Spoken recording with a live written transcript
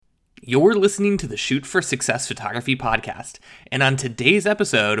You're listening to the Shoot for Success Photography podcast, and on today's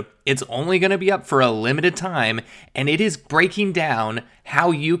episode, it's only going to be up for a limited time, and it is breaking down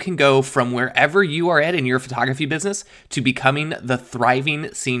how you can go from wherever you are at in your photography business to becoming the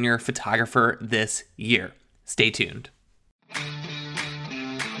thriving senior photographer this year. Stay tuned.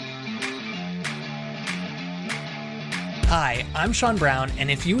 Hi, I'm Sean Brown, and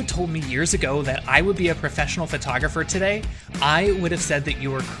if you had told me years ago that I would be a professional photographer today, I would have said that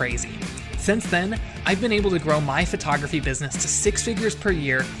you were crazy. Since then, I've been able to grow my photography business to 6 figures per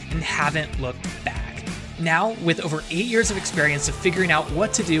year and haven't looked back. Now, with over 8 years of experience of figuring out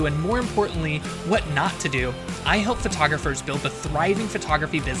what to do and more importantly, what not to do, I help photographers build the thriving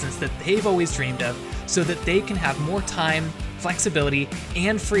photography business that they've always dreamed of so that they can have more time, flexibility,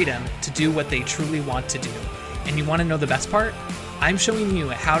 and freedom to do what they truly want to do. And you want to know the best part? I'm showing you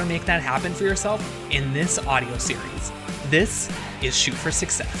how to make that happen for yourself in this audio series. This is Shoot for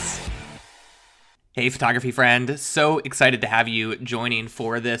Success. Hey, photography friend. So excited to have you joining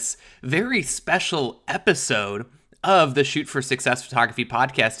for this very special episode of the Shoot for Success Photography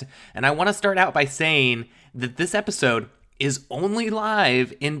podcast. And I want to start out by saying that this episode is only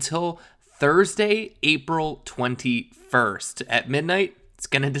live until Thursday, April 21st at midnight. It's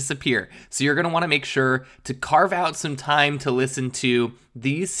going to disappear. So you're going to want to make sure to carve out some time to listen to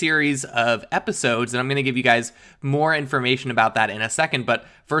these series of episodes. And I'm going to give you guys more information about that in a second. But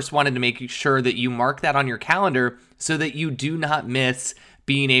first wanted to make sure that you mark that on your calendar so that you do not miss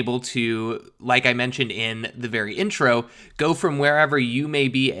being able to, like I mentioned in the very intro, go from wherever you may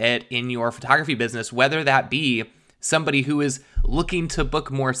be at in your photography business, whether that be somebody who is looking to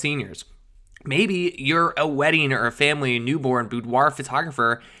book more seniors. Maybe you're a wedding or a family newborn boudoir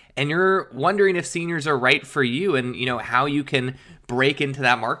photographer and you're wondering if seniors are right for you and how you can break into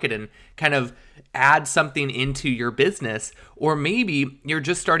that market and kind of add something into your business. Or maybe you're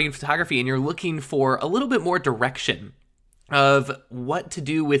just starting photography and you're looking for a little bit more direction of what to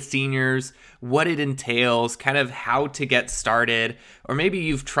do with seniors, what it entails, kind of how to get started. Or maybe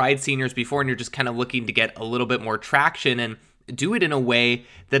you've tried seniors before and you're just kind of looking to get a little bit more traction and do it in a way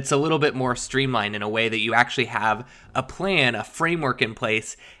that's a little bit more streamlined, in a way that you actually have a plan, a framework in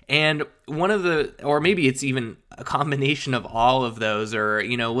place. And or maybe it's even a combination of all of those, or,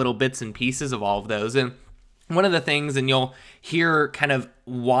 little bits and pieces of all of those. And one of the things, and you'll hear kind of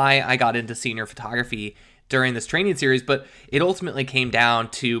why I got into senior photography during this training series, but it ultimately came down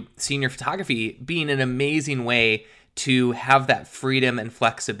to senior photography being an amazing way to have that freedom and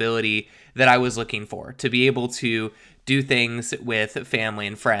flexibility that I was looking for, to be able to do things with family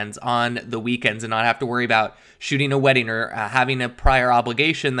and friends on the weekends and not have to worry about shooting a wedding or having a prior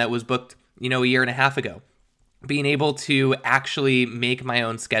obligation that was booked, a year and a half ago. Being able to actually make my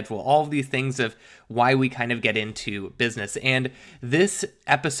own schedule, all of these things of why we kind of get into business. And this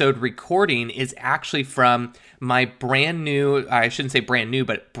episode recording is actually from my brand new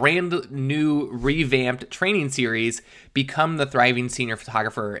revamped training series, Become the Thriving Senior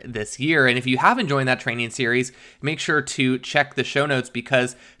Photographer this year. And if you haven't joined that training series, make sure to check the show notes,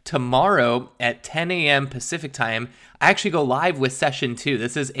 because tomorrow at 10 a.m. Pacific time, I actually go live with session 2.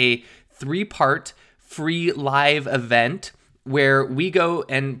 This is a 3-part free live event where we go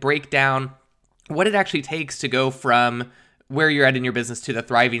and break down what it actually takes to go from where you're at in your business to the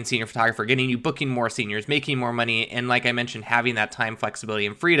thriving senior photographer, getting you booking more seniors, making more money, and like I mentioned, having that time, flexibility,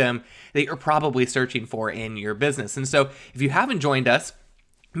 and freedom that you're probably searching for in your business. And so if you haven't joined us,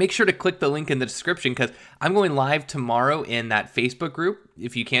 make sure to click the link in the description, because I'm going live tomorrow in that Facebook group.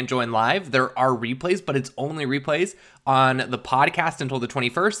 If you can't join live, there are replays, but it's only replays on the podcast until the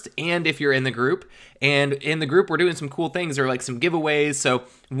 21st. And if you're in the group, and in the group, we're doing some cool things. There are like some giveaways. So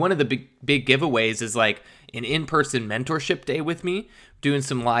one of the big giveaways is like an in-person mentorship day with me, doing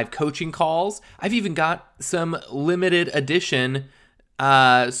some live coaching calls. I've even got some limited edition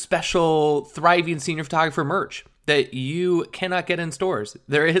special Thriving Senior Photographer merch that you cannot get in stores.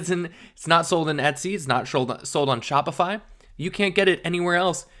 It's not sold in Etsy. It's not sold on Shopify. You can't get it anywhere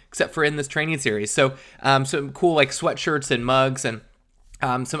else except for in this training series. So some cool like sweatshirts and mugs, and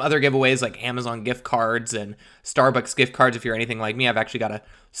some other giveaways like Amazon gift cards and Starbucks gift cards. If you're anything like me, I've actually got a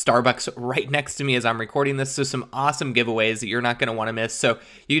Starbucks right next to me as I'm recording this. So some awesome giveaways that you're not going to want to miss. So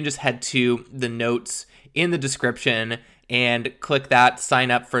you can just head to the notes in the description and click that,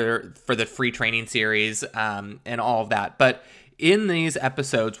 sign up for the free training series, and all of that. But in these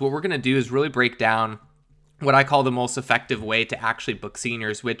episodes, what we're going to do is really break down what I call the most effective way to actually book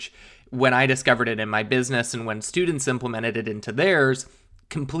seniors, which when I discovered it in my business and when students implemented it into theirs,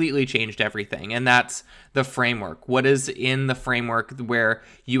 completely changed everything. And that's the framework. What is in the framework where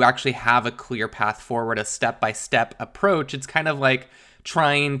you actually have a clear path forward, a step-by-step approach? It's kind of like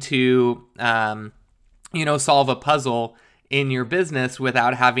trying to, solve a puzzle in your business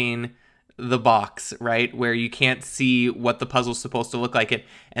without having the box, right? Where you can't see what the puzzle's supposed to look like.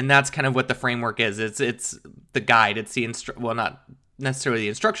 And that's kind of what the framework is. It's the guide. It's the not necessarily the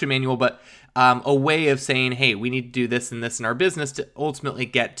instruction manual, but a way of saying, hey, we need to do this and this in our business to ultimately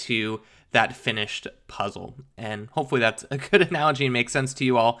get to that finished puzzle. And hopefully that's a good analogy and makes sense to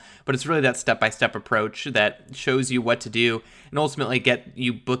you all, but it's really that step-by-step approach that shows you what to do and ultimately get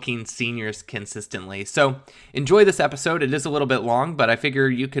you booking seniors consistently. So enjoy this episode. It is a little bit long, but I figure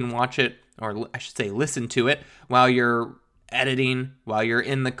you can watch it, or I should say listen to it, while you're editing, while you're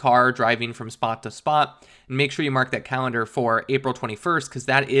in the car driving from spot to spot. And make sure you mark that calendar for April 21st, because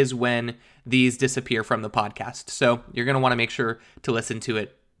that is when these disappear from the podcast. So you're going to want to make sure to listen to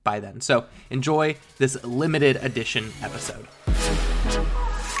it by then. So enjoy this limited edition episode.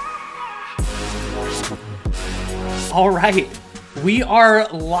 All right, we are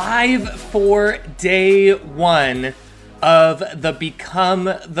live for day one of the Become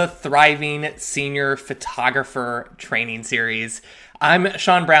the Thriving Senior Photographer training series. I'm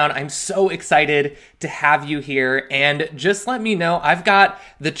Sean Brown. I'm so excited to have you here. And just let me know, I've got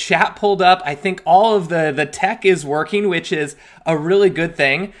the chat pulled up. I think all of the tech is working, which is a really good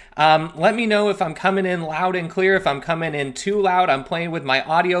thing. Let me know if I'm coming in loud and clear, if I'm coming in too loud. I'm playing with my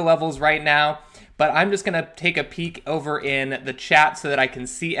audio levels right now, but I'm just going to take a peek over in the chat so that I can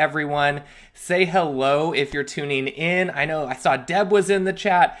see everyone. Say hello if you're tuning in. I know I saw Deb was in the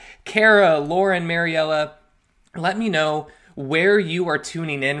chat, Kara, Lauren, Mariella. Let me know where you are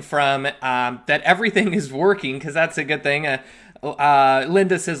tuning in from, that everything is working, because that's a good thing.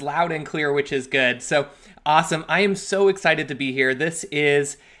 Linda says loud and clear, which is good. So awesome. I am so excited to be here. This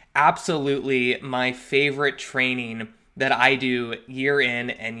is absolutely my favorite training that I do year in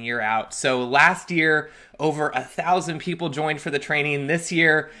and year out. So last year, over 1,000 people joined for the training. This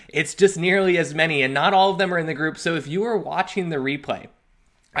year, it's just nearly as many, and not all of them are in the group. So if you are watching the replay,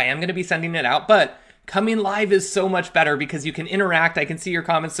 I am going to be sending it out, but coming live is so much better because you can interact. I can see your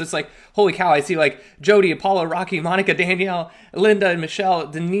comments. So it's like, holy cow, I see like Jody, Apollo, Rocky, Monica, Danielle, Linda, Michelle,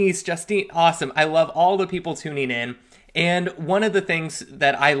 Denise, Justine. Awesome. I love all the people tuning in. And one of the things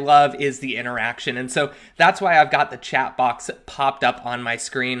that I love is the interaction. And so that's why I've got the chat box popped up on my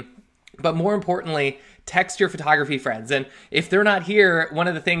screen. But more importantly, text your photography friends. And if they're not here, one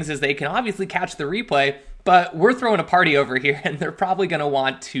of the things is they can obviously catch the replay, but we're throwing a party over here and they're probably going to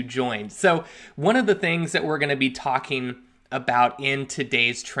want to join. So one of the things that we're going to be talking about in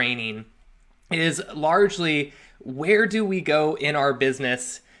today's training is largely, where do we go in our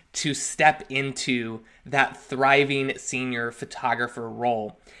business to step into that thriving senior photographer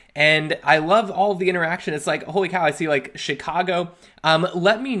role? And I love all of the interaction. It's like, holy cow, I see like Chicago.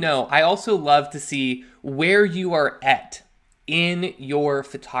 Let me know. I also love to see where you are at in your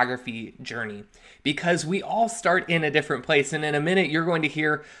photography journey, because we all start in a different place. And in a minute, you're going to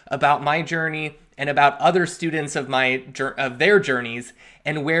hear about my journey and about other students of their journeys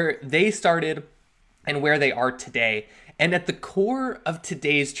and where they started and where they are today. And at the core of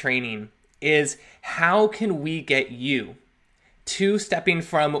today's training is, how can we get you to stepping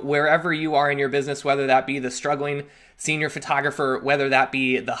from wherever you are in your business, whether that be the struggling senior photographer, whether that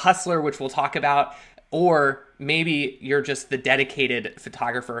be the hustler, which we'll talk about, or maybe you're just the dedicated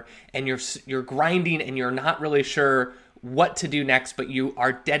photographer and you're grinding and you're not really sure what to do next, but you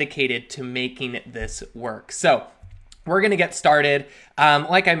are dedicated to making this work. So we're going to get started.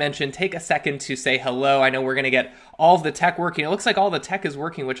 Like I mentioned, take a second to say hello. I know we're going to get all of the tech working. It looks like all the tech is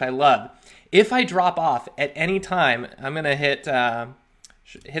working, which I love. If I drop off at any time, I'm going to hit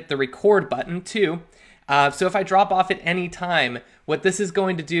the record button too. So if I drop off at any time, what this is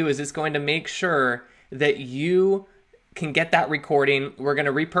going to do is it's going to make sure that you can get that recording. We're going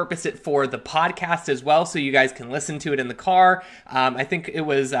to repurpose it for the podcast as well, so you guys can listen to it in the car. I think it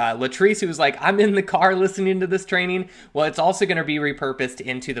was Latrice who was like, I'm in the car listening to this training. Well, it's also going to be repurposed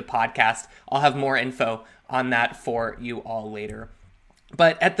into the podcast. I'll have more info on that for you all later.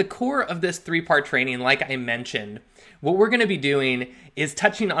 But at the core of this 3-part training, like I mentioned, what we're going to be doing is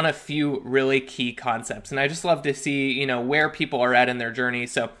touching on a few really key concepts. And I just love to see, where people are at in their journey.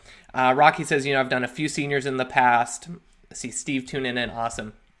 So Rocky says, I've done a few seniors in the past. I see Steve tuning in.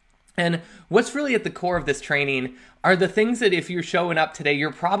 Awesome. And what's really at the core of this training are the things that if you're showing up today,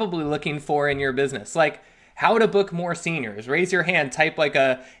 you're probably looking for in your business. Like how to book more seniors. Raise your hand, type like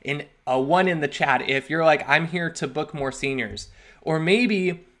a 1 in the chat if you're like, I'm here to book more seniors. Or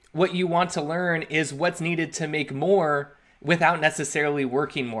maybe what you want to learn is what's needed to make more without necessarily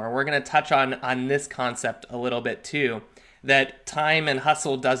working more. We're going to touch on this concept a little bit too. that time and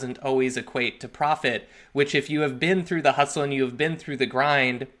hustle doesn't always equate to profit, which if you have been through the hustle and you have been through the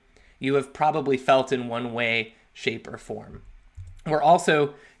grind, you have probably felt in one way, shape, or form. We're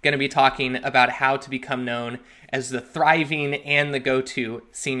also going to be talking about how to become known as the thriving and the go-to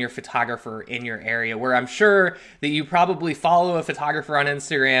senior photographer in your area, where I'm sure that you probably follow a photographer on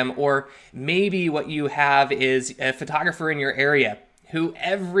Instagram, or maybe what you have is a photographer in your area who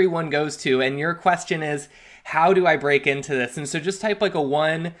everyone goes to, and your question is, how do I break into this? And so just type like a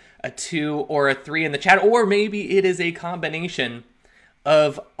 1, a 2, or a 3 in the chat, or maybe it is a combination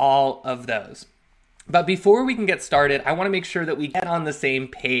of all of those. But before we can get started, I want to make sure that we get on the same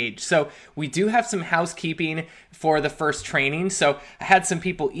page. So we do have some housekeeping for the first training. So I had some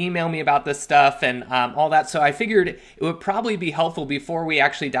people email me about this stuff and all that. So I figured it would probably be helpful before we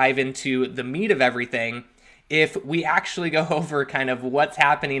actually dive into the meat of everything if we actually go over kind of what's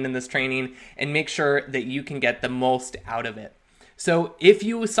happening in this training and make sure that you can get the most out of it. So if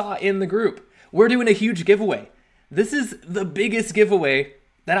you saw in the group, we're doing a huge giveaway. This is the biggest giveaway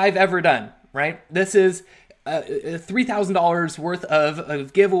that I've ever done, right? This is $3,000 worth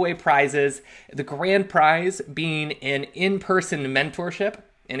of giveaway prizes, the grand prize being an in-person mentorship.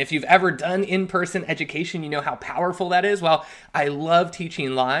 And if you've ever done in-person education, you know how powerful that is. Well, I love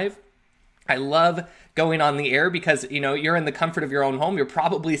teaching live. I love going on the air because, you know, you're in the comfort of your own home. You're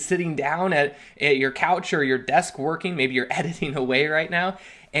probably sitting down at your couch or your desk working. Maybe you're editing away right now.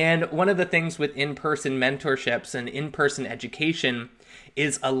 And one of the things with in-person mentorships and in-person education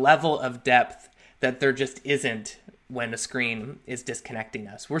is a level of depth that there just isn't when a screen is disconnecting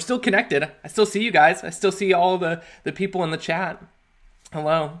us. We're still connected. I still see you guys. I still see all the people in the chat.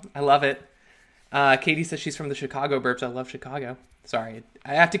 Hello. I love it. Katie says she's from the Chicago burbs. I love Chicago. Sorry.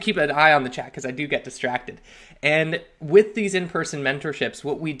 I have to keep an eye on the chat because I do get distracted. And with these in-person mentorships,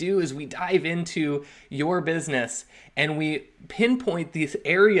 what we do is we dive into your business and we pinpoint these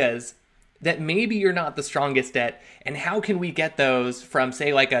areas that maybe you're not the strongest at, and how can we get those from,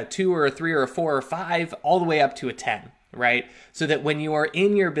 say, like a 2 or a 3 or a 4 or 5 all the way up to a 10, right? So that when you are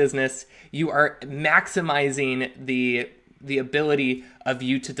in your business, you are maximizing the ability of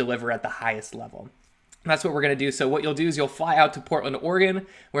you to deliver at the highest level. That's what we're going to do. So what you'll do is you'll fly out to Portland, Oregon,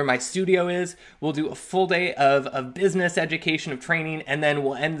 where my studio is. We'll do a full day of business education, of training, and then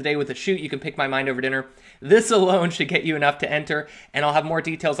we'll end the day with a shoot. You can pick my mind over dinner. This alone should get you enough to enter, and I'll have more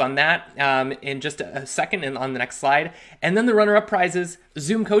details on that in just a second and on the next slide. And then the runner-up prizes,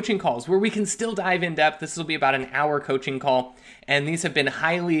 Zoom coaching calls, where we can still dive in depth. This will be about an hour coaching call, and these have been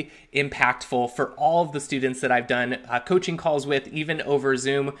highly impactful for all of the students that I've done coaching calls with, even over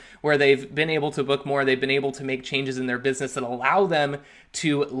Zoom, where they've been able to book more. They've been able to make changes in their business that allow them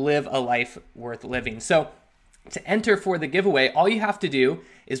to live a life worth living. So to enter for the giveaway, all you have to do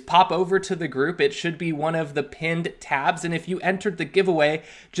is pop over to the group. It should be one of the pinned tabs. And if you entered the giveaway,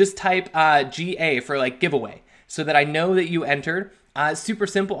 just type GA for like giveaway so that I know that you entered. Super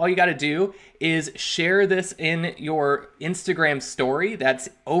simple. All you got to do is share this in your Instagram story that's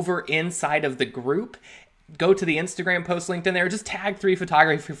over inside of the group. Go to the Instagram post linked in there. Just tag 3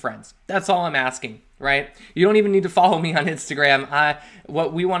 photography friends. That's all I'm asking, right? You don't even need to follow me on Instagram.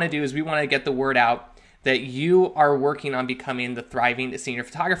 What we want to do is we want to get the word out that you are working on becoming the thriving senior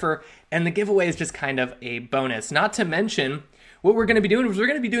photographer, and the giveaway is just kind of a bonus. Not to mention, what we're going to be doing is we're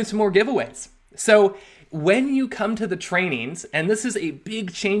going to be doing some more giveaways. So when you come to the trainings, and this is a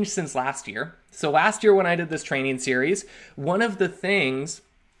big change since last year. So last year when I did this training series, one of the things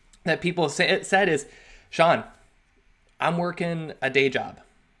that people said is, Sean, I'm working a day job.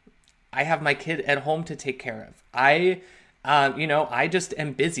 I have my kid at home to take care of. I just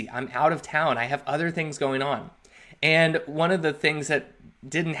am busy. I'm out of town. I have other things going on. And one of the things that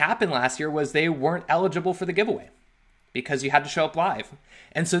didn't happen last year was they weren't eligible for the giveaway because you had to show up live.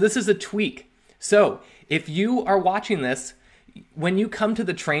 And so this is a tweak. So if you are watching this, when you come to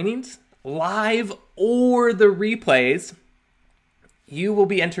the trainings, live or the replays, you will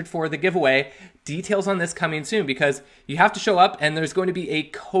be entered for the giveaway. Details on this coming soon because you have to show up and there's going to be a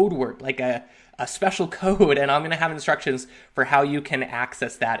code word, like a special code, and I'm going to have instructions for how you can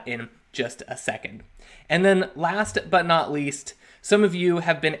access that in just a second. And then last but not least, some of you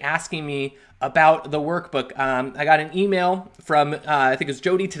have been asking me about the workbook. I got an email from, I think it's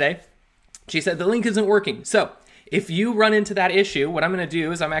Jody today. She said the link isn't working. So if you run into that issue, what I'm going to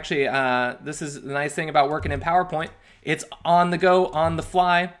do is I'm actually, this is the nice thing about working in PowerPoint. It's on the go, on the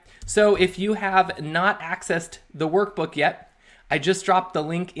fly. So if you have not accessed the workbook yet, I just dropped the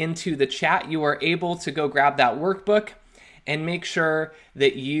link into the chat. You are able to go grab that workbook and make sure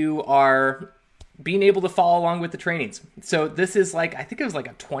that you are being able to follow along with the trainings. So this is like, I think it was like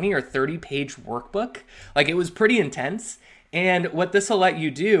a 20 or 30 page workbook. Like it was pretty intense. And what this will let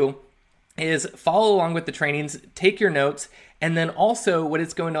you do is follow along with the trainings, take your notes, and then also what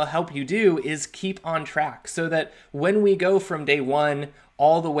it's going to help you do is keep on track so that when we go from day 1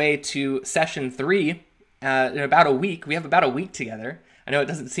 all the way to session 3 in about a week, we have about a week together. I know it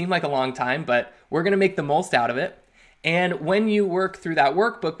doesn't seem like a long time, but we're going to make the most out of it. And when you work through that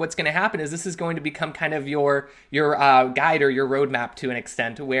workbook, what's going to happen is this is going to become kind of your guide or your roadmap to an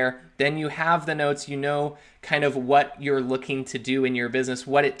extent, where then you have the notes, you know kind of what you're looking to do in your business,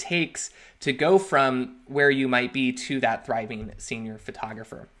 what it takes to go from where you might be to that thriving senior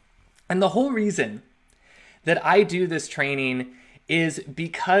photographer. And the whole reason that I do this training is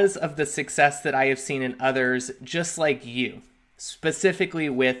because of the success that I have seen in others just like you, specifically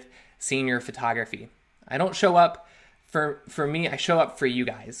with senior photography. I don't show up for me, I show up for you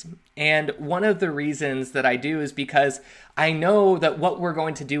guys. And one of the reasons that I do is because I know that what we're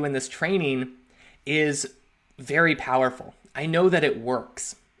going to do in this training is very powerful. I know that it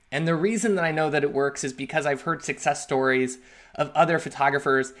works. And the reason that I know that it works is because I've heard success stories of other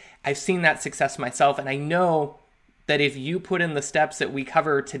photographers. I've seen that success myself. And I know that if you put in the steps that we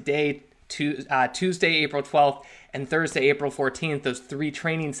cover today, Tuesday, April 12th, and Thursday, April 14th, those 3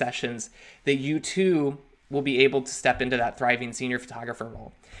 training sessions, that you too will be able to step into that thriving senior photographer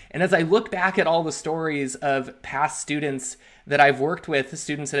role. And as I look back at all the stories of past students that I've worked with,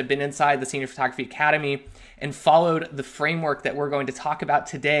 students that have been inside the Senior Photography Academy and followed the framework that we're going to talk about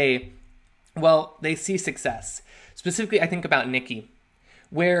today, well, they see success. Specifically, I think about Nikki,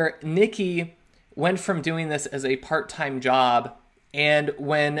 where Nikki went from doing this as a part-time job, and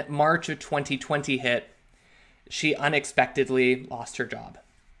when March of 2020 hit, she unexpectedly lost her job.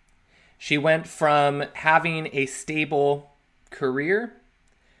 She went from having a stable career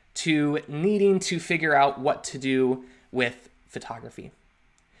to needing to figure out what to do with photography.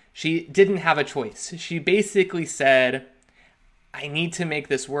 She didn't have a choice. She basically said, I need to make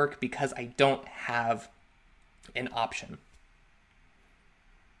this work because I don't have an option.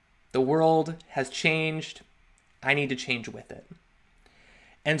 The world has changed. I need to change with it.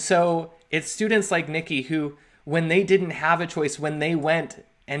 And so it's students like Nikki who, when they didn't have a choice, when they went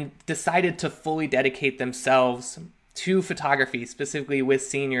and decided to fully dedicate themselves to photography, specifically with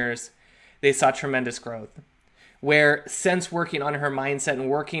seniors, they saw tremendous growth. Where since working on her mindset and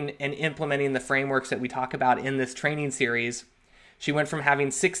working and implementing the frameworks that we talk about in this training series, she went from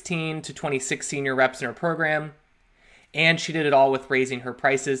having 16 to 26 senior reps in her program, and she did it all with raising her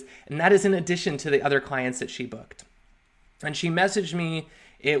prices. And that is in addition to the other clients that she booked. And she messaged me,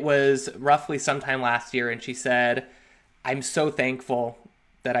 it was roughly sometime last year, and she said, I'm so thankful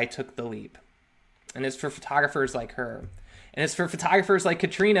that I took the leap. And it's for photographers like her. And it's for photographers like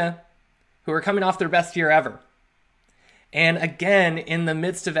Katrina, who are coming off their best year ever. And again, in the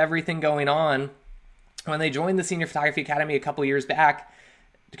midst of everything going on, when they joined the Senior Photography Academy a couple years back,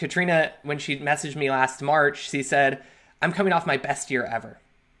 Katrina, when she messaged me last March, she said, I'm coming off my best year ever.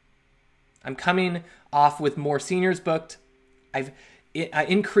 I'm coming off with more seniors booked. I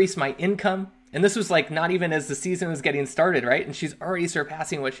increased my income. And this was like not even as the season was getting started, right? And she's already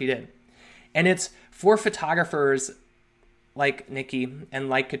surpassing what she did. And it's for photographers like Nikki and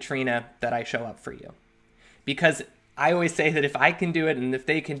like Katrina that I show up for you. Because I always say that if I can do it and if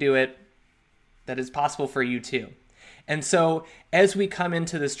they can do it, that is possible for you too. And so as we come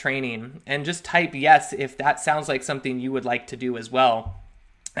into this training, and just type yes if that sounds like something you would like to do as well.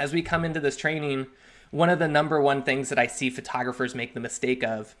 As we come into this training, one of the number one things that I see photographers make the mistake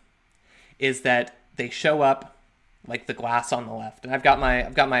of is that they show up like the glass on the left. And I've got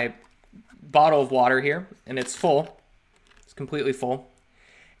my bottle of water here, and it's full. It's completely full.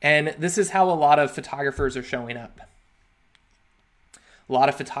 And this is how a lot of photographers are showing up. A lot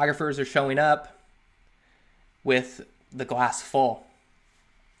of photographers are showing up with the glass full,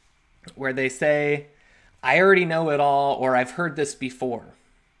 where they say, I already know it all, or I've heard this before.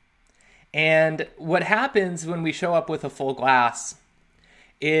 And what happens when we show up with a full glass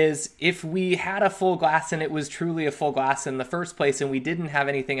is if we had a full glass and it was truly a full glass in the first place and we didn't have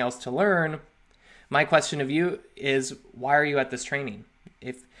anything else to learn, my question of you is, why are you at this training?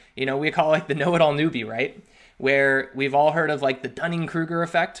 If, we call it like the know-it-all newbie, right? Where we've all heard of like the Dunning-Kruger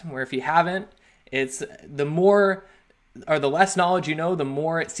effect, where if you haven't, it's the more or the less knowledge you know, the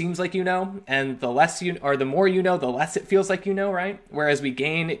more it seems like you know, and the less you, or the more you know, the less it feels like you know, right? Whereas we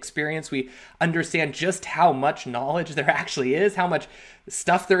gain experience, we understand just how much knowledge there actually is, how much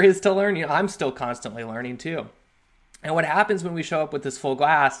stuff there is to learn. I'm still constantly learning too. And what happens when we show up with this full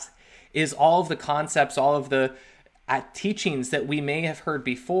glass is all of the concepts, all of the at teachings that we may have heard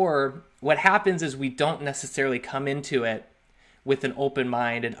before, what happens is we don't necessarily come into it with an open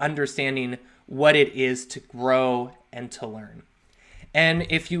mind and understanding what it is to grow and to learn. And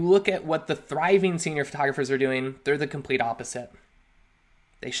if you look at what the thriving senior photographers are doing, they're the complete opposite.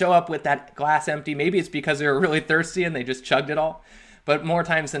 They show up with that glass empty. Maybe it's because they were really thirsty and they just chugged it all. But more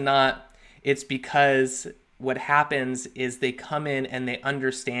times than not, it's because what happens is they come in and they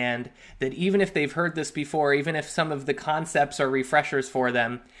understand that even if they've heard this before, even if some of the concepts are refreshers for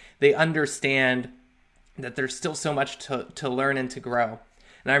them, they understand that there's still so much to learn and to grow.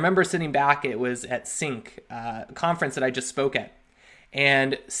 And I remember sitting back, it was at Sync, a conference that I just spoke at,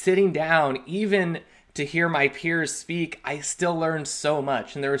 and sitting down, even to hear my peers speak, I still learned so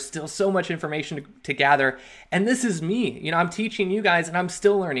much, and there was still so much information to gather. And this is me, I'm teaching you guys and I'm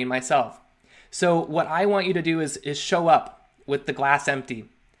still learning myself. So what I want you to do is show up with the glass empty.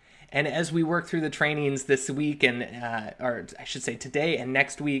 And as we work through the trainings this week, and or I should say today and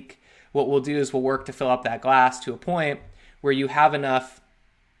next week, what we'll do is we'll work to fill up that glass to a point where you have enough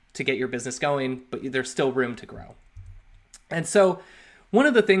to get your business going, but there's still room to grow. And so one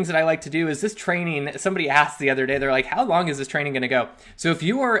of the things that I like to do is this training. Somebody asked the other day, they're like, how long is this training going to go? So if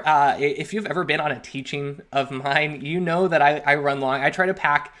you've ever been on a teaching of mine, you know that I run long. I try to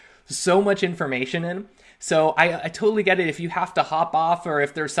pack so much information in. So I totally get it. If you have to hop off or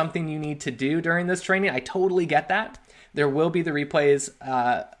if there's something you need to do during this training, I totally get that. There will be the replays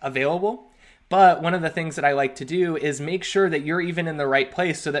available. But one of the things that I like to do is make sure that you're even in the right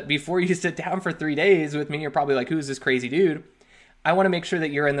place so that before you sit down for 3 days with me, you're probably like, who's this crazy dude? I want to make sure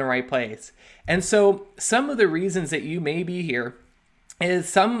that you're in the right place. And so some of the reasons that you may be here is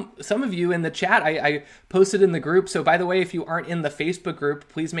some of you in the chat, I posted in the group. So by the way, if you aren't in the Facebook group,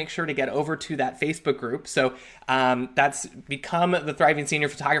 please make sure to get over to that Facebook group. So that's Become the Thriving Senior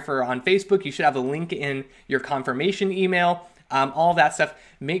Photographer on Facebook. You should have a link in your confirmation email, all that stuff.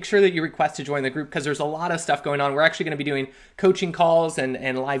 Make sure that you request to join the group because there's a lot of stuff going on. We're actually going to be doing coaching calls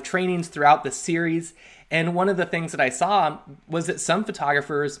and live trainings throughout the series. And one of the things that I saw was that some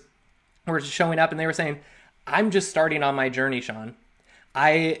photographers were showing up and they were saying, I'm just starting on my journey, Sean.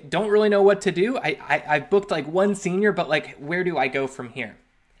 I don't really know what to do. I booked like one senior, but like, where do I go from here?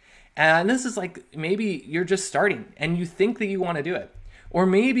 And this is like, maybe you're just starting and you think that you want to do it. Or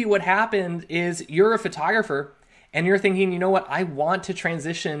maybe what happened is you're a photographer and you're thinking, you know what? I want to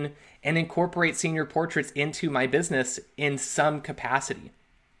transition and incorporate senior portraits into my business in some capacity.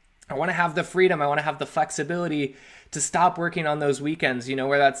 I want to have the freedom. I want to have the flexibility to stop working on those weekends,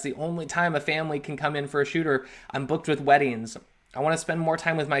 where that's the only time a family can come in for a shoot, or I'm booked with weddings. I want to spend more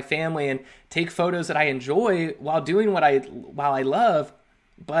time with my family and take photos that I enjoy while doing while I love,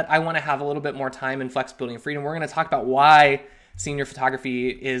 but I want to have a little bit more time and flexibility and freedom. We're going to talk about why senior photography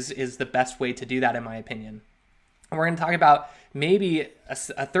is the best way to do that, in my opinion. And we're going to talk about maybe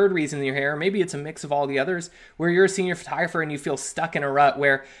a third reason that you're here. Maybe it's a mix of all the others where you're a senior photographer and you feel stuck in a rut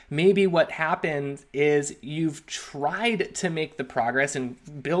where maybe what happened is you've tried to make the progress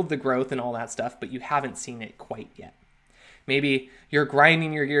and build the growth and all that stuff, but you haven't seen it quite yet. Maybe you're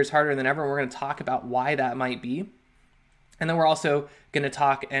grinding your gears harder than ever. We're going to talk about why that might be. And then we're also going to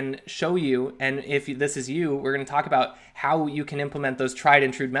talk and show you, and if this is you, we're going to talk about how you can implement those tried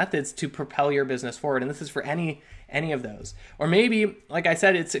and true methods to propel your business forward. And this is for any of those. Or maybe, like I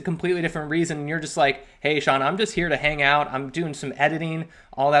said, it's a completely different reason. And you're just like, hey, Sean, I'm just here to hang out. I'm doing some editing,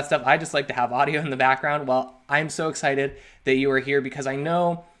 all that stuff. I just like to have audio in the background. Well, I'm so excited that you are here because I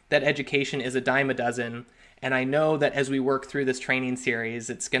know that education is a dime a dozen. And I know that as we work through this training series,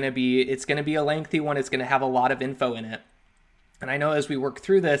 it's going to be a lengthy one. It's going to have a lot of info in it. And I know as we work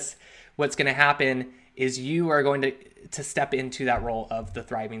through this, what's going to happen is you are going to step into that role of the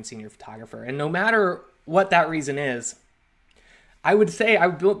thriving senior photographer. And no matter what that reason is, I would say I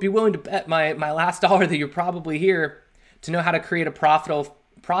would be willing to bet my last dollar that you're probably here to know how to create a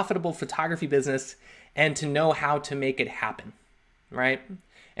profitable photography business and to know how to make it happen, right?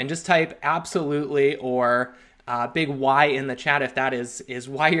 And just type absolutely or big Y in the chat if that is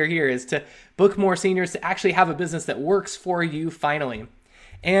why you're here, is to book more seniors, to actually have a business that works for you finally.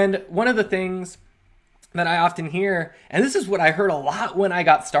 And one of the things that I often hear, and this is what I heard a lot when I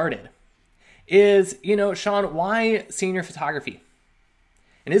got started, is, Sean, why senior photography?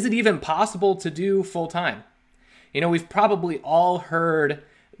 And is it even possible to do full time? We've probably all heard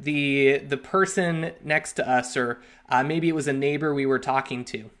the person next to us, or maybe it was a neighbor we were talking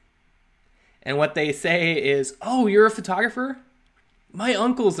to. And what they say is, oh, you're a photographer? My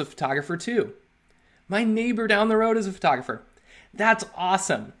uncle's a photographer too. My neighbor down the road is a photographer. That's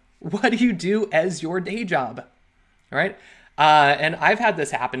awesome. What do you do as your day job? All right. And I've had this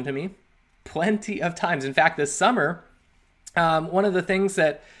happen to me. plenty of times. In fact, this summer, one of the things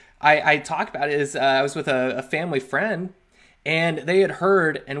that I talked about is I was with a family friend, and they had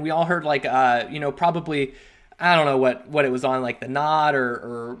heard, and we all heard like, probably, I don't know what it was on, like the Nod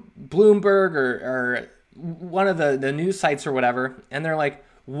or Bloomberg or one of the news sites or whatever. And they're like,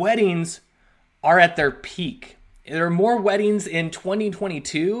 weddings are at their peak. There are more weddings in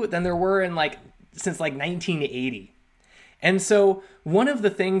 2022 than there were since 1980. And so one of the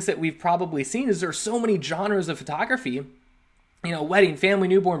things that we've probably seen is there's so many genres of photography, wedding, family,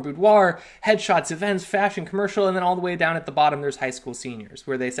 newborn, boudoir, headshots, events, fashion, commercial, and then all the way down at the bottom, there's high school seniors,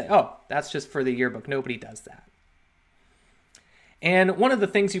 where they say, oh, that's just for the yearbook. Nobody does that. And one of the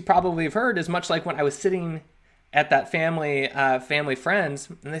things you probably have heard is, much like when I was sitting at that family friends,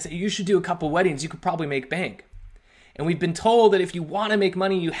 and they say, you should do a couple weddings, you could probably make bank. And we've been told that if you want to make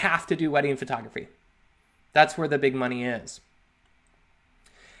money, you have to do wedding photography. That's where the big money is.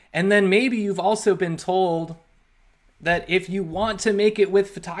 And then maybe you've also been told that if you want to make it with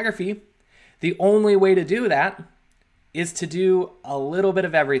photography, the only way to do that is to do a little bit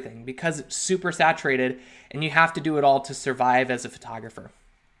of everything, because it's super saturated and you have to do it all to survive as a photographer.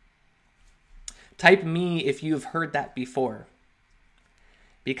 Type me if you've heard that before,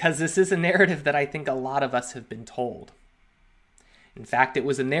 because this is a narrative that I think a lot of us have been told. In fact, it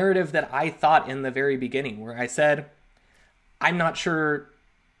was a narrative that I thought in the very beginning, where I said, I'm not sure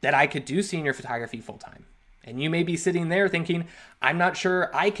that I could do senior photography full-time. And you may be sitting there thinking, I'm not sure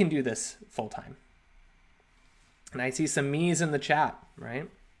I can do this full-time. And I see some me's in the chat, right?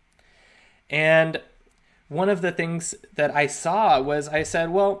 And one of the things that I saw was, I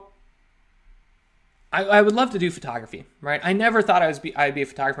said, well, I would love to do photography, right? I never thought I'd be a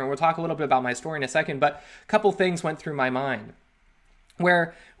photographer. And we'll talk a little bit about my story in a second, but a couple things went through my mind.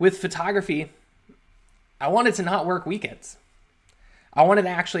 Where with photography, I wanted to not work weekends. I wanted to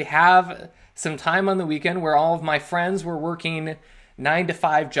actually have some time on the weekend where all of my friends were working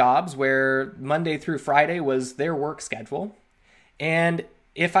 9-to-5 jobs, where Monday through Friday was their work schedule. And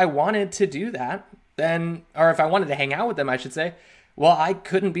if I wanted to do that, or if I wanted to hang out with them, I should say, well, I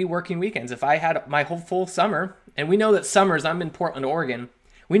couldn't be working weekends. If I had my whole full summer, and we know that summers, I'm in Portland, Oregon,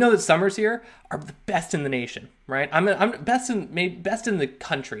 we know that summers here are the best in the nation, right? I'm best in the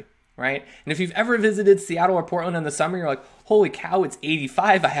country, right? And if you've ever visited Seattle or Portland in the summer, you're like, holy cow, it's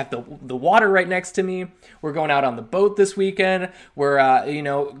 85. I have the water right next to me. We're going out on the boat this weekend. We're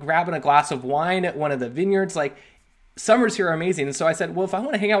grabbing a glass of wine at one of the vineyards. Like, summers here are amazing. And so I said, well, if I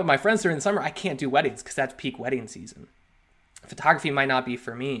want to hang out with my friends during the summer, I can't do weddings because that's peak wedding season. Photography might not be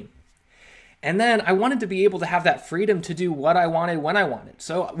for me. And then I wanted to be able to have that freedom to do what I wanted when I wanted.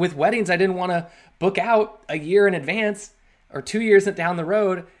 So with weddings, I didn't want to book out a year in advance or 2 years down the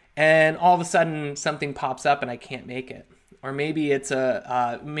road, and all of a sudden something pops up and I can't make it. Or maybe it's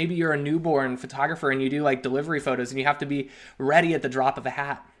maybe you're a newborn photographer and you do like delivery photos and you have to be ready at the drop of a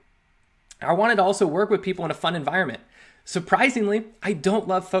hat. I wanted to also work with people in a fun environment. Surprisingly, I don't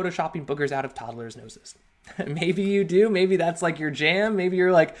love photoshopping boogers out of toddlers' noses. Maybe you do. Maybe that's like your jam. Maybe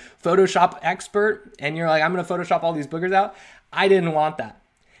you're like Photoshop expert and you're like, I'm going to Photoshop all these boogers out. I didn't want that.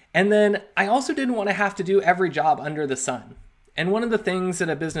 And then I also didn't want to have to do every job under the sun. And one of the things that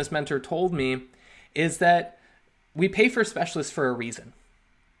a business mentor told me is that we pay for specialists for a reason.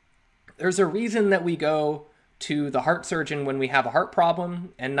 There's a reason that we go to the heart surgeon when we have a heart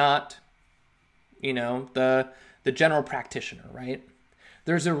problem and not, the general practitioner, right?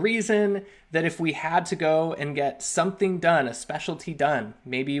 There's a reason that if we had to go and get something done, a specialty done,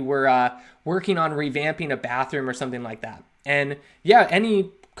 maybe we're working on revamping a bathroom or something like that. And yeah, any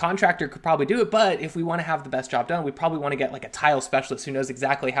contractor could probably do it, but if we want to have the best job done, we probably want to get like a tile specialist who knows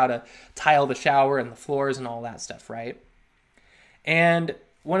exactly how to tile the shower and the floors and all that stuff, right? And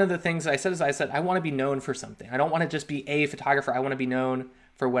one of the things I said is I want to be known for something. I don't want to just be a photographer. I want to be known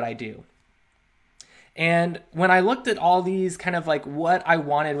for what I do. And when I looked at all these kind of like what I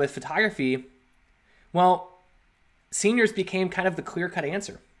wanted with photography, well, seniors became kind of the clear-cut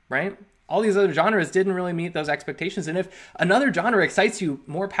answer, right? All these other genres didn't really meet those expectations. And if another genre excites you,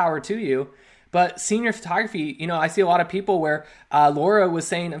 more power to you. But senior photography, I see a lot of people where Laura was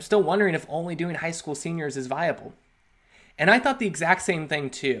saying, I'm still wondering if only doing high school seniors is viable. And I thought the exact same thing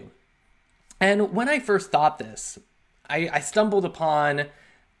too. And when I first thought this, I stumbled upon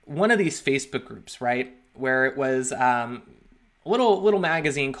one of these Facebook groups, right? Where it was a little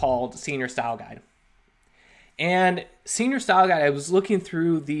magazine called Senior Style Guide. And Senior Style Guide, I was looking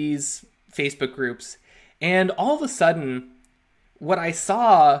through these Facebook groups, and all of a sudden, what I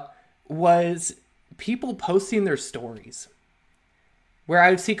saw was people posting their stories. Where I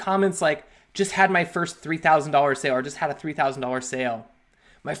would see comments like, just had my first $3,000 sale, or just had a $3,000 sale.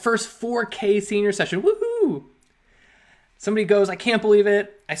 My first 4K senior session, woohoo! Somebody goes, I can't believe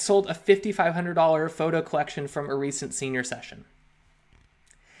it. I sold a $5,500 photo collection from a recent senior session.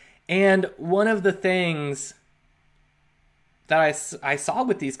 And one of the things that I saw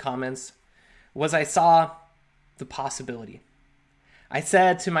with these comments was I saw the possibility. I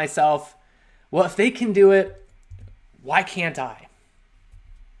said to myself, well, if they can do it, why can't I?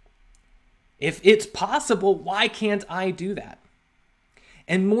 If it's possible, why can't I do that?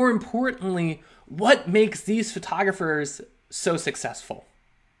 And more importantly, what makes these photographers so successful?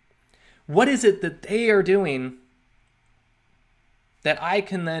 What is it that they are doing that I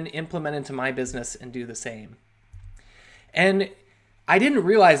can then implement into my business and do the same? And I didn't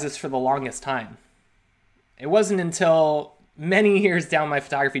realize this for the longest time. It wasn't until many years down my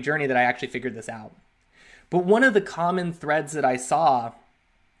photography journey that I actually figured this out. But one of the common threads that I saw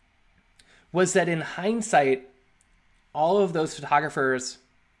was that in hindsight, all of those photographers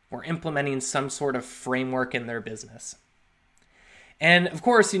were implementing some sort of framework in their business. And of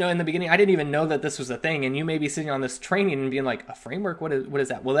course, in the beginning, I didn't even know that this was a thing. And you may be sitting on this training and being like, a framework? What is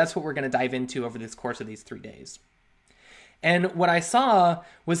that? Well, that's what we're going to dive into over this course of these 3 days. And what I saw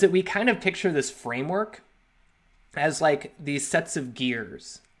was that we kind of picture this framework as like these sets of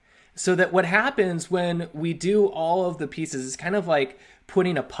gears. So that what happens when we do all of the pieces is kind of like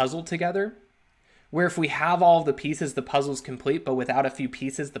putting a puzzle together, where if we have all of the pieces, the puzzle's complete, but without a few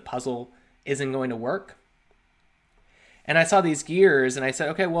pieces, the puzzle isn't going to work. And I saw these gears and I said,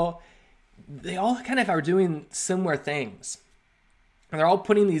 okay, well, they all kind of are doing similar things. And they're all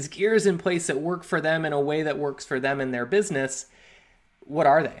putting these gears in place that work for them in a way that works for them in their business. What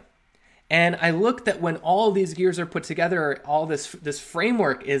are they? And I looked at when all these gears are put together, all this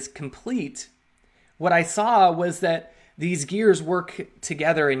framework is complete. What I saw was that these gears work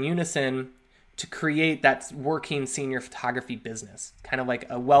together in unison to create that working senior photography business, kind of like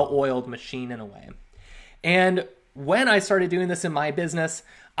a well-oiled machine in a way. And when I started doing this in my business,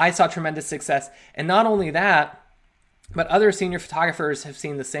 I saw tremendous success. And not only that, but other senior photographers have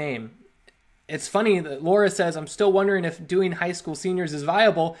seen the same. It's funny that Laura says, I'm still wondering if doing high school seniors is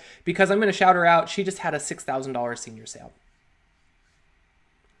viable, because I'm going to shout her out. She just had a $6,000 senior sale.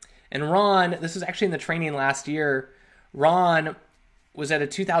 And Ron, this was actually in the training last year, Ron was at a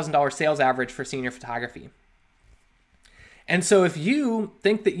 $2,000 sales average for senior photography. And so if you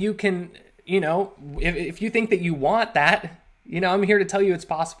think that you can, if you think that you want that, I'm here to tell you it's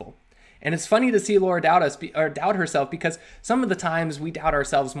possible. And it's funny to see Laura doubt herself, because some of the times we doubt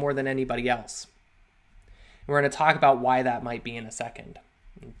ourselves more than anybody else. We're going to talk about why that might be in a second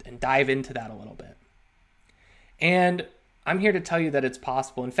and dive into that a little bit. And I'm here to tell you that it's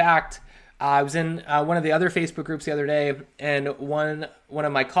possible. In fact, I was in one of the other Facebook groups the other day, and one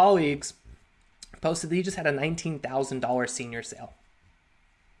of my colleagues posted that he just had a $19,000 senior sale.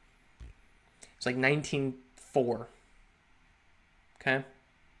 It's like 19.4. Okay?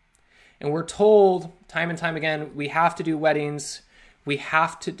 And we're told time and time again, we have to do weddings. We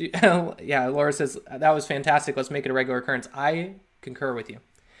have to do, yeah, Laura says, that was fantastic. Let's make it a regular occurrence. I concur with you.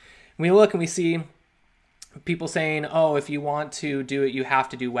 We look and we see people saying, oh, if you want to do it, you have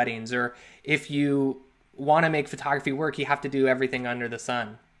to do weddings. Or if you want to make photography work, you have to do everything under the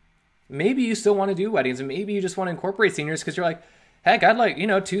sun. Maybe you still want to do weddings, and maybe you just want to incorporate seniors because you're like, heck, I'd like,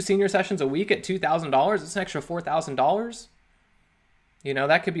 2 senior sessions a week at $2,000. It's an extra $4,000.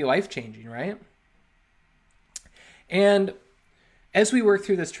 That could be life-changing, right? And as we work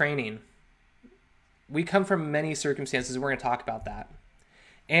through this training, we come from many circumstances. We're going to talk about that.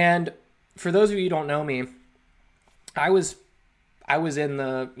 And for those of you who don't know me, I was in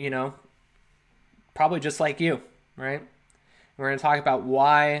the, probably just like you, right? We're going to talk about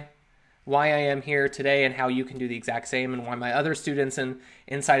why I am here today and how you can do the exact same, and why my other students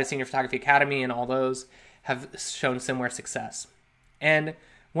inside of Senior Photography Academy and all those have shown similar success. And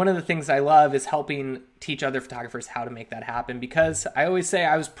one of the things I love is helping teach other photographers how to make that happen, because I always say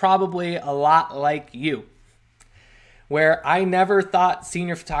I was probably a lot like you, where I never thought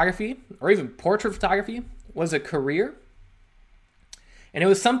senior photography or even portrait photography was a career. And it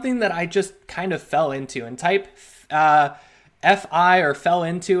was something that I just kind of fell into. And type FI or fell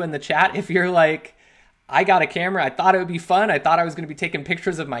into in the chat if you're like, I got a camera. I thought it would be fun. I thought I was going to be taking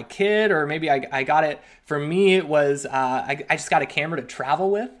pictures of my kid, or maybe I got it. For me, it was I just got a camera to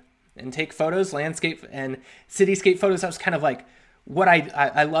travel with and take photos, landscape and cityscape photos. That was kind of like what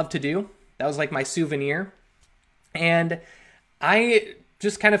I love to do. That was like my souvenir. And I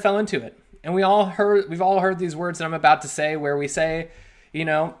just kind of fell into it. And we've all heard these words that I'm about to say, where we say,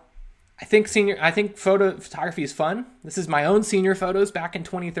 I think photography is fun. This is my own senior photos back in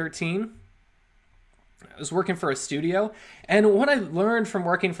 2013. I was working for a studio, and what I learned from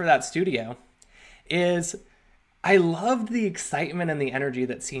working for that studio is I loved the excitement and the energy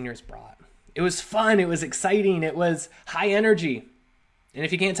that seniors brought. It was fun, it was exciting, it was high energy. And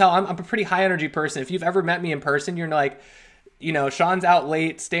if you can't tell, I'm a pretty high energy person. If you've ever met me in person, you're like, Sean's out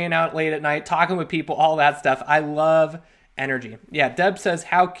late, staying out late at night, talking with people, all that stuff. I love energy. Yeah, Deb says,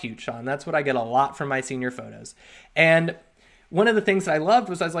 how cute, Sean. That's what I get a lot from my senior photos. And one of the things that I loved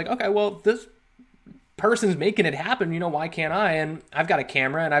was I was like, okay, well, this person's making it happen. Why can't I? And I've got a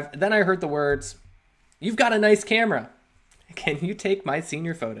camera, and then I heard the words, you've got a nice camera. Can you take my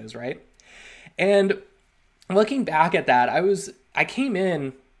senior photos, right? And looking back at that, I came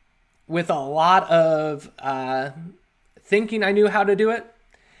in with a lot of thinking I knew how to do it.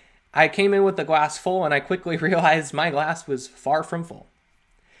 I came in with the glass full, and I quickly realized my glass was far from full.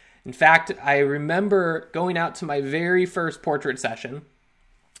 In fact, I remember going out to my very first portrait session,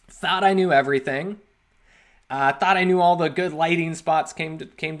 thought I knew everything, thought I knew all the good lighting spots, came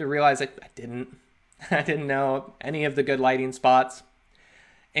to realize I didn't. I didn't know any of the good lighting spots.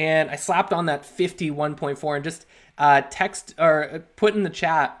 And I slapped on that 50-1.4 and just text or put in the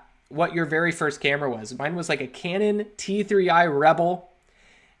chat what your very first camera was. Mine was like a Canon T3i Rebel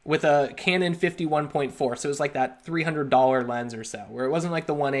with a Canon 50-1.4. So it was like that $300 lens or so, where it wasn't like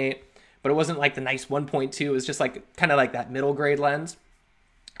the 1.8, but it wasn't like the nice 1.2. It was just like kind of like that middle grade lens.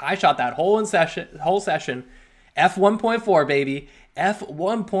 I shot that whole session f1.4, baby.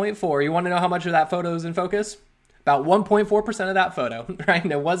 f1.4. You want to know how much of that photo is in focus? About 1.4% of that photo, right?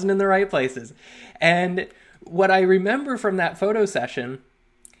 And it wasn't in the right places. And what I remember from that photo session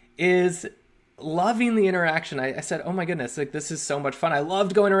is loving the interaction. I said, oh my goodness, like this is so much fun. I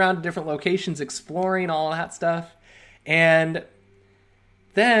loved going around to different locations, exploring all that stuff. And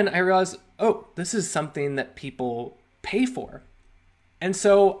then I realized, oh, this is something that people pay for. And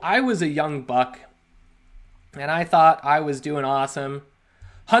so I was a young buck, and I thought I was doing awesome.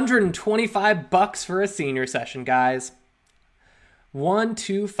 $125 for a senior session, guys.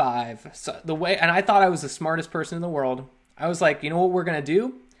 125. So and I thought I was the smartest person in the world. I was like, you know what we're gonna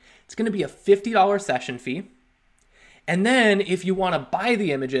do? It's gonna be a $50 session fee. And then if you want to buy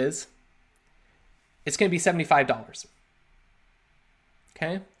the images, it's gonna be $75.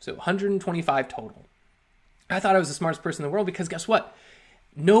 Okay? So 125 total. I thought I was the smartest person in the world because guess what?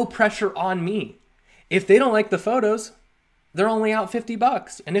 No pressure on me. If they don't like the photos, they're only out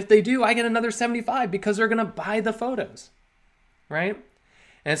 $50. And if they do, I get another 75 because they're going to buy the photos, right?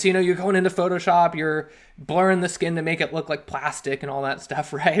 And so, you're going into Photoshop, you're blurring the skin to make it look like plastic and all that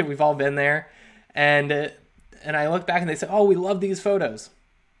stuff, right? We've all been there. And I look back and they say, oh, we love these photos.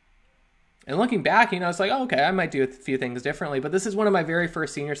 And looking back, it's like, oh, okay, I might do a few things differently. But this is one of my very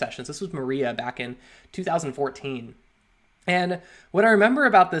first senior sessions. This was Maria back in 2014. And what I remember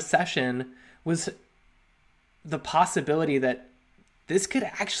about this session was the possibility that this could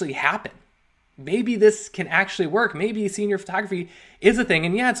actually happen. Maybe this can actually work. Maybe senior photography is a thing.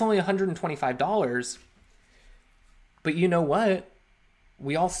 And yeah, it's only $125. But you know what?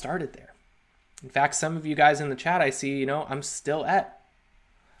 We all started there. In fact, some of you guys in the chat, I see, I'm still at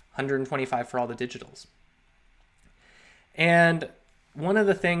 125 for all the digitals. And one of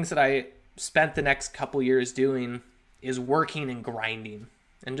the things that I spent the next couple years doing is working and grinding.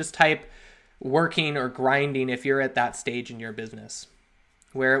 And just type working or grinding if you're at that stage in your business,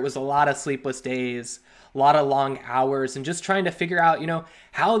 where it was a lot of sleepless days, a lot of long hours, and just trying to figure out,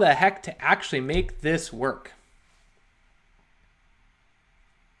 how the heck to actually make this work.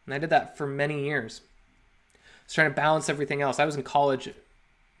 And I did that for many years. I was trying to balance everything else. I was in college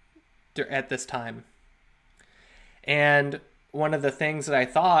at this time. And one of the things that I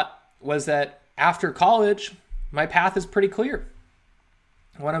thought was that after college, my path is pretty clear.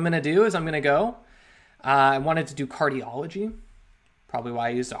 What I'm going to do is I'm going to go. I wanted to do cardiology, probably why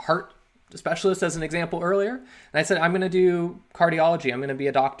I used a heart specialist as an example earlier. And I said, I'm going to do cardiology. I'm going to be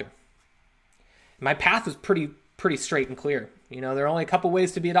a doctor. My path was pretty straight and clear. There are only a couple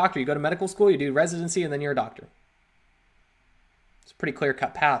ways to be a doctor. You go to medical school, you do residency, and then you're a doctor. It's a pretty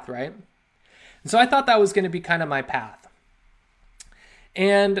clear-cut path, right? And so I thought that was going to be kind of my path.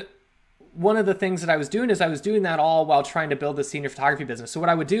 And one of the things that I was doing is I was doing that all while trying to build the senior photography business. So what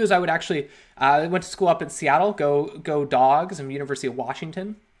I would do is I would actually, I went to school up in Seattle, go Dogs, and University of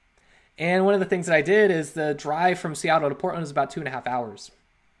Washington. And one of the things that I did is the drive from Seattle to Portland was about 2.5 hours.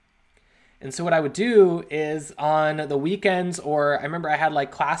 And so what I would do is on the weekends, or I remember I had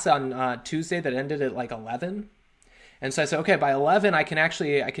like class on Tuesday that ended at like 11. And so I said, okay, by 11, I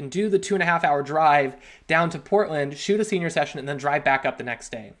can do the 2.5 hour drive down to Portland, shoot a senior session, and then drive back up the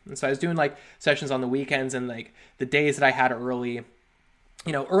next day. And so I was doing like sessions on the weekends and like the days that I had early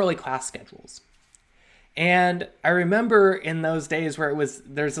class schedules. And I remember in those days where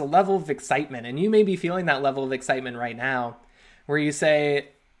there's a level of excitement, and you may be feeling that level of excitement right now, where you say,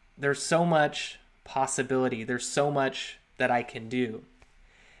 there's so much possibility, there's so much that I can do.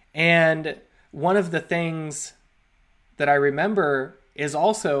 And one of the things that I remember is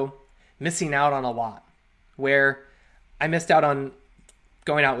also missing out on a lot, where I missed out on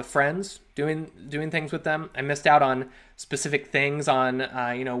going out with friends, doing things with them. I missed out on specific things on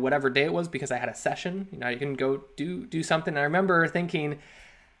whatever day it was because I had a session. I can go do something. And I remember thinking,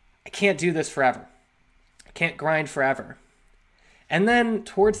 I can't do this forever. I can't grind forever. And then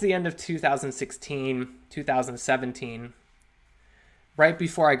towards the end of 2016, 2017, right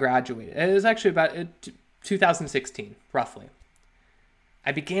before I graduated, it was actually about 2016, roughly,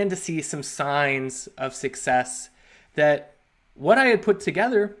 I began to see some signs of success that what I had put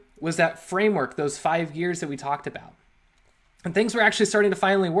together was that framework, those 5 years that we talked about. And things were actually starting to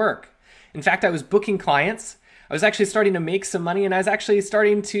finally work. In fact, I was booking clients. I was actually starting to make some money, and I was actually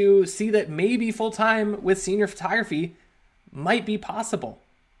starting to see that maybe full-time with senior photography might be possible.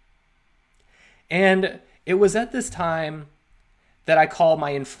 And it was at this time that I call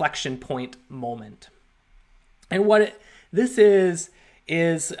my inflection point moment. And what this is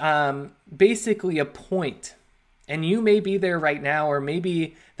basically a point. And you may be there right now, or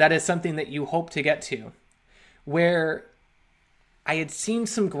maybe that is something that you hope to get to, where I had seen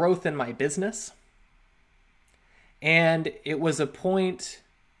some growth in my business. And it was a point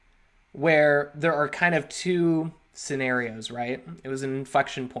where there are kind of two scenarios, right? It was an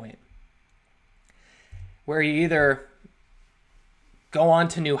inflection point where you either go on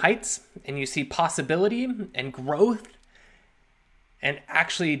to new heights and you see possibility and growth and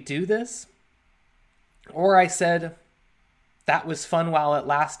actually do this. Or I said, that was fun while it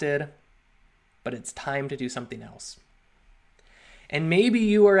lasted, but it's time to do something else. And maybe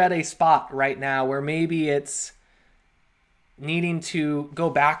you are at a spot right now where maybe it's needing to go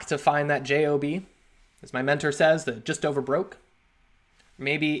back to find that JOB, as my mentor says, the just over broke.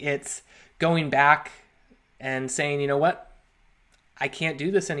 Maybe it's going back and saying, you know what? I can't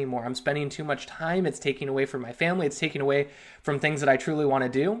do this anymore. I'm spending too much time. It's taking away from my family. It's taking away from things that I truly want to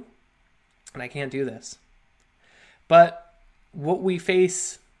do. And I can't do this. But what we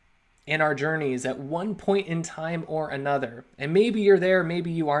face in our journeys at one point in time or another, and maybe you're there,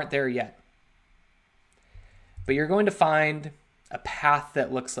 maybe you aren't there yet, but you're going to find a path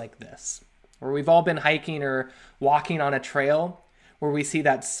that looks like this, where we've all been hiking or walking on a trail where we see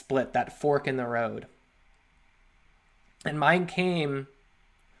that split, that fork in the road. And mine came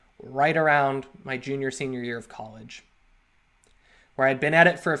right around my senior year of college, where I'd been at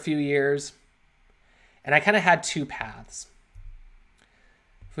it for a few years, and I kind of had two paths.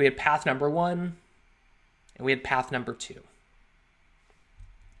 We had path number 1, and we had path number 2.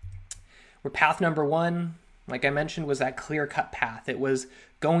 Where path number 1, like I mentioned, was that clear-cut path. It was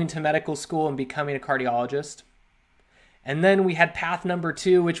going to medical school and becoming a cardiologist. And then we had path number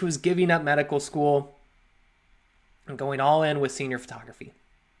 2, which was giving up medical school and going all in with senior photography.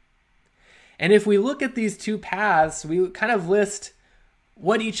 And if we look at these two paths, we kind of list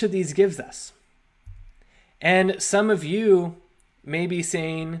what each of these gives us. And some of you may be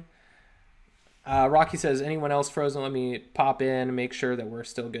saying, Rocky says, anyone else frozen? Let me pop in and make sure that we're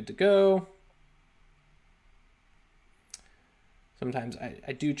still good to go. Sometimes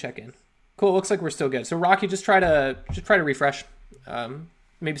I do check in. Cool, looks like we're still good. So Rocky, just try to refresh.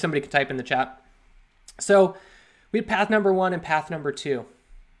 Maybe somebody could type in the chat. So we had path number 1 and path number 2.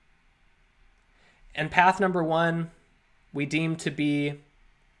 And path number 1, we deemed to be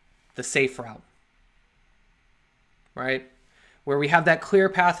the safe route, right? Where we have that clear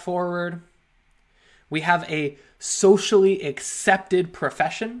path forward. We have a socially accepted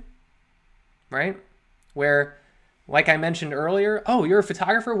profession, right? Where, like I mentioned earlier, oh, you're a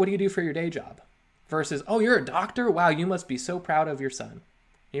photographer? What do you do for your day job? Versus, oh, you're a doctor? Wow, you must be so proud of your son.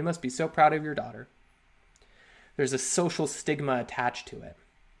 You must be so proud of your daughter. There's a social stigma attached to it.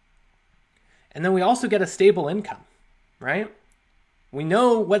 And then we also get a stable income, right? We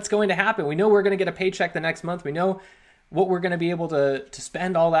know what's going to happen. We know we're going to get a paycheck the next month. We know what we're going to be able to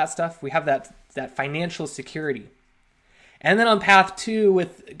spend, all that stuff. We have that financial security. And then on path 2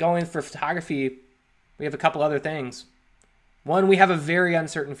 with going for photography, we have a couple other things. One, we have a very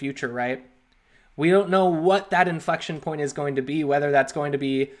uncertain future, right? We don't know what that inflection point is going to be, whether that's going to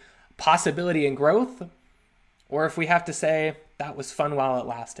be possibility and growth, or if we have to say, that was fun while it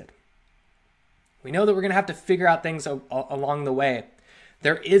lasted. We know that we're going to have to figure out things along the way.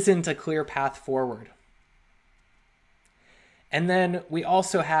 There isn't a clear path forward. And then we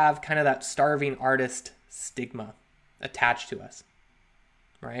also have kind of that starving artist stigma attached to us,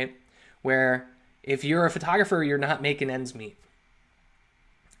 right? Where If you're a photographer, you're not making ends meet.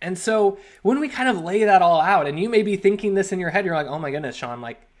 And so when we kind of lay that all out, and you may be thinking this in your head, you're like, oh my goodness, Sean,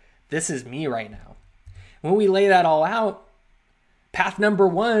 like this is me right now. When we lay that all out, path number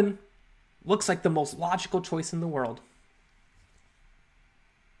one looks like the most logical choice in the world.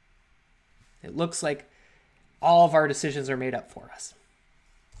 It looks like all of our decisions are made up for us.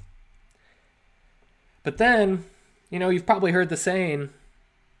 But then, you've probably heard the saying,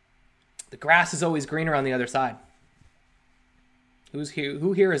 the grass is always greener on the other side.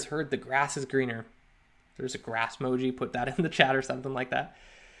 Who here has heard the grass is greener? There's a grass emoji, put that in the chat or something like that.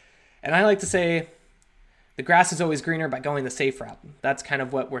 And I like to say, the grass is always greener by going the safe route. That's kind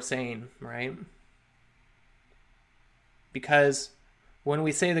of what we're saying, right? Because when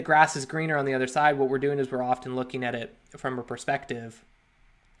we say the grass is greener on the other side, what we're doing is we're often looking at it from a perspective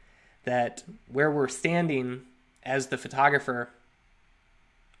that where we're standing as the photographer,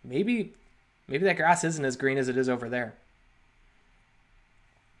 maybe that grass isn't as green as it is over there.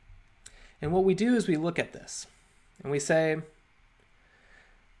 And what we do is we look at this and we say,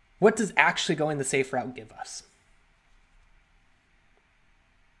 what does actually going the safe route give us?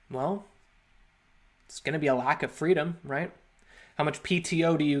 Well, it's going to be a lack of freedom, right? How much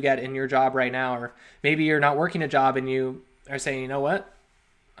PTO do you get in your job right now? Or maybe you're not working a job and you are saying, you know what?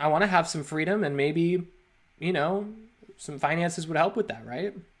 I want to have some freedom, and maybe, some finances would help with that,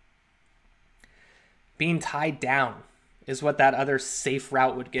 right? Being tied down is what that other safe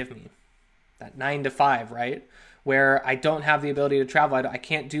route would give me. That 9 to 5, right? Where I don't have the ability to travel. I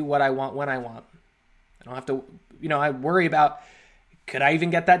can't do what I want when I want. I don't have to, I worry about, could I even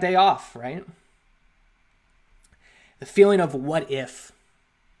get that day off, right? The feeling of what if.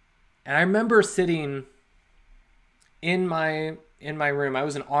 And I remember sitting in my room. I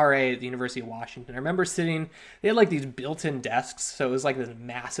was an RA at the University of Washington. I remember sitting, they had like these built-in desks. So it was like this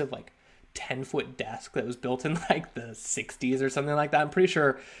massive, 10-foot desk that was built in like the 60s or something like that. I'm pretty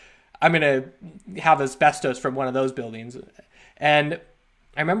sure I'm going to have asbestos from one of those buildings. And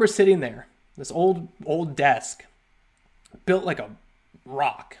I remember sitting there, this old desk built like a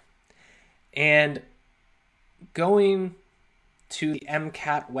rock, and going to the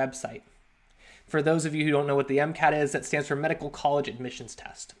MCAT website. For those of you who don't know what the MCAT is, that stands for Medical College Admissions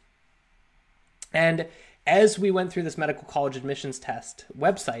Test. And as we went through this Medical College Admissions Test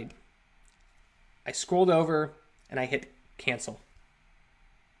website, I scrolled over and I hit cancel.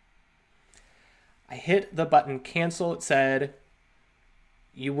 I hit the button cancel. It said,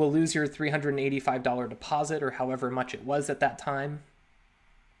 you will lose your $385 deposit, or however much it was at that time.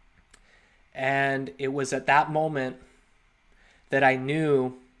 And it was at that moment that I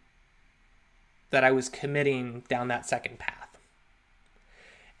knew that I was committing down that second path.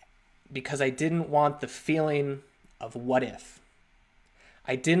 Because I didn't want the feeling of what if.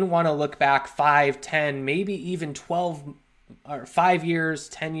 I didn't want to look back 5, 10, maybe even 12, or 5 years,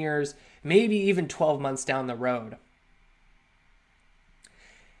 10 years, maybe even 12 months down the road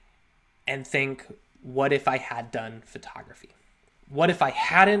and think, what if I had done photography? What if I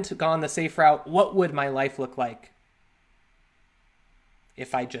hadn't gone the safe route? What would my life look like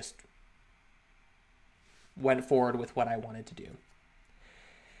if I just went forward with what I wanted to do?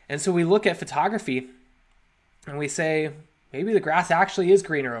 And so we look at photography and we say, maybe the grass actually is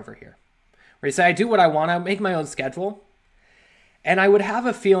greener over here. Where you say, I do what I want, I make my own schedule. And I would have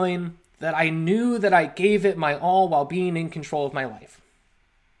a feeling that I knew that I gave it my all while being in control of my life.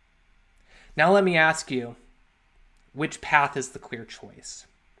 Now let me ask you, which path is the clear choice?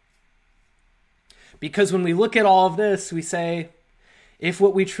 Because when we look at all of this, we say, if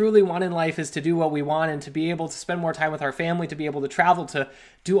what we truly want in life is to do what we want and to be able to spend more time with our family, to be able to travel, to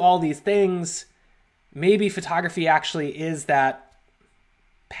do all these things, maybe photography actually is that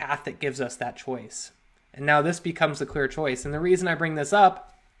path that gives us that choice. And now this becomes the clear choice. And the reason I bring this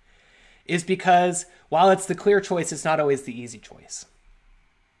up is because while it's the clear choice, it's not always the easy choice.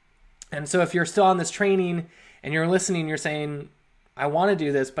 And so if you're still on this training and you're listening, you're saying, I want to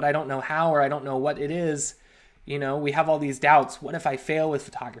do this, but I don't know how, or I don't know what it is. We have all these doubts. What if I fail with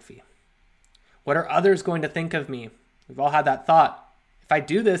photography? What are others going to think of me? We've all had that thought. If I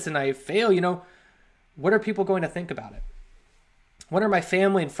do this and I fail, what are people going to think about it? What are my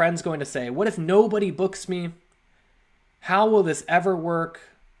family and friends going to say? What if nobody books me? How will this ever work?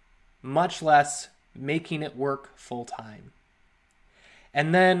 Much less making it work full time.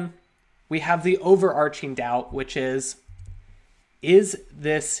 And then we have the overarching doubt, which is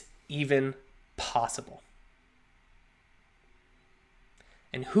this even possible?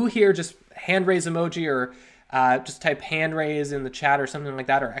 And who here, just hand raise emoji, or just type hand raise in the chat or something like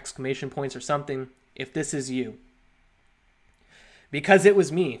that, or exclamation points or something, if this is you. Because it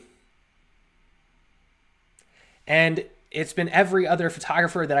was me. And it's been every other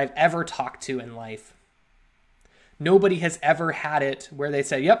photographer that I've ever talked to in life. Nobody has ever had it where they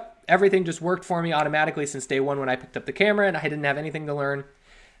say, yep, everything just worked for me automatically since day one when I picked up the camera and I didn't have anything to learn.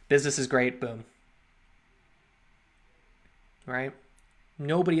 Business is great, boom. Right?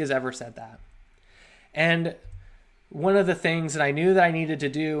 Nobody has ever said that. And one of the things that I knew that I needed to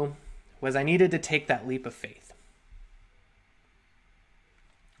do was I needed to take that leap of faith.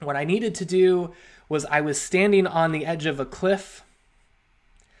 What I needed to do was I was standing on the edge of a cliff,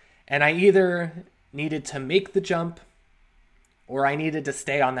 and I either needed to make the jump or I needed to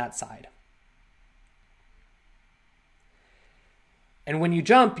stay on that side. And when you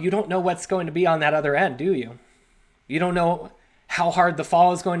jump, you don't know what's going to be on that other end, do you? You don't know how hard the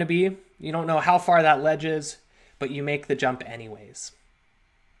fall is going to be. You don't know how far that ledge is, but you make the jump anyways.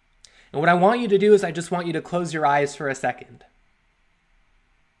 And what I want you to do is I just want you to close your eyes for a second.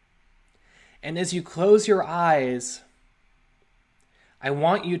 And as you close your eyes, I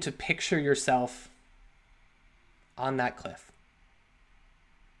want you to picture yourself on that cliff.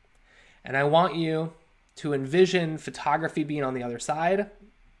 And I want you to envision photography being on the other side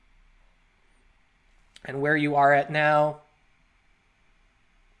and where you are at now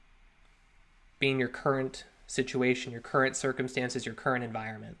being your current situation, your current circumstances, your current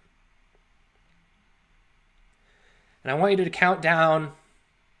environment. And I want you to count down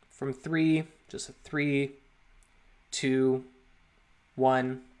from 3, just 3, 2,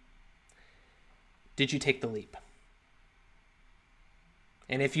 1. Did you take the leap?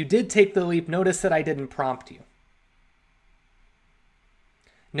 And if you did take the leap, notice that I didn't prompt you.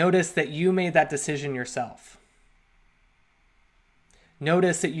 Notice that you made that decision yourself.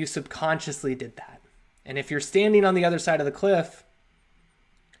 Notice that you subconsciously did that. And if you're standing on the other side of the cliff,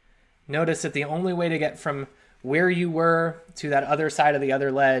 notice that the only way to get from where you were to that other side of the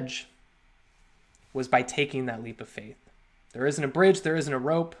other ledge was by taking that leap of faith. There isn't a bridge, there isn't a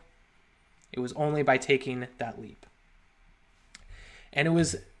rope. It was only by taking that leap. And it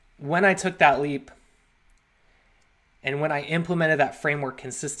was when I took that leap and when I implemented that framework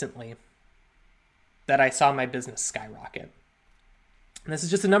consistently that I saw my business skyrocket. And this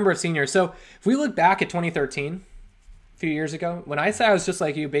is just a number of seniors. So if we look back at 2013, a few years ago, when I say I was just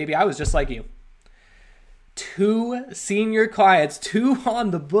like you, baby, I was just like you. 2 senior clients, 2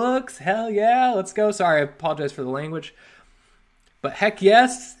 on the books. Hell yeah, let's go. Sorry, I apologize for the language. But heck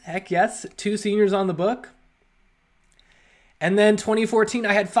yes, 2 seniors on the book. And then 2014,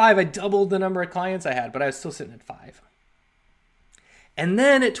 I had 5. I doubled the number of clients I had, but I was still sitting at 5. And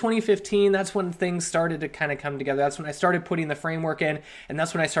then at 2015, that's when things started to kind of come together. That's when I started putting the framework in, and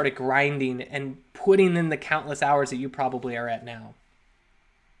that's when I started grinding and putting in the countless hours that you probably are at now.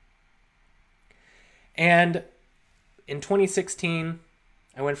 And in 2016,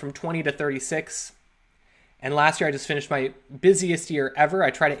 I went from 20 to 36. And last year, I just finished my busiest year ever.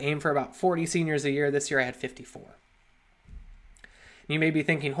 I try to aim for about 40 seniors a year. This year, I had 54. You may be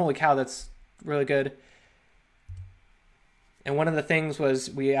thinking, holy cow, that's really good. And one of the things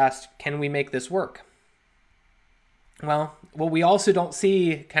was we asked, can we make this work? Well, we also don't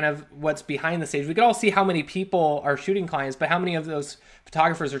see kind of what's behind the stage. We could all see how many people are shooting clients, but how many of those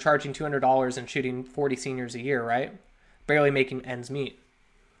photographers are charging $200 and shooting 40 seniors a year, right? Barely making ends meet.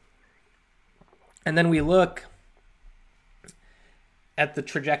 And then we look at the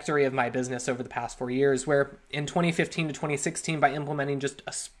trajectory of my business over the past 4 years, where in 2015 to 2016, by implementing just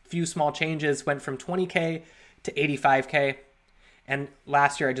a few small changes, went from 20K to 85K. And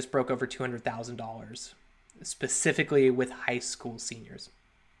last year, I just broke over $200,000, specifically with high school seniors.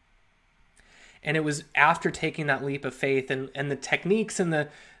 And it was after taking that leap of faith and the techniques and the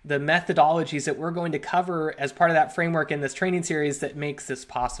methodologies that we're going to cover as part of that framework in this training series that makes this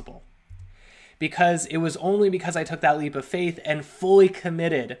possible. Because it was only because I took that leap of faith and fully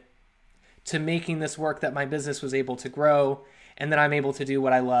committed to making this work that my business was able to grow and that I'm able to do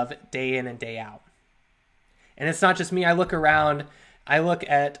what I love day in and day out. And it's not just me. I look around, I look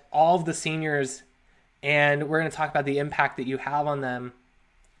at all of the seniors, and we're going to talk about the impact that you have on them.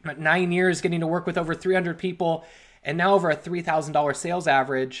 9 years getting to work with over 300 people and now over a $3,000 sales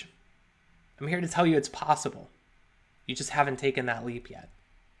average. I'm here to tell you it's possible. You just haven't taken that leap yet.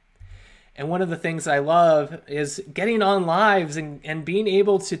 And one of the things I love is getting on lives and being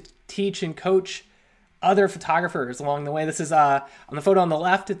able to teach and coach other photographers along the way. This is on the photo on the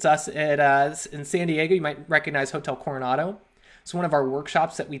left. It's us at in San Diego. You might recognize Hotel Coronado. It's one of our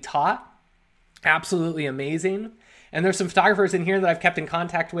workshops that we taught. Absolutely amazing. And there's some photographers in here that I've kept in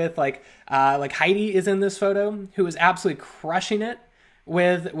contact with, like Heidi is in this photo, who is absolutely crushing it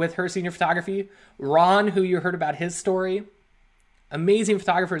with her senior photography. Ron, who you heard about his story. Amazing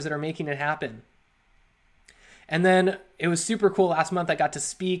photographers that are making it happen. And then it was super cool. Last month I got to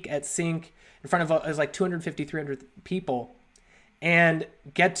speak at Sync in front of, it was like 250, 300 people, and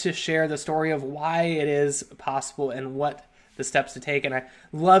get to share the story of why it is possible and what the steps to take. And I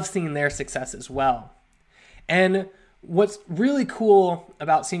love seeing their success as well. And what's really cool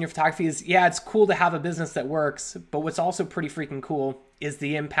about senior photography is, yeah, it's cool to have a business that works, but what's also pretty freaking cool is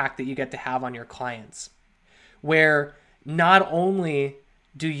the impact that you get to have on your clients, where not only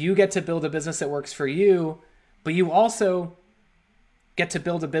do you get to build a business that works for you, but you also get to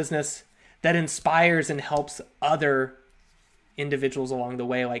build a business that inspires and helps other individuals along the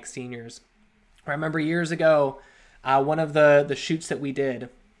way, like seniors. I remember years ago, one of the shoots that we did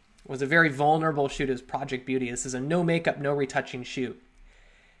was a very vulnerable shoot. It was Project Beauty. This is a no makeup, no retouching shoot.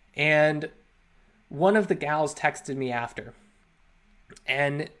 And one of the gals texted me after,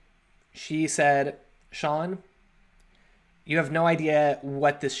 and she said, "Sean, you have no idea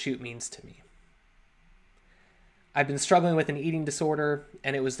what this shoot means to me. I've been struggling with an eating disorder,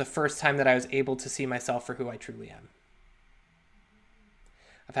 and it was the first time that I was able to see myself for who I truly am."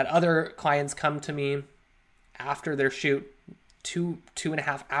 I've had other clients come to me after their shoot,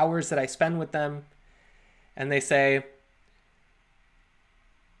 2.5 hours that I spend with them, and they say,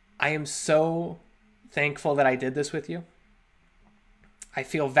 "I am so thankful that I did this with you. I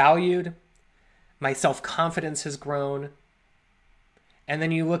feel valued. My self-confidence has grown." And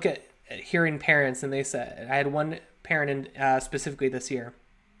then you look at hearing parents, and they said, I had one parent specifically this year,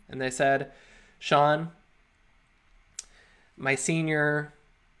 and they said, "Sean, my senior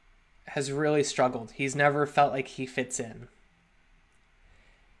has really struggled. He's never felt like he fits in.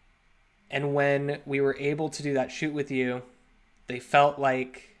 And when we were able to do that shoot with you, they felt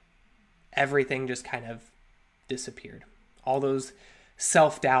like everything just kind of disappeared. All those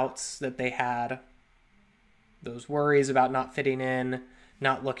self-doubts that they had, those worries about not fitting in,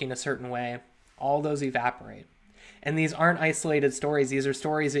 not looking a certain way, all those evaporate." And these aren't isolated stories. These are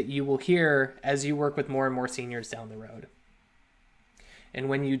stories that you will hear as you work with more and more seniors down the road. And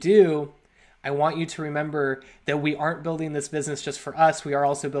when you do, I want you to remember that we aren't building this business just for us. We are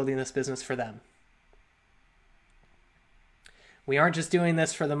also building this business for them. We aren't just doing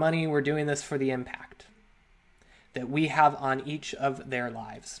this for the money. We're doing this for the impact that we have on each of their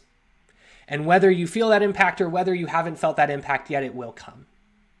lives. And whether you feel that impact or whether you haven't felt that impact yet, it will come.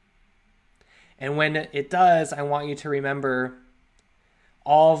 And when it does, I want you to remember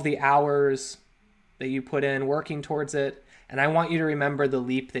all of the hours that you put in working towards it. And I want you to remember the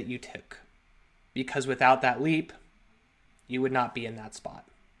leap that you took, because without that leap, you would not be in that spot.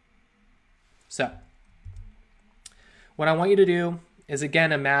 So what I want you to do is,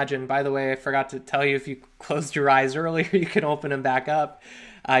 again, imagine, by the way, I forgot to tell you, if you closed your eyes earlier, you can open them back up.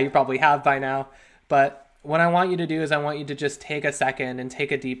 You probably have by now. But what I want you to do is I want you to just take a second and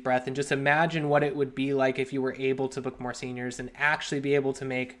take a deep breath and just imagine what it would be like if you were able to book more seniors and actually be able to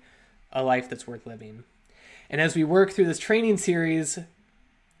make a life that's worth living. And as we work through this training series,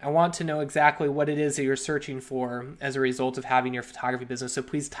 I want to know exactly what it is that you're searching for as a result of having your photography business. So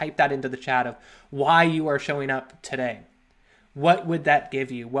please type that into the chat of why you are showing up today. What would that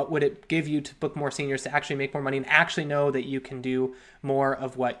give you? What would it give you to book more seniors, to actually make more money and actually know that you can do more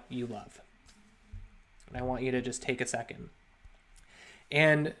of what you love? And I want you to just take a second.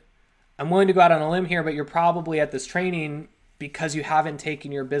 And I'm willing to go out on a limb here, but you're probably at this training because you haven't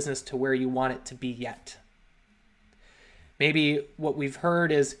taken your business to where you want it to be yet. Maybe what we've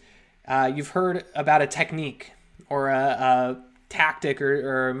heard is you've heard about a technique or a tactic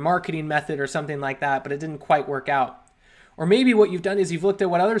or a marketing method or something like that, but it didn't quite work out. Or maybe what you've done is you've looked at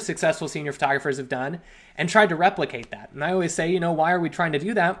what other successful senior photographers have done and tried to replicate that. And I always say, why are we trying to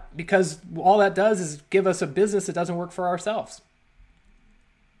do that? Because all that does is give us a business that doesn't work for ourselves.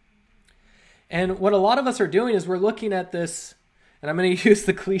 And what a lot of us are doing is we're looking at this, and I'm going to use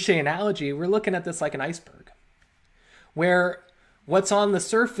the cliche analogy, we're looking at this like an iceberg, where what's on the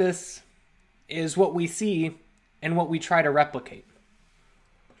surface is what we see and what we try to replicate.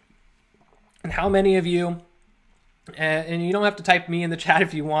 And how many of you, and you don't have to type me in the chat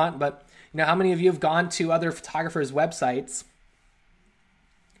if you want, but how many of you have gone to other photographers' websites,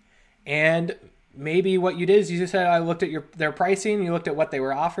 and maybe what you did is you just said, I looked at their pricing, you looked at what they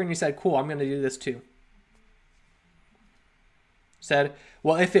were offering, you said, cool, I'm going to do this too. Said,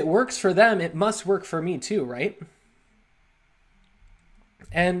 well, if it works for them, it must work for me too, right?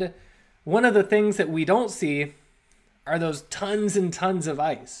 And one of the things that we don't see are those tons and tons of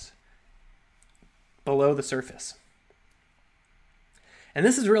ice below the surface. And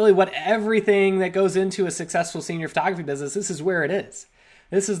this is really what everything that goes into a successful senior photography business, this is where it is.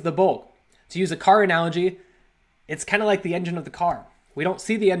 This is the bulk. To use a car analogy, it's kind of like the engine of the car. We don't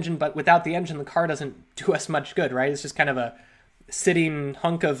see the engine, but without the engine, the car doesn't do us much good, right? It's just kind of a sitting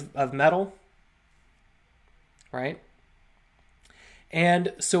hunk of metal, right?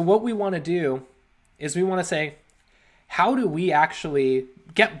 And so what we want to do is we want to say, how do we actually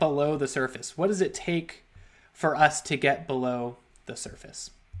get below the surface? What does it take for us to get below the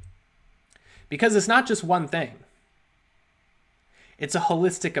surface? Because it's not just one thing. It's a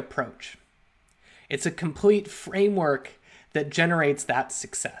holistic approach. It's a complete framework that generates that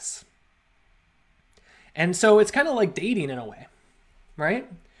success. And so it's kind of like dating in a way, right?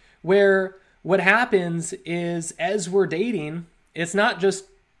 Where what happens is as we're dating, it's not just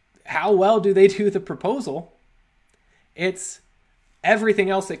how well do they do the proposal, it's everything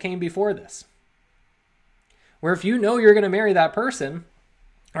else that came before this. Where if you know you're going to marry that person,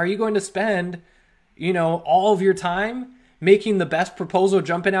 are you going to spend, all of your time making the best proposal,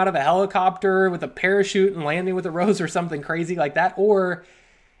 jumping out of a helicopter with a parachute and landing with a rose or something crazy like that? Or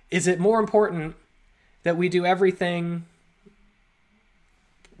is it more important that we do everything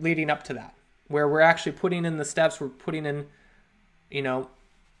leading up to that, where we're actually putting in the steps, we're putting in,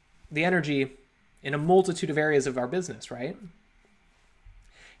 the energy in a multitude of areas of our business, right?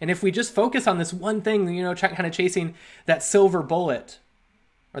 And if we just focus on this one thing, kind of chasing that silver bullet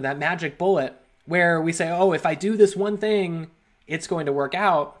or that magic bullet, where we say, oh, if I do this one thing, it's going to work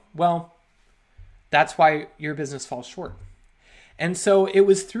out. Well, that's why your business falls short. And so it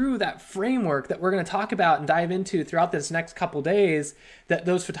was through that framework that we're going to talk about and dive into throughout this next couple days that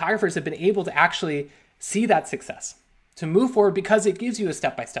those photographers have been able to actually see that success, to move forward, because it gives you a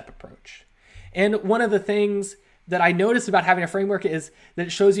step-by-step approach. And one of the things that I noticed about having a framework is that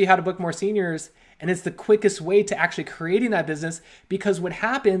it shows you how to book more seniors, and it's the quickest way to actually creating that business, because what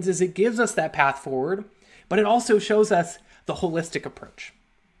happens is it gives us that path forward, but it also shows us the holistic approach,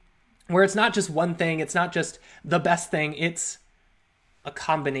 where it's not just one thing, it's not just the best thing, it's a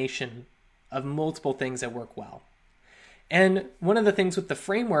combination of multiple things that work well. And one of the things with the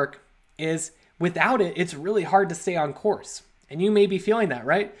framework is without it, it's really hard to stay on course. And you may be feeling that,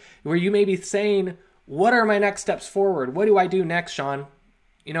 right? Where you may be saying, what are my next steps forward? What do I do next, Sean?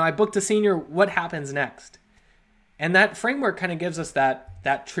 I booked a senior, what happens next? And that framework kind of gives us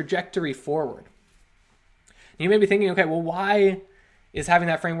that trajectory forward. You may be thinking, okay, well, why is having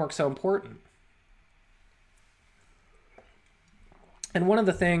that framework so important? And one of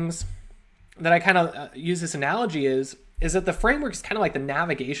the things that I kind of use this analogy is that the framework is kind of like the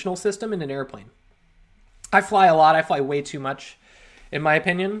navigational system in an airplane. I fly a lot. I fly way too much, in my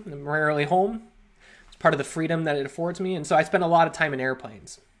opinion. I'm rarely home. It's part of the freedom that it affords me. And so I spend a lot of time in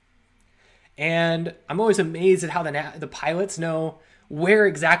airplanes. And I'm always amazed at how the pilots know where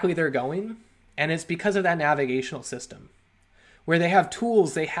exactly they're going. And it's because of that navigational system, where they have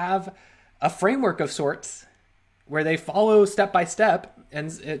tools, they have a framework of sorts, where they follow step by step, and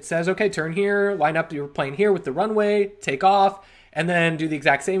it says, okay, turn here, line up your plane here with the runway, take off, and then do the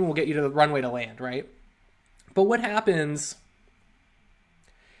exact same, and we'll get you to the runway to land, right? But what happens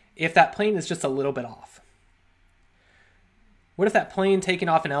if that plane is just a little bit off? What if that plane taking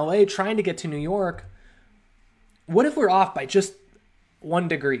off in LA, trying to get to New York, what if we're off by just 1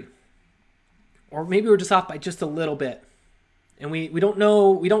 degree? Or maybe we're just off by just a little bit. And we don't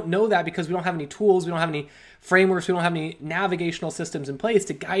know that because we don't have any tools, we don't have any frameworks, we don't have any navigational systems in place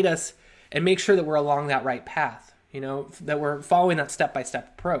to guide us and make sure that we're along that right path, that we're following that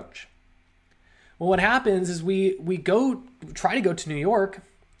step-by-step approach. Well, what happens is we try to go to New York,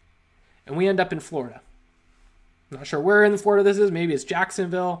 and we end up in Florida. I'm not sure where in Florida this is. Maybe it's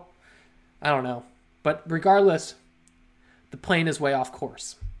Jacksonville. I don't know. But regardless, the plane is way off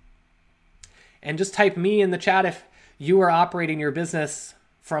course. And just type me in the chat if you are operating your business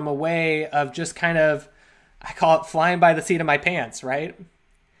from a way of just kind of, I call it flying by the seat of my pants, right?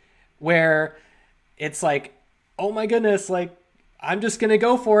 Where it's like, oh my goodness, like I'm just going to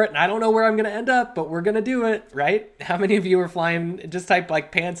go for it and I don't know where I'm going to end up, but we're going to do it, right? How many of you are flying? Just type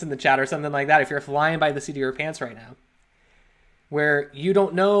like pants in the chat or something like that if you're flying by the seat of your pants right now. Where you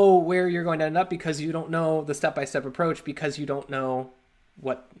don't know where you're going to end up because you don't know the step-by-step approach, because you don't know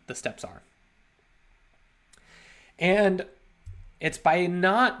what the steps are. And it's by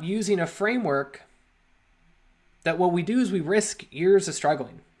not using a framework that what we do is we risk years of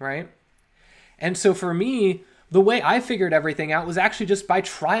struggling, right? And so for me, the way I figured everything out was actually just by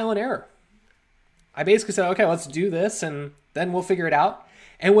trial and error. I basically said, okay, let's do this and then we'll figure it out.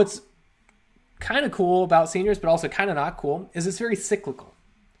 And what's kind of cool about seniors, but also kind of not cool, is it's very cyclical.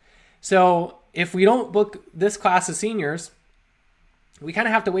 So if we don't book this class of seniors, we kind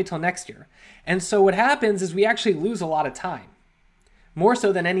of have to wait till next year. And so what happens is we actually lose a lot of time, more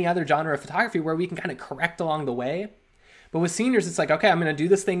so than any other genre of photography, where we can kind of correct along the way. But with seniors, it's like, okay, I'm going to do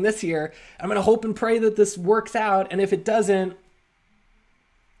this thing this year. I'm going to hope and pray that this works out. And if it doesn't,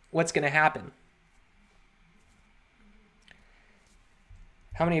 what's going to happen?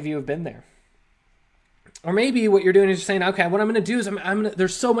 How many of you have been there? Or maybe what you're doing is you're saying, okay, what I'm going to do is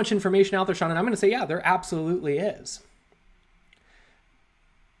there's so much information out there, Sean, and I'm going to say, yeah, there absolutely is.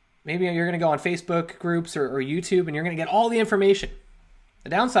 Maybe you're going to go on Facebook groups or YouTube and you're going to get all the information. The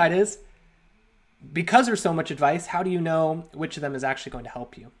downside is, because there's so much advice, how do you know which of them is actually going to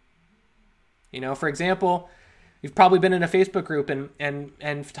help you? You know, for example, you've probably been in a Facebook group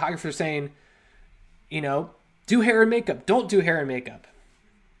and photographers saying, you know, do hair and makeup, don't do hair and makeup.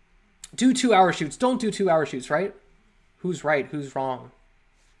 Do 2-hour shoots, don't do 2-hour shoots, right? Who's right, who's wrong?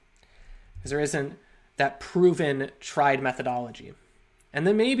 Because there isn't that proven, tried methodology. And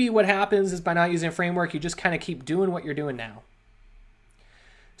then maybe what happens is by not using a framework, you just kind of keep doing what you're doing now.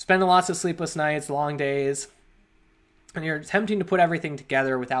 Spending lots of sleepless nights, long days, and you're attempting to put everything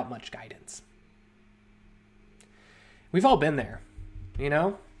together without much guidance. We've all been there, you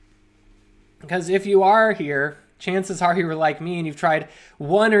know? Because if you are here, chances are you were like me and you've tried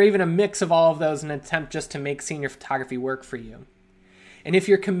one or even a mix of all of those in an attempt just to make senior photography work for you. And if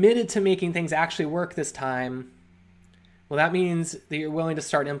you're committed to making things actually work this time, well, that means that you're willing to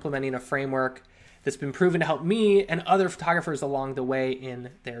start implementing a framework that's been proven to help me and other photographers along the way in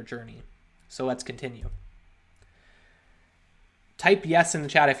their journey. So let's continue. Type yes in the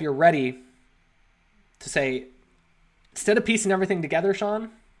chat if you're ready to say, instead of piecing everything together,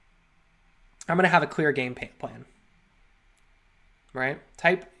 Sean, I'm going to have a clear game plan. Right?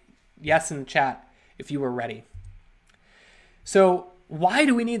 Type yes in the chat if you were ready. So why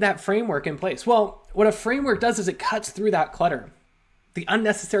do we need that framework in place? Well, what a framework does is it cuts through that clutter, the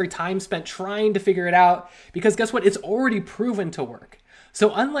unnecessary time spent trying to figure it out, because guess what? It's already proven to work.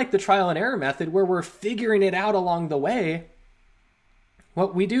 So unlike the trial and error method where we're figuring it out along the way,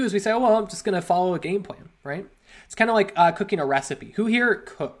 what we do is we say, oh, well, I'm just going to follow a game plan, right? It's kind of like cooking a recipe. Who here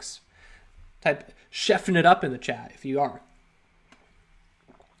cooks? Type chefing it up in the chat if you are.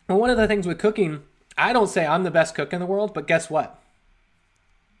 Well, one of the things with cooking, I don't say I'm the best cook in the world, but guess what?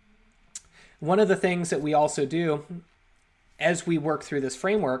 One of the things that we also do as we work through this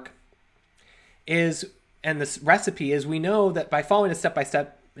framework is, and this recipe is, we know that by following a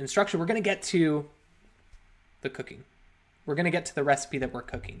step-by-step instruction, we're going to get to the cooking. We're going to get to the recipe that we're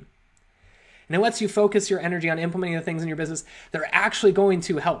cooking. And it lets you focus your energy on implementing the things in your business that are actually going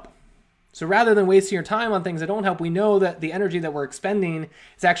to help. So rather than wasting your time on things that don't help, we know that the energy that we're expending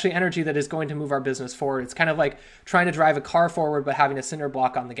is actually energy that is going to move our business forward. It's kind of like trying to drive a car forward, but having a cinder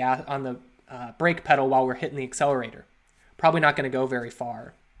block on the brake pedal while we're hitting the accelerator. Probably not going to go very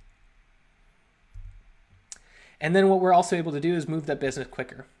far. And then what we're also able to do is move that business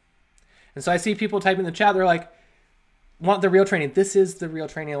quicker. And so I see people type in the chat, they're like, want the real training. This is the real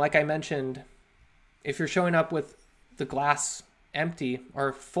training. Like I mentioned, if you're showing up with the glass empty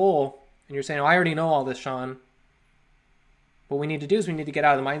or full, and you're saying, oh, I already know all this, Sean. What we need to do is we need to get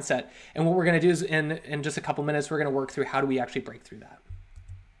out of the mindset. And what we're going to do is in just a couple minutes, we're going to work through how do we actually break through that.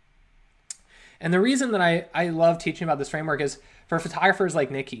 And the reason that I love teaching about this framework is for photographers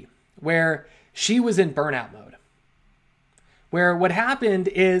like Nikki, where she was in burnout mode. Where what happened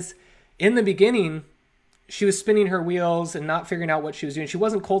is in the beginning, she was spinning her wheels and not figuring out what she was doing. She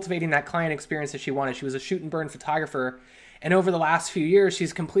wasn't cultivating that client experience that she wanted. She was a shoot and burn photographer. And over the last few years,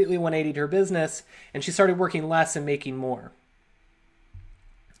 she's completely 180'd her business, and she started working less and making more.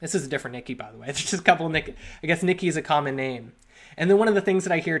 This is a different Nikki, by the way. It's just a couple of Nikki. I guess Nikki is a common name. And then one of the things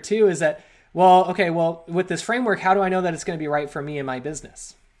that I hear too is that, well, okay, well, with this framework, how do I know that it's going to be right for me and my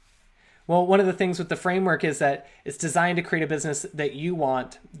business? Well, one of the things with the framework is that it's designed to create a business that you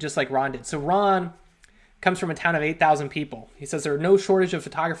want, just like Ron did. So Ron comes from a town of 8,000 people. He says there are no shortage of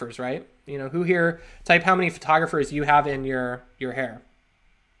photographers, right? You know, who here, type how many photographers you have in your hair.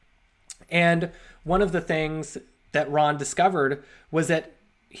 And one of the things that Ron discovered was that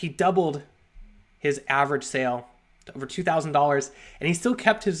he doubled his average sale to over $2,000, and he still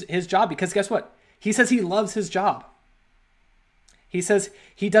kept his job because guess what? He says he loves his job. He says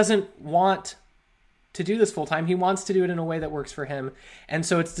he doesn't want to do this full time. He wants to do it in a way that works for him. And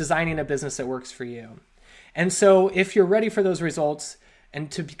so it's designing a business that works for you. And so if you're ready for those results and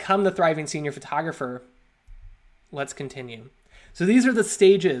to become the thriving senior photographer, let's continue. So these are the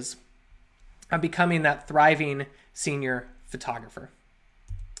stages of becoming that thriving senior photographer.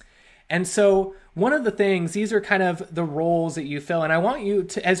 And so one of the things, these are kind of the roles that you fill. And I want you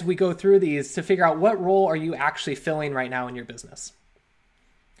to, as we go through these, to figure out what role are you actually filling right now in your business.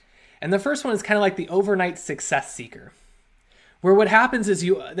 And the first one is kind of like the overnight success seeker, where what happens is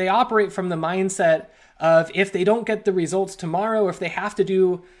they operate from the mindset of if they don't get the results tomorrow, or if they have to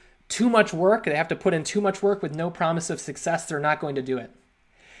do too much work, they have to put in too much work with no promise of success, they're not going to do it.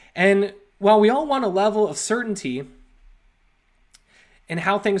 And while we all want a level of certainty in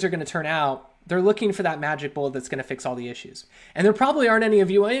how things are going to turn out, they're looking for that magic bullet that's going to fix all the issues. And there probably aren't any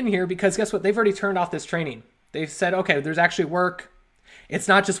of you in here because guess what? They've already turned off this training. They've said, okay, there's actually work. It's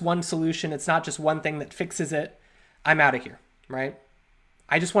not just one solution. It's not just one thing that fixes it. I'm out of here, right?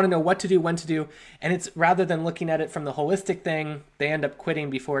 I just want to know what to do, when to do. And it's rather than looking at it from the holistic thing, they end up quitting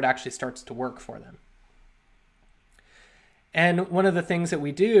before it actually starts to work for them. And one of the things that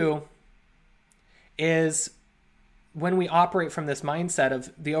we do is when we operate from this mindset of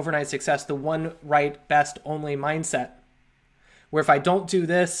the overnight success, the one right, best, only mindset, where if I don't do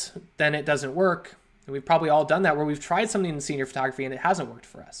this, then it doesn't work. And we've probably all done that, where we've tried something in senior photography and it hasn't worked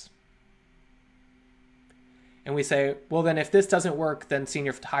for us. And we say, well, then if this doesn't work, then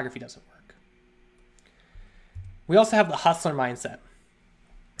senior photography doesn't work. We also have the hustler mindset.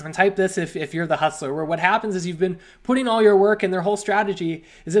 And type this if you're the hustler, where what happens is you've been putting all your work, and their whole strategy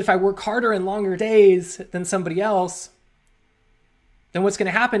is that if I work harder and longer days than somebody else, then what's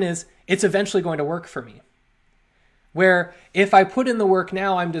going to happen is it's eventually going to work for me. Where if I put in the work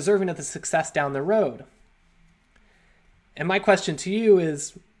now, I'm deserving of the success down the road. And my question to you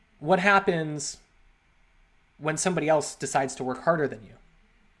is, what happens when somebody else decides to work harder than you?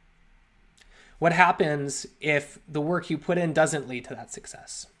 What happens if the work you put in doesn't lead to that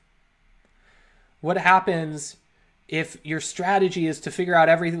success? What happens if your strategy is to figure out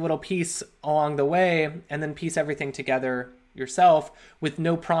every little piece along the way and then piece everything together yourself with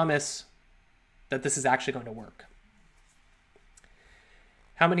no promise that this is actually going to work?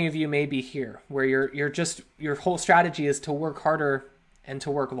 How many of you may be here where your whole strategy is to work harder and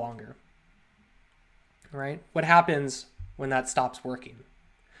to work longer? Right? What happens when that stops working?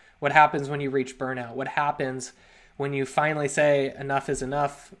 What happens when you reach burnout? What happens when you finally say enough is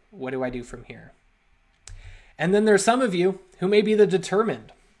enough? What do I do from here? And then there's some of you who may be the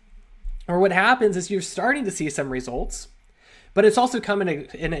determined, or what happens is you're starting to see some results, but it's also coming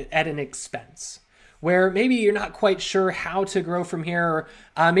at an expense where maybe you're not quite sure how to grow from here,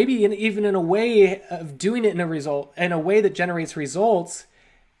 or maybe even in a way of doing it in a way that generates results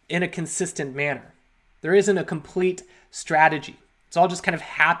in a consistent manner. There isn't a complete strategy. It's all just kind of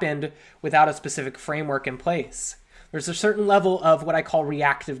happened without a specific framework in place. There's a certain level of what I call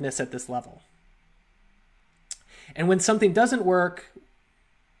reactiveness at this level. And when something doesn't work,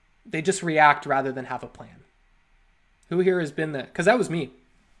 they just react rather than have a plan. Who here has been that? Because that was me.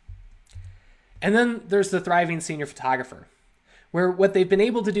 And then there's the thriving senior photographer, where what they've been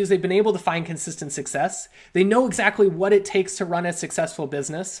able to do is they've been able to find consistent success. They know exactly what it takes to run a successful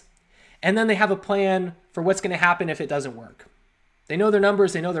business. And then they have a plan for what's going to happen if it doesn't work. They know their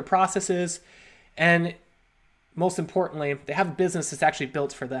numbers, they know their processes, and most importantly, they have a business that's actually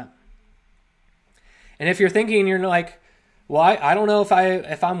built for them. And if you're thinking, you're like, well, I don't know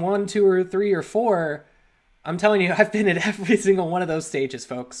if I'm 1, 2, or 3, or 4, I'm telling you, I've been at every single one of those stages,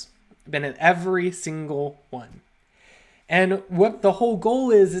 folks. I've been at every single one. And what the whole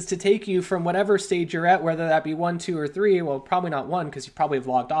goal is to take you from whatever stage you're at, whether that be 1, 2, or 3, well, probably not 1, because you probably have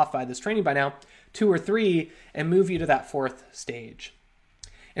logged off by this training by now, 2 or 3, and move you to that 4th stage.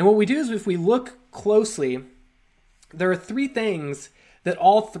 And what we do is if we look closely, there are 3 things that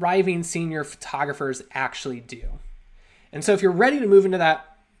all thriving senior photographers actually do. And so if you're ready to move into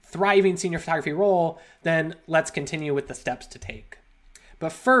that thriving senior photography role, then let's continue with the steps to take.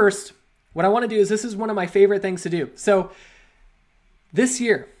 But first, what I want to do is, this is one of my favorite things to do. So this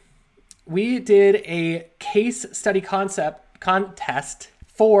year, we did a case study concept contest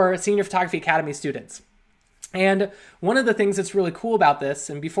for Senior Photography Academy students. And one of the things that's really cool about this,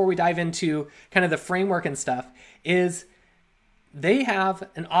 and before we dive into kind of the framework and stuff, is they have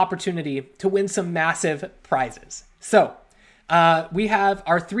an opportunity to win some massive prizes. So we have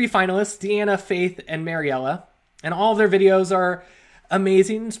our 3 finalists, Deanna, Faith, and Mariella, and all of their videos are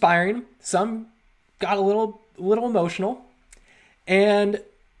amazing, inspiring. Some got a little emotional. And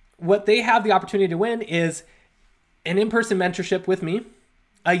what they have the opportunity to win is an in-person mentorship with me,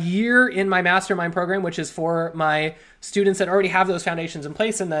 a year in my mastermind program, which is for my students that already have those foundations in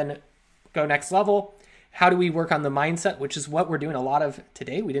place and then go next level. How do we work on the mindset, which is what we're doing a lot of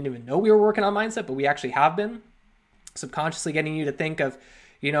today. We didn't even know we were working on mindset, but we actually have been subconsciously getting you to think of,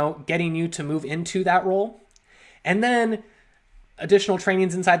 getting you to move into that role. And then additional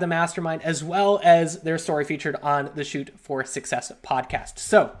trainings inside the mastermind, as well as their story featured on the Shoot for Success podcast.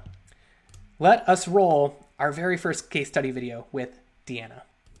 So let us roll our very first case study video with Deanna.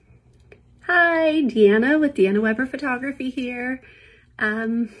 Hi, Deanna with Deanna Weber Photography here.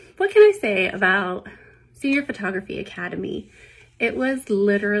 What can I say about Senior Photography Academy? It was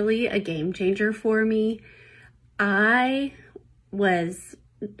literally a game changer for me. I was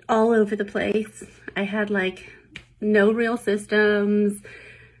all over the place. I had like no real systems,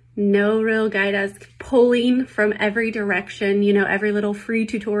 no real guide. I was pulling from every direction, you know, every little free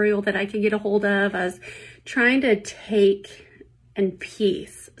tutorial that I could get a hold of. I was trying to take and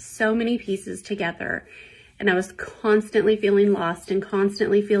piece so many pieces together, and I was constantly feeling lost and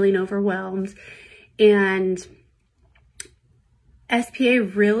constantly feeling overwhelmed. And SPA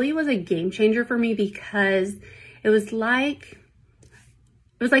really was a game changer for me because it was like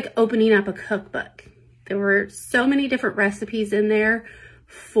opening up a cookbook. There were so many different recipes in there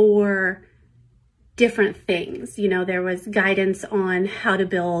for different things. You know, there was guidance on how to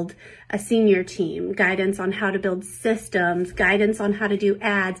build a senior team, guidance on how to build systems, guidance on how to do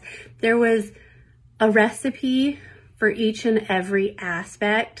ads. There was a recipe for each and every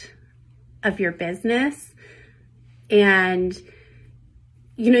aspect of your business. And,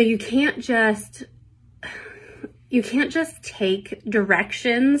 you know, you can't just take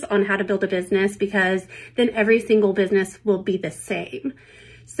directions on how to build a business, because then every single business will be the same.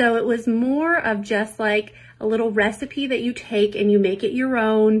 So it was more of just like a little recipe that you take and you make it your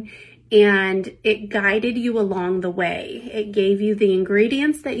own, and it guided you along the way. It gave you the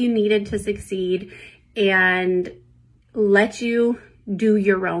ingredients that you needed to succeed and let you do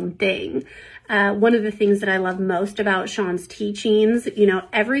your own thing. One of the things that I love most about Sean's teachings, you know,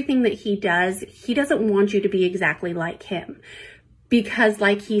 everything that he does, he doesn't want you to be exactly like him, because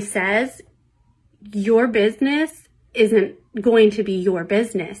like he says, your business isn't going to be your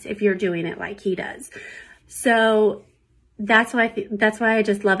business if you're doing it like he does. So that's why I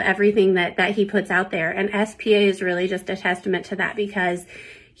just love everything that he puts out there. And SPA is really just a testament to that, because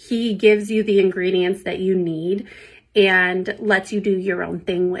he gives you the ingredients that you need and lets you do your own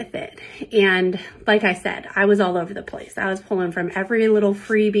thing with it. And like I said, I was all over the place. I was pulling from every little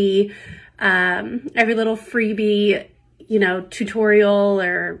freebie, you know, tutorial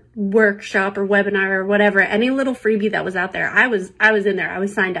or workshop or webinar or whatever, any little freebie that was out there. I was in there. I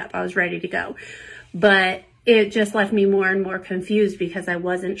was signed up. I was ready to go. But it just left me more and more confused because I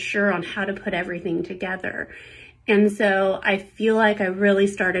wasn't sure on how to put everything together. And so I feel like I really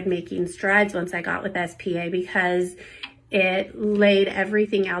started making strides once I got with SPA, because it laid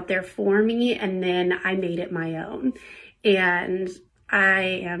everything out there for me, and then I made it my own. And I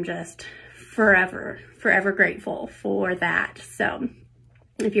am just forever grateful for that. So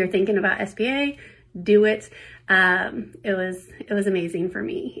if you're thinking about SPA, do it. It was amazing for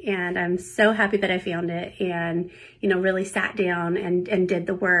me, and I'm so happy that I found it and, you know, really sat down and did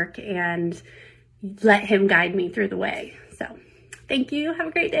the work and let him guide me through the way. So thank you. Have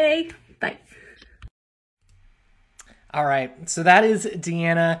a great day. Bye. All right. So that is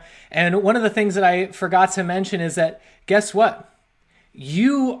Deanna. And one of the things that I forgot to mention is that, guess what?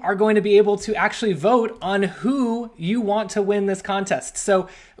 You are going to be able to actually vote on who you want to win this contest. So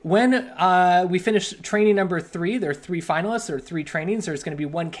when we finish training number 3, there are 3 finalists or 3 trainings. There's going to be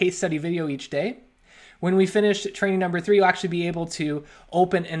 1 case study video each day. When we finish training number 3, you'll actually be able to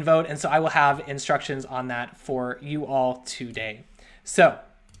open and vote. And so I will have instructions on that for you all today. So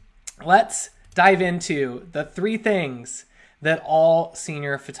let's dive into the 3 things that all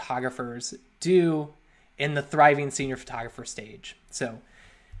senior photographers do in the thriving senior photographer stage. So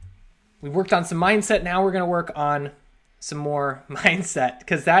we worked on some mindset. Now we're going to work on some more mindset,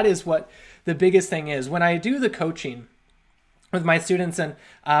 because that is what the biggest thing is. When I do the coaching with my students, and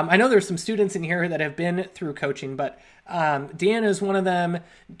I know there's some students in here that have been through coaching, but Deanna is one of them.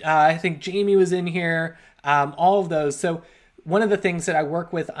 I think Jamie was in here, all of those. So one of the things that I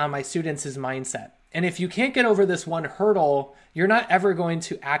work with on my students is mindset. And if you can't get over this one hurdle, you're not ever going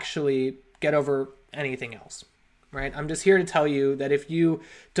to actually get over anything else, right? I'm just here to tell you that if you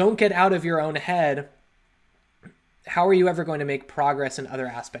don't get out of your own head, how are you ever going to make progress in other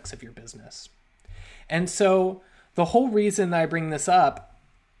aspects of your business? And so the whole reason that I bring this up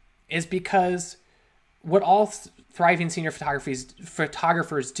is because what all thriving senior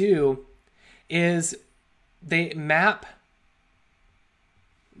photographers do is they map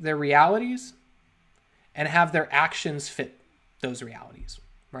their realities and have their actions fit those realities,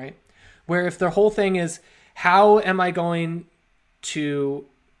 right? Where if their whole thing is, how am I going to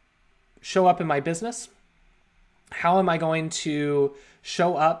show up in my business? How am I going to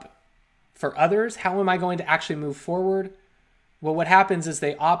show up for others? How am I going to actually move forward? Well, what happens is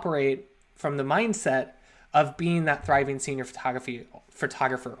they operate from the mindset of being that thriving senior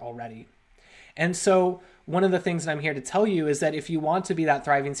photographer already. And so one of the things that I'm here to tell you is that if you want to be that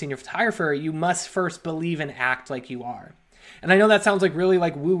thriving senior photographer, you must first believe and act like you are. And I know that sounds like really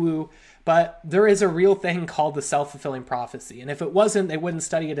like woo-woo, but there is a real thing called the self-fulfilling prophecy. And if it wasn't, they wouldn't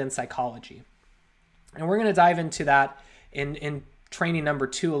study it in psychology. And we're going to dive into that in training number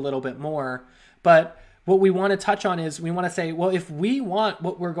 2 a little bit more. But what we want to touch on is we want to say, well, if we want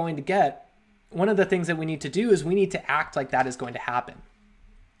what we're going to get, one of the things that we need to do is we need to act like that is going to happen.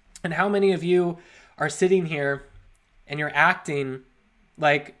 And how many of you are sitting here and you're acting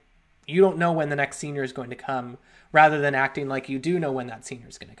like you don't know when the next senior is going to come, rather than acting like you do know when that senior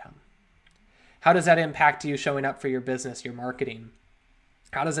is going to come? How does that impact you showing up for your business, your marketing?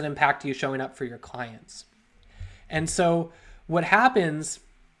 How does it impact you showing up for your clients? And so what happens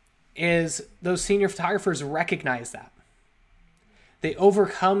is those senior photographers recognize that. They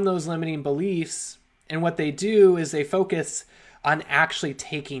overcome those limiting beliefs, and what they do is they focus on actually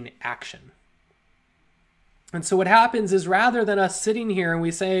taking action. And so what happens is, rather than us sitting here and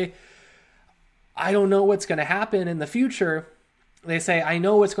we say, I don't know what's going to happen in the future, they say, I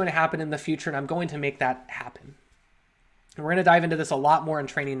know what's going to happen in the future and I'm going to make that happen. And we're going to dive into this a lot more in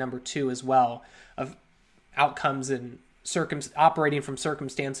training number 2 as well, of outcomes and operating from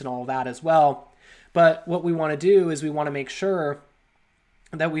circumstance and all of that as well. But what we want to do is we want to make sure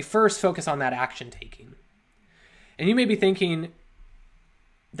that we first focus on that action taking. And you may be thinking,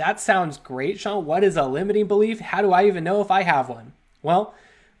 that sounds great, Sean. What is a limiting belief? How do I even know if I have one? Well,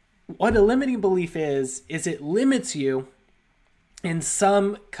 what a limiting belief is it limits you in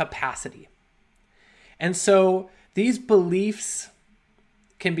some capacity. And so these beliefs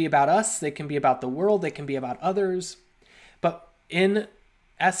can be about us, they can be about the world, they can be about others. But in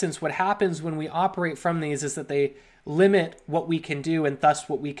essence, what happens when we operate from these is that they limit what we can do and thus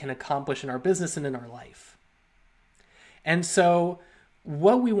what we can accomplish in our business and in our life. And so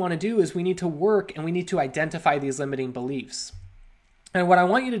what we want to do is we need to work and we need to identify these limiting beliefs. And what I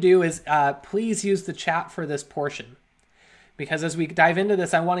want you to do is please use the chat for this portion. Because as we dive into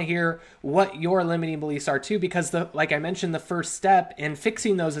this, I want to hear what your limiting beliefs are too, because like I mentioned, the first step in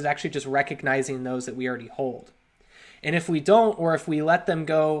fixing those is actually just recognizing those that we already hold. And if we don't, or if we let them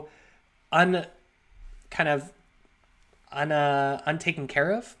go untaken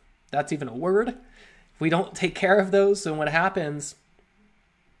care of, that's even a word. If we don't take care of those, then what happens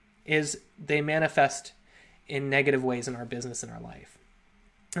is they manifest in negative ways in our business and our life.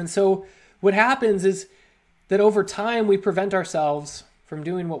 And so what happens is that over time we prevent ourselves from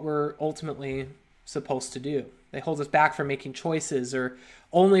doing what we're ultimately supposed to do. They hold us back from making choices or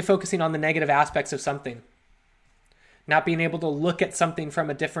only focusing on the negative aspects of something, not being able to look at something from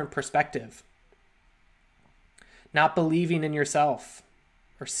a different perspective, not believing in yourself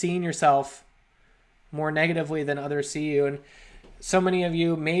or seeing yourself more negatively than others see you. And so many of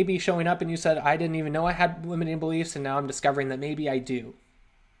you may be showing up and you said, I didn't even know I had limiting beliefs, and now I'm discovering that maybe I do.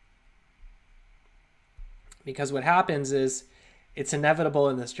 Because what happens is it's inevitable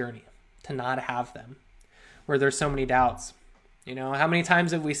in this journey to not have them, where there's so many doubts. You know, how many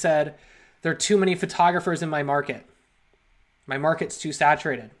times have we said, there are too many photographers in my market. My market's too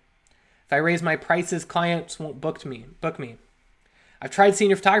saturated. If I raise my prices, clients won't book me. I've tried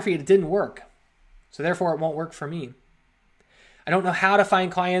senior photography, it didn't work. So therefore it won't work for me. I don't know how to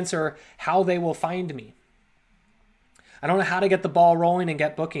find clients or how they will find me. I don't know how to get the ball rolling and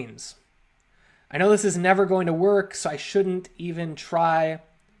get bookings. I know this is never going to work, so I shouldn't even try.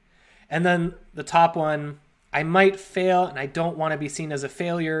 And then the top one, I might fail and I don't want to be seen as a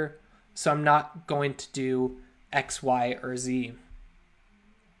failure, so I'm not going to do X, Y, or Z.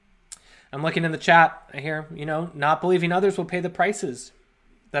 I'm looking in the chat, I hear, not believing others will pay the prices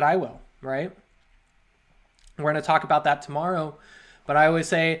that I will, right? We're going to talk about that tomorrow, but I always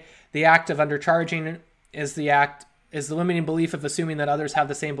say the act of undercharging is the limiting belief of assuming that others have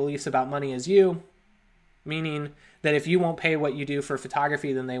the same beliefs about money as you, meaning that if you won't pay what you do for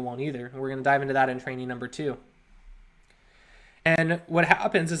photography, then they won't either. And we're going to dive into that in training number 2. And what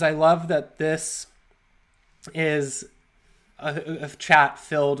happens is I love that this is a chat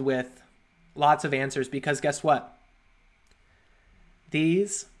filled with lots of answers, because guess what?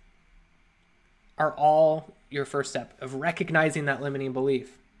 These are all your first step of recognizing that limiting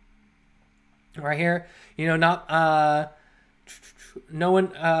belief. Right here, not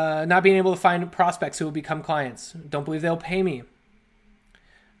being able to find prospects who will become clients. Don't believe they'll pay me.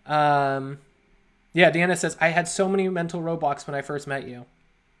 Deanna says, I had so many mental roadblocks when I first met you.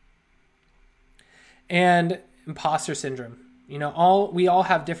 And imposter syndrome. We all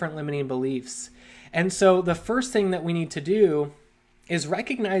have different limiting beliefs. And so the first thing that we need to do is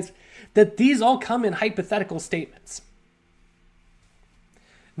recognize that these all come in hypothetical statements.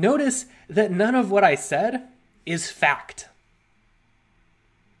 Notice that none of what I said is fact.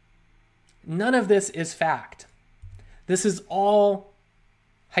 None of this is fact. This is all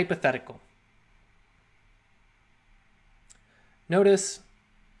hypothetical. Notice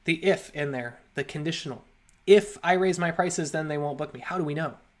the if in there, the conditional. If I raise my prices, then they won't book me. How do we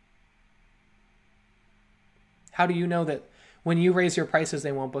know? How do you know that when you raise your prices,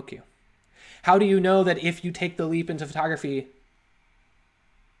 they won't book you? How do you know that if you take the leap into photography,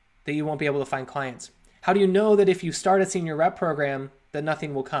 that you won't be able to find clients? How do you know that if you start a senior rep program, that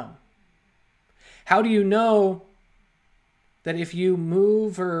nothing will come? How do you know that if you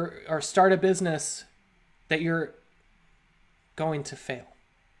move or start a business, that you're going to fail?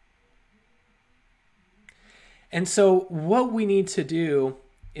 And so what we need to do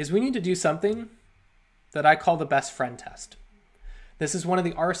is we need to do something that I call the best friend test. This is one of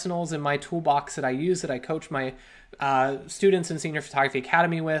the arsenals in my toolbox that I use, that I coach my students in Senior Photography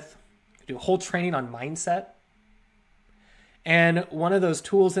Academy with. I do a whole training on mindset. And one of those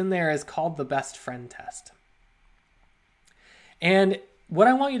tools in there is called the best friend test. And what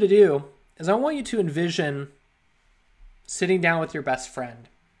I want you to do is I want you to envision sitting down with your best friend.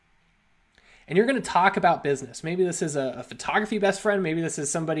 And you're going to talk about business. Maybe this is a photography best friend. Maybe this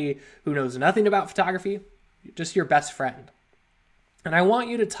is somebody who knows nothing about photography, just your best friend. And I want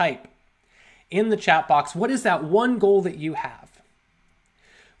you to type in the chat box, what is that one goal that you have?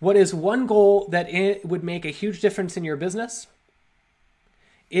 What is one goal that it would make a huge difference in your business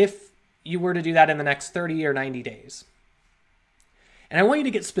if you were to do that in the next 30 or 90 days? And I want you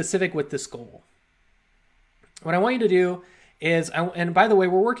to get specific with this goal. What I want you to do is, and by the way,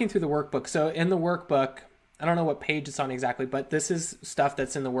 we're working through the workbook. So in the workbook, I don't know what page it's on exactly, but this is stuff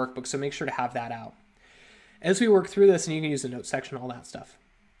that's in the workbook. So make sure to have that out. As we work through this, and you can use the notes section, all that stuff.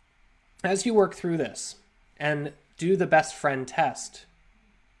 As you work through this and do the best friend test,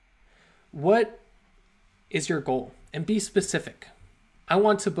 what is your goal? And be specific. I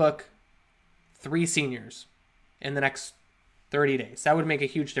want to book 3 seniors in the next 30 days. That would make a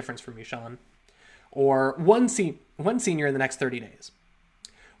huge difference for me, Sean. Or one senior in the next 30 days.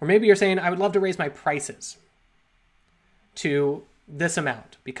 Or maybe you're saying, I would love to raise my prices to this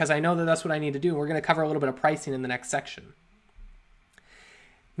amount because I know that that's what I need to do. We're going to cover a little bit of pricing in the next section.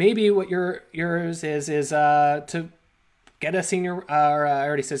 Maybe what yours is to get a senior, or I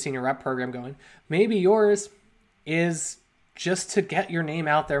already said senior rep program going. Maybe yours is just to get your name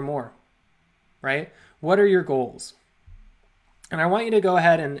out there more, right? What are your goals? And I want you to go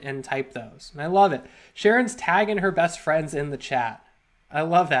ahead and type those. And I love it. Sharon's tagging her best friends in the chat. I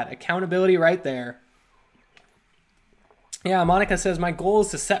love that. Accountability right there. Yeah, Monica says, my goal is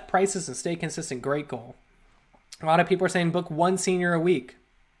to set prices and stay consistent. Great goal. A lot of people are saying book 1 senior a week.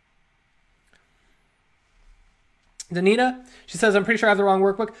 Danita, she says, I'm pretty sure I have the wrong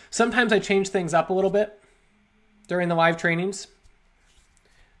workbook. Sometimes I change things up a little bit during the live trainings.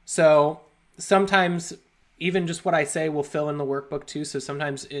 So sometimes even just what I say will fill in the workbook too. So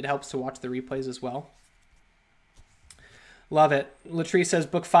sometimes it helps to watch the replays as well. Love it. Latrice says,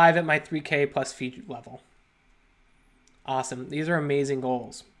 book 5 at my 3K plus fee level. Awesome. These are amazing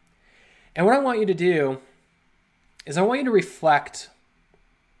goals. And what I want you to do is I want you to reflect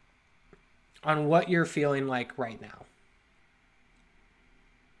on what you're feeling like right now.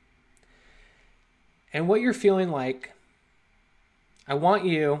 And what you're feeling like, I want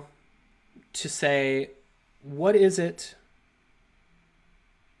you to say, what is it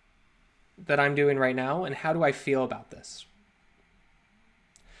that I'm doing right now, and how do I feel about this?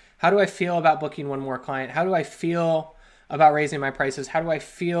 How do I feel about booking one more client? How do I feel about raising my prices? How do I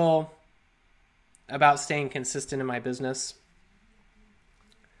feel about staying consistent in my business?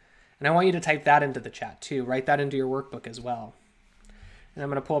 And I want you to type that into the chat too. Write that into your workbook as well. And I'm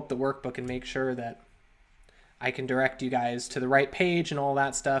going to pull up the workbook and make sure that I can direct you guys to the right page and all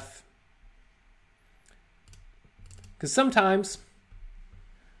that stuff. Because sometimes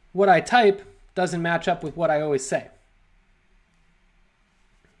what I type doesn't match up with what I always say.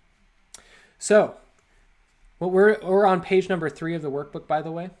 So, we're on page number 3 of the workbook, by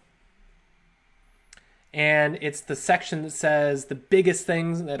the way. And it's the section that says the biggest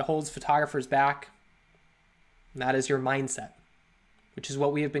things that holds photographers back. And that is your mindset, which is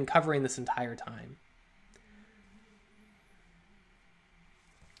what we have been covering this entire time.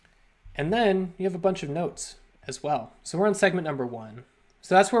 And then you have a bunch of notes as well. So we're on segment number 1.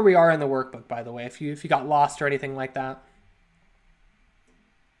 So that's where we are in the workbook, by the way, if you got lost or anything like that.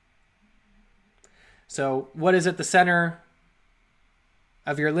 So what is at the center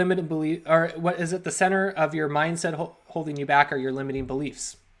of your limited belief, or what is at the center of your mindset holding you back, are your limiting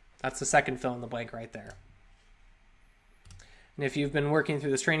beliefs? That's the second fill in the blank right there. And if you've been working through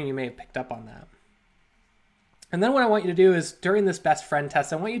this training, you may have picked up on that. And then what I want you to do is during this best friend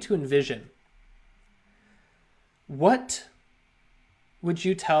test, I want you to envision, what would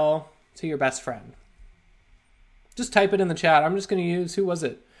you tell to your best friend? Just type it in the chat. I'm just going to use, who was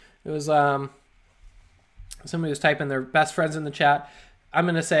it? It was somebody was typing their best friends in the chat. I'm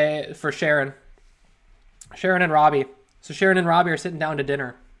going to say for Sharon and Robbie. So Sharon and Robbie are sitting down to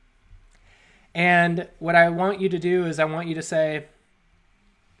dinner. And what I want you to do is I want you to say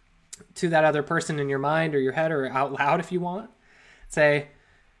to that other person in your mind or your head or out loud if you want, say,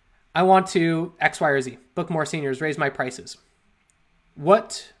 I want to X, Y, or Z, book more seniors, raise my prices.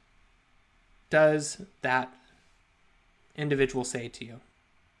 What does that individual say to you?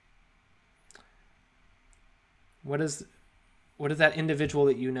 What does that individual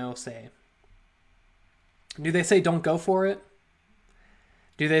that you know say? Do they say, don't go for it?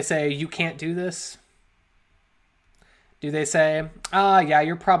 Do they say, you can't do this? Do they say, yeah,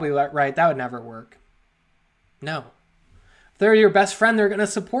 you're probably right, that would never work? No. If they're your best friend, they're going to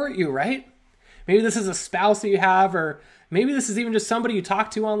support you, right? Maybe this is a spouse that you have, or maybe this is even just somebody you talk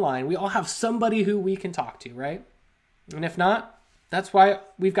to online. We all have somebody who we can talk to, right? And if not, that's why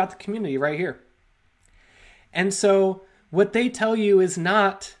we've got the community right here. And so what they tell you is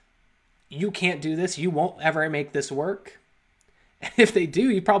not, you can't do this, you won't ever make this work. And if they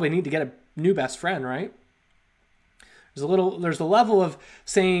do, you probably need to get a new best friend, right? There's a level of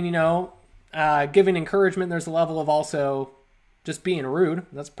saying, giving encouragement. There's a level of also just being rude.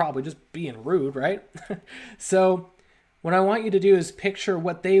 That's probably just being rude, right? So what I want you to do is picture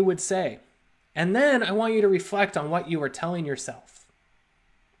what they would say. And then I want you to reflect on what you are telling yourself.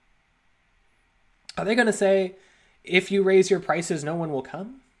 Are they going to say, if you raise your prices, no one will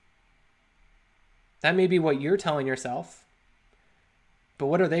come? That may be what you're telling yourself. But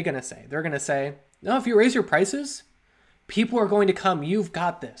what are they going to say? They're going to say, no, if you raise your prices, people are going to come. You've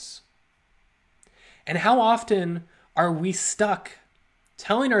got this. And how often are we stuck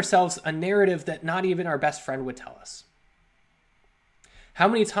telling ourselves a narrative that not even our best friend would tell us? How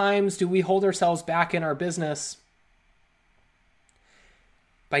many times do we hold ourselves back in our business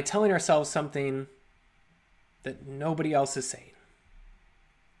by telling ourselves something that nobody else is saying?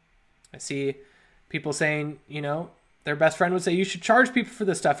 I see people saying, their best friend would say, you should charge people for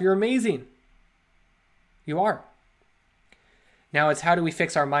this stuff. You're amazing. You are. Now it's how do we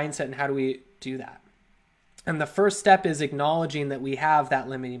fix our mindset and how do we do that? And the first step is acknowledging that we have that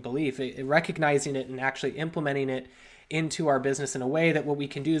limiting belief, recognizing it and actually implementing it into our business in a way that what we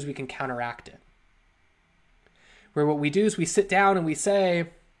can do is we can counteract it. Where what we do is we sit down and we say,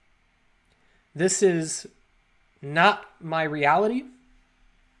 this is not my reality,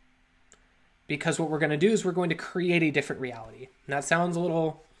 because what we're going to do is we're going to create a different reality. And that sounds a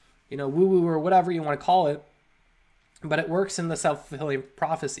little, woo-woo or whatever you want to call it, but it works in the self-fulfilling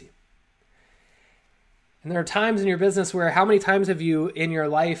prophecy. And there are times in your business where how many times have you in your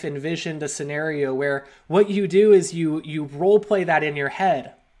life envisioned a scenario where what you do is you role play that in your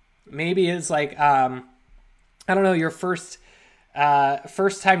head. Maybe it's like, your first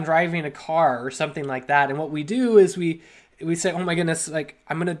time driving a car or something like that. And what we do is we say, oh my goodness, like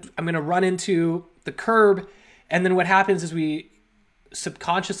I'm gonna run into the curb, and then what happens is we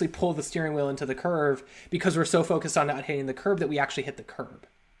subconsciously pull the steering wheel into the curve because we're so focused on not hitting the curb that we actually hit the curb.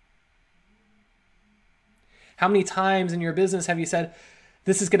 How many times in your business have you said,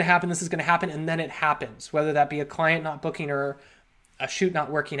 this is going to happen, and then it happens, whether that be a client not booking or a shoot not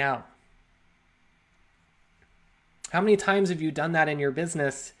working out? How many times have you done that in your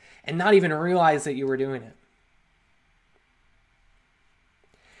business and not even realize that you were doing it?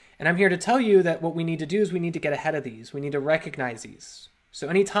 And I'm here to tell you that what we need to do is we need to get ahead of these. We need to recognize these. So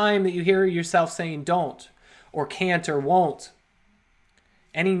anytime that you hear yourself saying don't or can't or won't,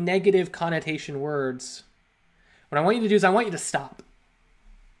 any negative connotation words, what I want you to do is I want you to stop.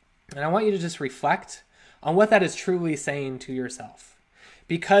 And I want you to just reflect on what that is truly saying to yourself.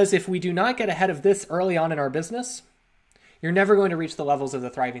 Because if we do not get ahead of this early on in our business, you're never going to reach the levels of the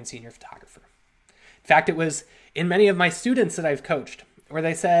thriving senior photographer. In fact, it was in many of my students that I've coached where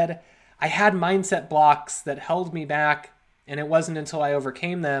they said, I had mindset blocks that held me back, and it wasn't until I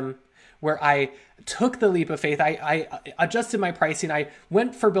overcame them where I took the leap of faith. I adjusted my pricing. I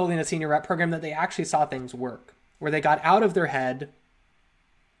went for building a senior rep program that they actually saw things work, where they got out of their head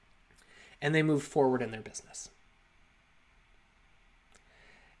and they moved forward in their business.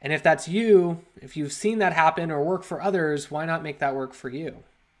 And if that's you, if you've seen that happen or work for others, why not make that work for you?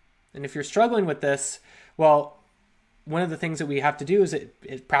 And if you're struggling with this, well, one of the things that we have to do is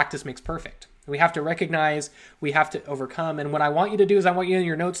practice makes perfect. We have to recognize, we have to overcome. And what I want you to do is I want you in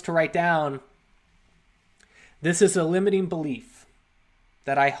your notes to write down This is a limiting belief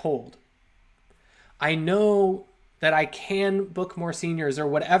that I hold. I know that I can book more seniors, or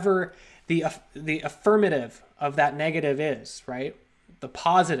whatever the affirmative of that negative is, right? The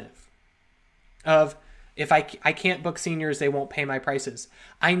positive of, if I can't book seniors, they won't pay my prices.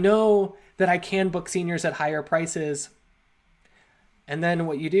 I know that I can book seniors at higher prices. And then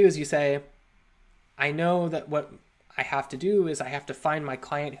what you do is you say, I know that what I have to do is I have to find my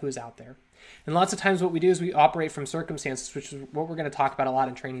client who is out there. And lots of times what we do is we operate from circumstances, which is what we're going to talk about a lot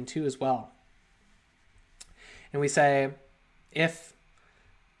in training too as well. And we say, if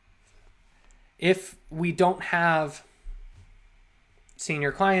we don't have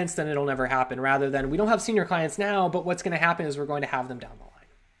senior clients, then it'll never happen. Rather than, we don't have senior clients now, but what's going to happen is we're going to have them down the line.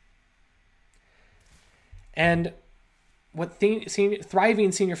 And what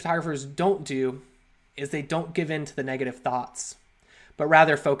thriving senior photographers don't do is they don't give in to the negative thoughts, but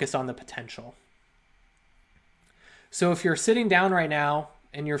rather focus on the potential. So if you're sitting down right now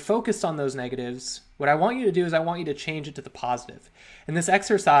and you're focused on those negatives, what I want you to do is I want you to change it to the positive. And this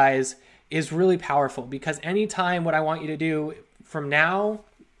exercise is really powerful, because anytime, what I want you to do from now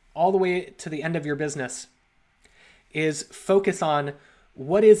all the way to the end of your business is focus on,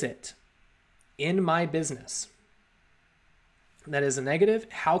 what is it in my business that is a negative?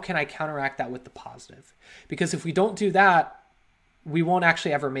 How can I counteract that with the positive? Because if we don't do that, we won't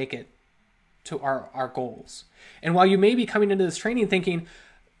actually ever make it to our goals. And while you may be coming into this training thinking,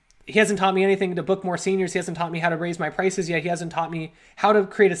 he hasn't taught me anything to book more seniors, he hasn't taught me how to raise my prices yet, he hasn't taught me how to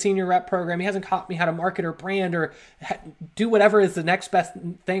create a senior rep program, he hasn't taught me how to market or brand or do whatever is the next best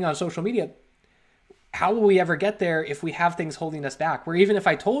thing on social media, how will we ever get there if we have things holding us back? Where even if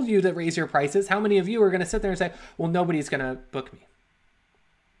I told you to raise your prices, how many of you are going to sit there and say, well, nobody's going to book me?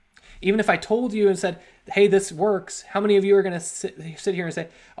 Even if I told you and said, hey, this works, how many of you are going to sit here and say,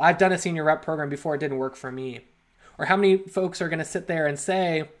 oh, I've done a senior rep program before, it didn't work for me? Or how many folks are going to sit there and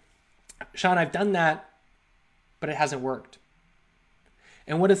say, Sean, I've done that, but it hasn't worked?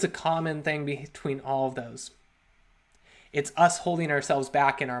 And what is the common thing between all of those? It's us holding ourselves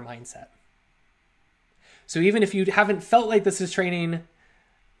back in our mindset. So even if you haven't felt like this is training,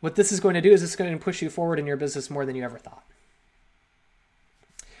 what this is going to do is it's going to push you forward in your business more than you ever thought.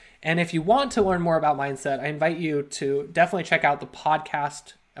 And if you want to learn more about mindset, I invite you to definitely check out the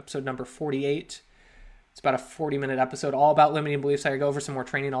podcast, episode number 48. It's about a 40-minute episode, all about limiting beliefs. I go over some more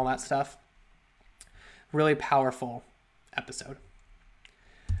training, all that stuff. Really powerful episode.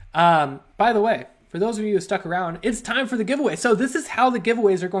 By the way, for those of you who stuck around, it's time for the giveaway. So this is how the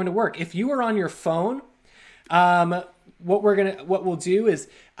giveaways are going to work. If you are on your phone, what we'll do is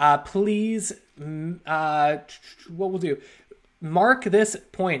please, what we'll do, mark this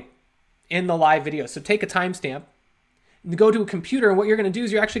point in the live video. So take a timestamp, go to a computer, and what you're going to do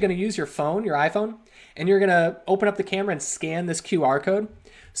is you're actually going to use your phone, your iPhone, and you're going to open up the camera and scan this QR code.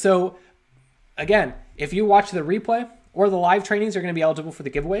 So again, if you watch the replay or the live trainings, you're going to be eligible for the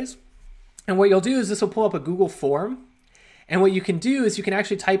giveaways. And what you'll do is this will pull up a Google form. And what you can do is you can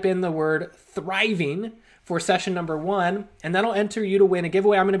actually type in the word thriving for session number 1, and that'll enter you to win a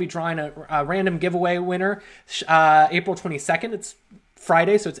giveaway. I'm going to be drawing a random giveaway winner April 22nd. It's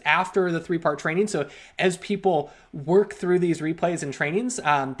Friday, so it's after the 3-part training. So as people work through these replays and trainings,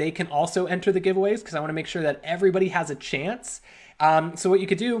 they can also enter the giveaways, because I want to make sure that everybody has a chance. So what you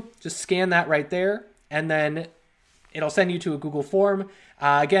could do, just scan that right there, and then it'll send you to a Google form.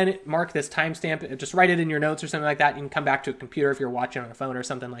 Again, mark this timestamp, just write it in your notes or something like that. You can come back to a computer if you're watching on a phone or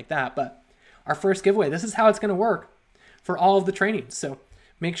something like that. But our first giveaway, this is how it's going to work for all of the trainings. So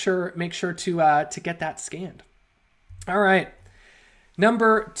make sure to get that scanned. All right.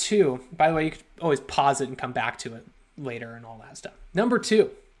 Number 2, by the way, you could always pause it and come back to it later and all that stuff. Number 2,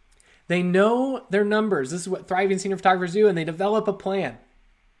 they know their numbers. This is what thriving senior photographers do, and they develop a plan.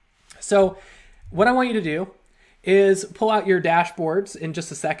 So what I want you to do is pull out your dashboards in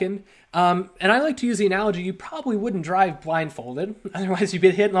just a second. And I like to use the analogy, you probably wouldn't drive blindfolded. Otherwise, you'd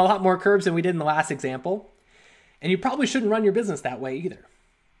be hitting a lot more curbs than we did in the last example. And you probably shouldn't run your business that way either.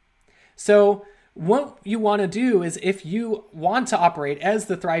 So what you want to do is, if you want to operate as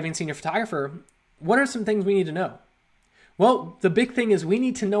the thriving senior photographer, what are some things we need to know? Well, the big thing is we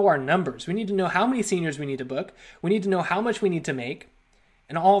need to know our numbers. We need to know how many seniors we need to book. We need to know how much we need to make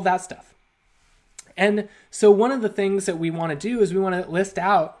and all of that stuff. And so one of the things that we want to do is we want to list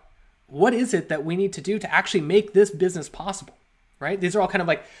out, what is it that we need to do to actually make this business possible, right? These are all kind of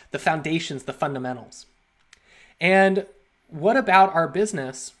like the foundations, the fundamentals. And what about our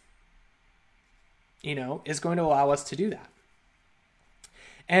business, is going to allow us to do that?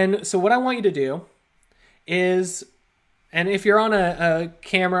 And so what I want you to do is, and if you're on a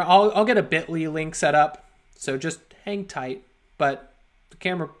camera, I'll get a Bitly link set up So just hang tight, but the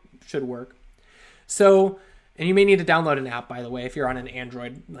camera should work. So, and you may need to download an app, by the way, if you're on an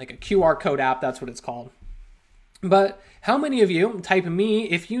Android, like a QR code app, that's what it's called. But how many of you, type me,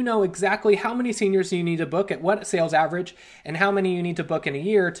 if you know exactly how many seniors you need to book at what sales average and how many you need to book in a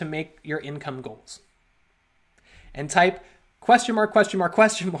year to make your income goals. And type question mark, question mark,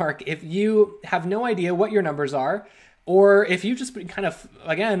 question mark if you have no idea what your numbers are, or if you just kind of,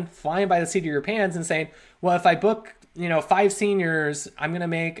 again, flying by the seat of your pants and saying, well, if I book, 5 seniors, I'm going to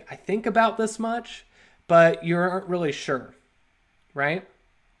make, I think, about this much, but you aren't really sure, right?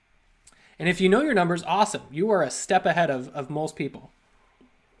 And if you know your numbers, awesome. You are a step ahead of most people.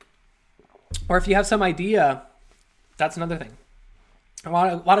 Or if you have some idea, that's another thing. A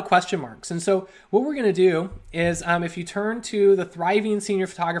lot of question marks. And so what we're going to do is if you turn to the Thriving Senior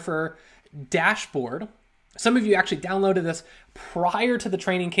Photographer dashboard, some of you actually downloaded this prior to the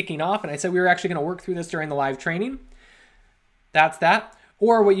training kicking off, and I said we were actually going to work through this during the live training. That's that.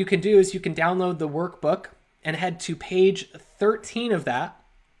 Or what you can do is you can download the workbook and head to page 13 of that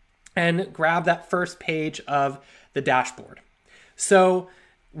and grab that first page of the dashboard. So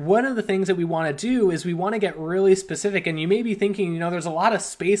one of the things that we want to do is we want to get really specific. And you may be thinking, there's a lot of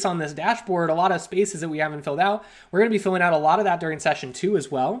space on this dashboard, a lot of spaces that we haven't filled out. We're going to be filling out a lot of that during session 2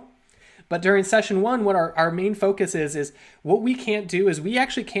 as well. But during session 1, what our main focus is what we can't do is we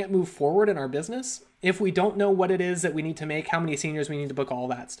actually can't move forward in our business if we don't know what it is that we need to make, how many seniors we need to book, all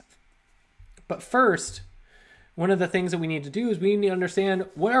that stuff. But first, one of the things that we need to do is we need to understand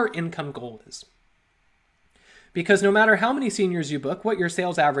what our income goal is. Because no matter how many seniors you book, what your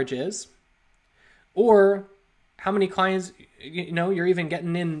sales average is, or how many clients you're even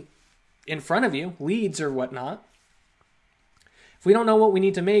getting in front of you, leads or whatnot, if we don't know what we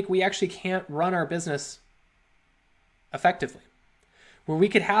need to make, we actually can't run our business effectively. Where we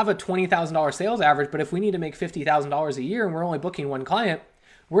could have a $20,000 sales average, but if we need to make $50,000 a year and we're only booking one client,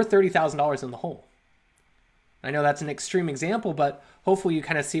 we're $30,000 in the hole. I know that's an extreme example, but hopefully you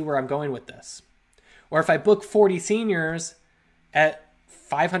kind of see where I'm going with this. Or if I book 40 seniors at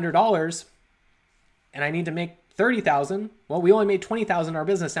 $500 and I need to make $30,000, well, we only made $20,000 in our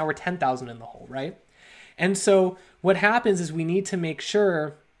business. Now we're $10,000 in the hole, right? And so what happens is we need to make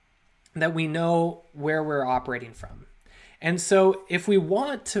sure that we know where we're operating from. And so if we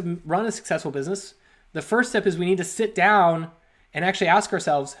want to run a successful business, the first step is we need to sit down and actually ask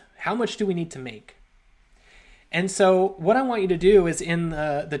ourselves, how much do we need to make? And so what I want you to do is in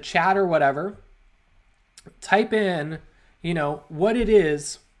the chat or whatever, type in, what it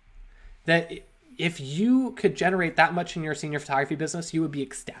is that if you could generate that much in your senior photography business, you would be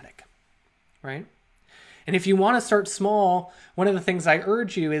ecstatic, right? And if you want to start small, one of the things I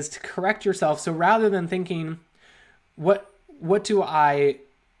urge you is to correct yourself. So rather than thinking, what do I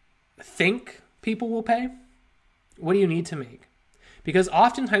think people will pay? What do you need to make? Because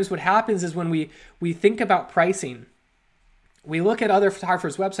oftentimes what happens is when we think about pricing, we look at other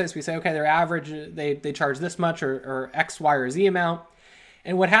photographers' websites, we say, okay, their average, they charge this much or X, Y, or Z amount.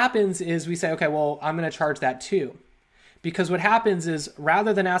 And what happens is we say, okay, well, I'm going to charge that too. Because what happens is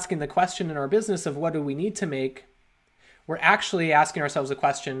rather than asking the question in our business of what do we need to make, we're actually asking ourselves the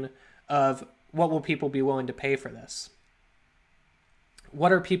question of what will people be willing to pay for this?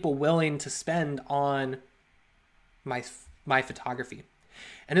 What are people willing to spend on my photography?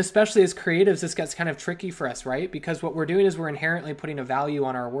 And especially as creatives, this gets kind of tricky for us, right? Because what we're doing is we're inherently putting a value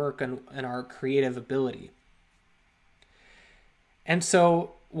on our work and our creative ability. And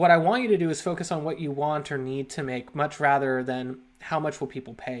so what I want you to do is focus on what you want or need to make much rather than how much will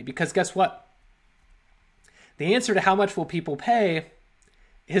people pay. Because guess what? The answer to how much will people pay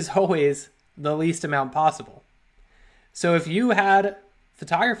is always the least amount possible. So if you had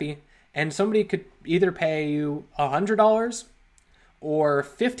photography and somebody could either pay you $100 or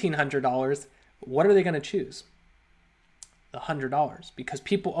 $1,500, what are they going to choose? The $100, because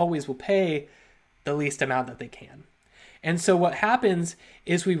people always will pay the least amount that they can. And so what happens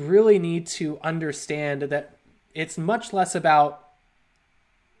is we really need to understand that it's much less about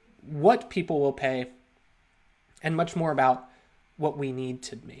what people will pay and much more about what we need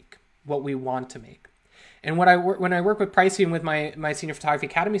to make, what we want to make. And when I work with pricing with my Senior Photography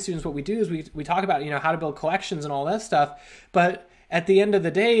Academy students, what we do is we talk about, how to build collections and all that stuff. But at the end of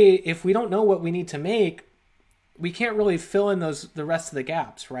the day, if we don't know what we need to make, we can't really fill in the rest of the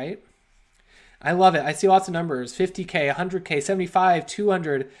gaps, right? I love it. I see lots of numbers, 50K, 100K, 75,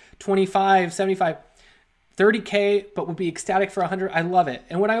 200, 25, 75, 30K, but would be ecstatic for 100. I love it.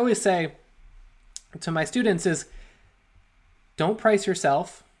 And what I always say to my students is don't price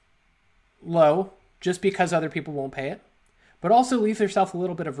yourself low just because other people won't pay it, but also leave yourself a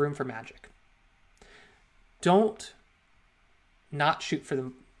little bit of room for magic. don't not shoot for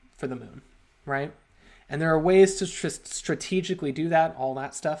the moon, right? And there are ways to strategically do that, all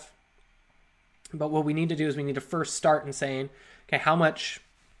that stuff. But what we need to do is we need to first start in saying, okay, how much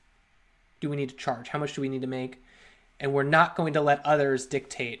do we need to charge? How much do we need to make? And we're not going to let others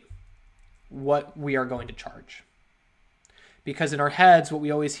dictate what we are going to charge. Because in our heads, what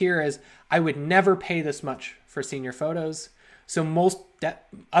we always hear is, I would never pay this much for senior photos. So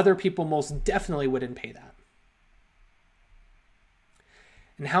other people most definitely wouldn't pay that.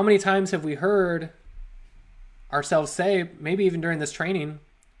 And how many times have we heard ourselves say, maybe even during this training,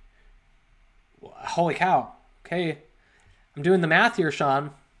 holy cow, okay, I'm doing the math here,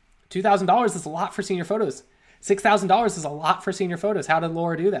 Sean. $2,000 is a lot for senior photos. $6,000 is a lot for senior photos. How did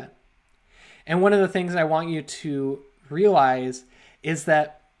Laura do that? And one of the things I want you to realize is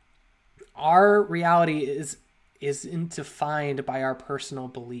that our reality isn't defined by our personal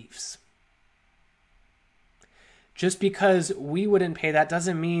beliefs. Just because we wouldn't pay that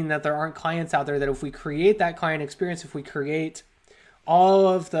doesn't mean that there aren't clients out there that if we create that client experience, if we create all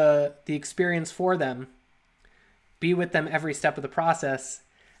of the experience for them, be with them every step of the process,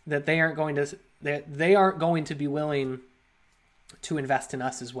 that they aren't going to be willing to invest in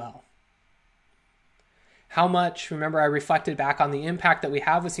us as well. How much, remember I reflected back on the impact that we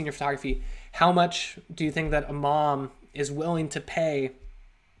have with senior photography, how much do you think that a mom is willing to pay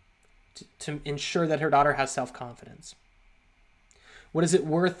to ensure that her daughter has self-confidence? What is it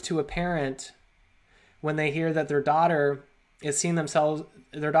worth to a parent when they hear that their daughter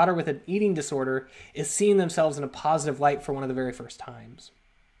with an eating disorder is seeing themselves in a positive light for one of the very first times?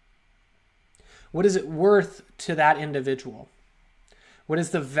 What is it worth to that individual? What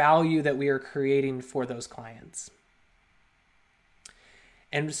is the value that we are creating for those clients?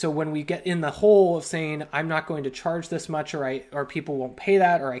 And so when we get in the hole of saying, I'm not going to charge this much, or people won't pay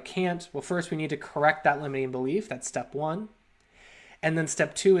that, or I can't, well, first we need to correct that limiting belief. That's step one. And then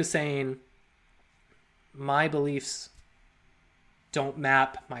step two is saying, my beliefs don't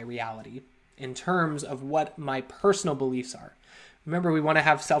map my reality in terms of what my personal beliefs are. Remember, we want to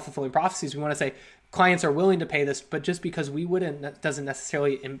have self-fulfilling prophecies. We want to say clients are willing to pay this, but just because we wouldn't, that doesn't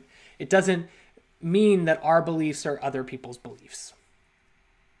necessarily, it doesn't mean that our beliefs are other people's beliefs.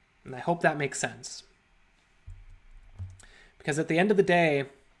 And I hope that makes sense. Because at the end of the day,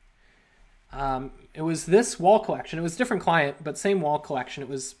 it was this wall collection. It was a different client, but same wall collection. It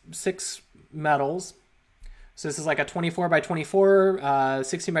was 6 medals. So this is like a 24 by 24,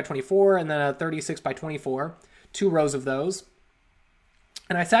 16 by 24, and then a 36 by 24, 2 rows of those.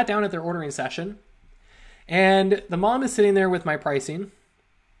 And I sat down at their ordering session, and the mom is sitting there with my pricing,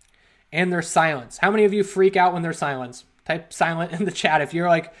 and there's silence. How many of you freak out when there's silence? Type silent in the chat if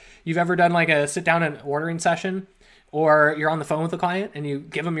you've ever done like a sit down and ordering session, or you're on the phone with a client and you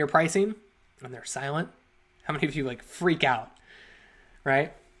give them your pricing and they're silent. How many of you freak out,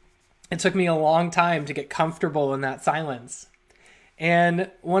 right? It took me a long time to get comfortable in that silence. And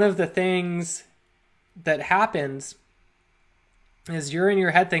one of the things that happens is you're in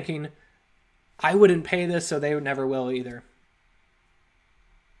your head thinking, I wouldn't pay this, so they would never will either.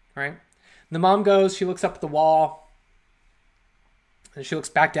 Right? The mom goes, she looks up at the wall, and she looks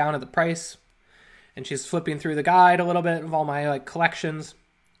back down at the price, and she's flipping through the guide a little bit of all my collections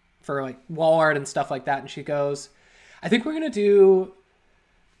for wall art and stuff like that. And she goes, I think we're going to do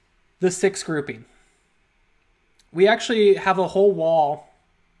the 6 grouping. We actually have a whole wall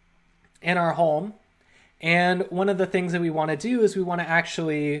in our home. And one of the things that we want to do is we want to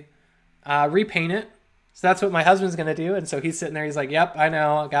actually repaint it. So that's what my husband's going to do. And so he's sitting there. He's like, yep, I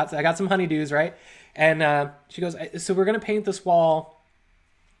know. I got some honeydews, right? And she goes, so we're going to paint this wall.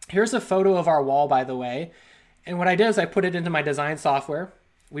 Here's a photo of our wall, by the way. And what I did is I put it into my design software.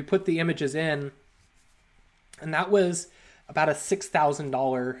 We put the images in. And that was about a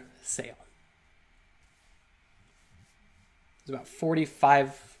 $6,000 sale. It was about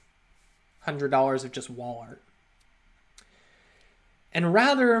 $4,500 of just wall art. And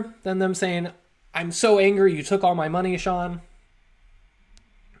rather than them saying, I'm so angry you took all my money, Sean,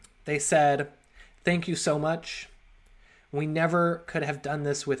 they said, thank you so much. We never could have done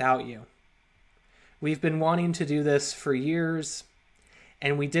this without you. We've been wanting to do this for years,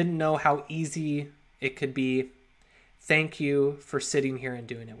 and we didn't know how easy it could be. Thank you for sitting here and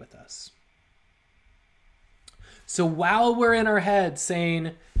doing it with us. So while we're in our head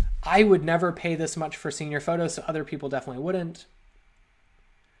saying, I would never pay this much for senior photos, so other people definitely wouldn't,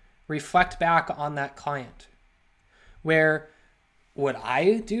 reflect back on that client. Where, would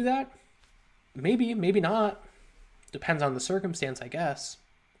I do that? Maybe, maybe not. Depends on the circumstance, I guess.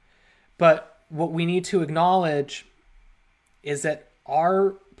 But what we need to acknowledge is that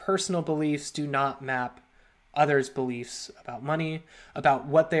our personal beliefs do not map others' beliefs about money, about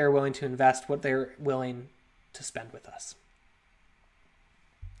what they are willing to invest, what they're willing to spend with us.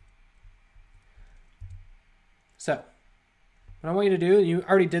 So, what I want you to do, you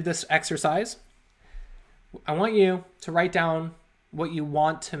already did this exercise. I want you to write down what you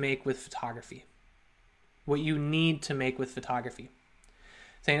want to make with photography, what you need to make with photography.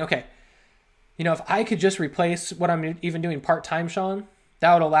 Saying, okay, if I could just replace what I'm even doing part-time, Sean,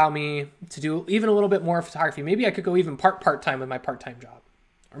 that would allow me to do even a little bit more photography. Maybe I could go even part-time with my part-time job.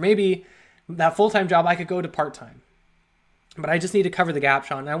 Or maybe that full-time job, I could go to part-time. But I just need to cover the gap,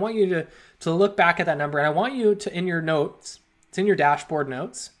 Sean. And I want you to look back at that number. And I want you to, in your notes, it's in your dashboard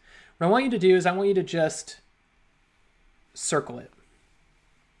notes. What I want you to do is I want you to just circle it.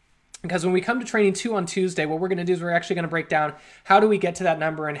 Because when we come to training 2 on Tuesday, what we're going to do is we're actually going to break down how do we get to that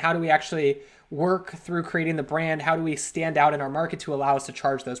number and how do we actually work through creating the brand? How do we stand out in our market to allow us to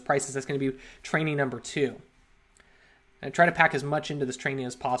charge those prices? That's going to be training number 2. And I try to pack as much into this training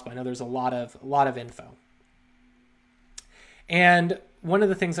as possible. I know there's a lot of info. And one of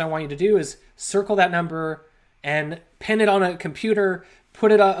the things I want you to do is circle that number and pin it on a computer,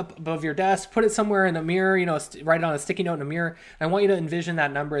 put it up above your desk, put it somewhere in a mirror, write it on a sticky note in a mirror. And I want you to envision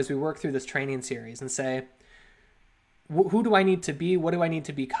that number as we work through this training series and say, who do I need to be? What do I need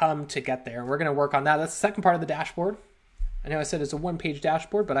to become to get there? And we're going to work on that. That's the second part of the dashboard. I know I said it's a 1-page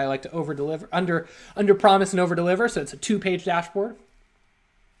dashboard, but I like to over-deliver, under promise and over-deliver. So it's a 2-page dashboard.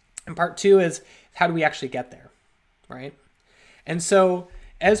 And part 2 is how do we actually get there, right? And so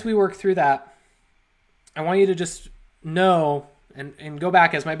as we work through that, I want you to just know and go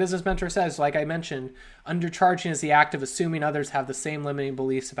back, as my business mentor says, like I mentioned, undercharging is the act of assuming others have the same limiting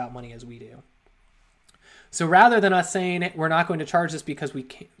beliefs about money as we do. So rather than us saying we're not going to charge this because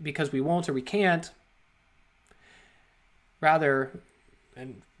we won't or we can't, rather,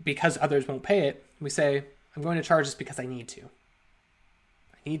 and because others won't pay it, we say, I'm going to charge this because I need to.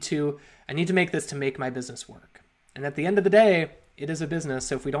 I need to make this to make my business work. And at the end of the day, it is a business,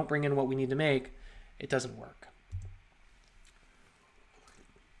 so if we don't bring in what we need to make, it doesn't work.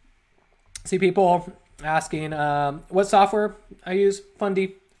 See people asking what software I use.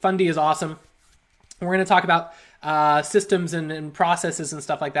 Fundy. Fundy is awesome. We're going to talk about systems and processes and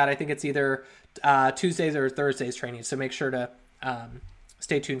stuff like that. I think it's either Tuesdays or Thursdays training, so make sure to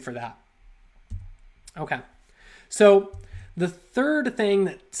stay tuned for that. Okay. So the third thing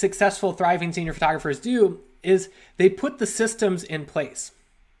that successful, thriving senior photographers do is they put the systems in place.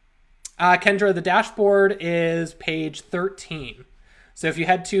 Kendra, the dashboard is page 13. So if you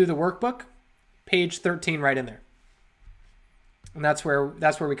head to the workbook, page 13 right in there. And that's where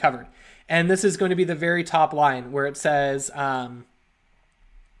we covered. And this is going to be the very top line where it says, my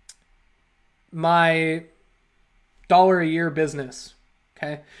 $1 a year business.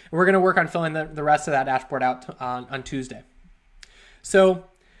 Okay. And we're going to work on filling the rest of that dashboard out on Tuesday. So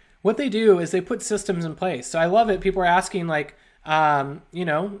what they do is they put systems in place. So I love it. People are asking like,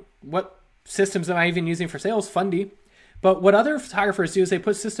 what systems am I even using for sales? Fundy. But what other photographers do is they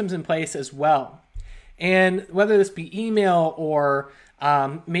put systems in place as well. And whether this be email or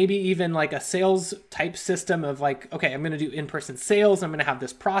maybe even like a sales type system of like, okay, I'm going to do in-person sales. I'm going to have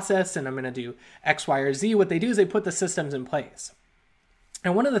this process and I'm going to do X, Y, or Z. What they do is they put the systems in place.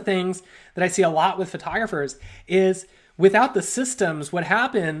 And one of the things that I see a lot with photographers is without the systems, what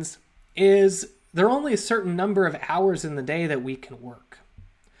happens is there are only a certain number of hours in the day that we can work.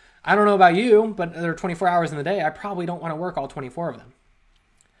 I don't know about you, but there are 24 hours in the day. I probably don't want to work all 24 of them.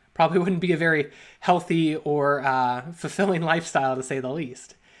 Probably wouldn't be a very healthy or fulfilling lifestyle, to say the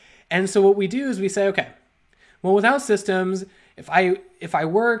least. And so what we do is we say, okay, well, without systems, if I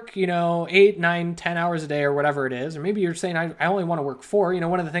work, 8, 9, 10 hours a day or whatever it is, or maybe you're saying I only want to work 4.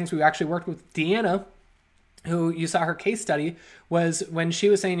 One of the things we actually worked with Deanna, who you saw her case study, was when she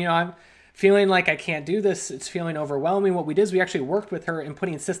was saying, I'm feeling like I can't do this. It's feeling overwhelming. What we did is we actually worked with her in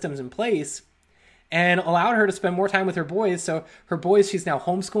putting systems in place and allowed her to spend more time with her boys. So her boys, she's now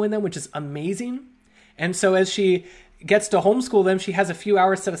homeschooling them, which is amazing. And so as she gets to homeschool them, she has a few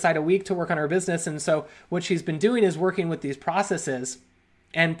hours set aside a week to work on her business. And so what she's been doing is working with these processes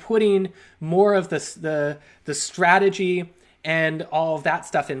and putting more of the strategy and all of that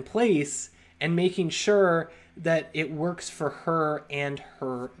stuff in place and making sure that it works for her and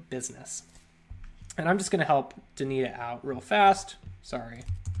her business. And I'm just going to help Danita out real fast. Sorry.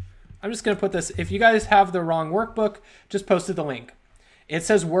 I'm just going to put this, if you guys have the wrong workbook, just posted the link. It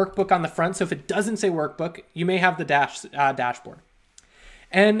says workbook on the front, so if it doesn't say workbook, you may have the dashboard.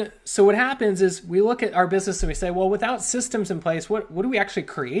 And so what happens is we look at our business and we say, well, without systems in place, what are we actually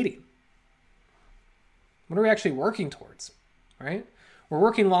creating? What are we actually working towards, right? we're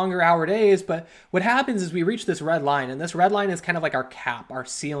working longer hour days, but what happens is we reach this red line, and this red line is kind of like our cap, our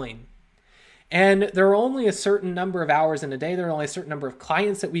ceiling. And there are only a certain number of hours in a day. There are only a certain number of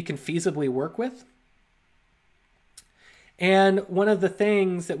clients that we can feasibly work with. And one of the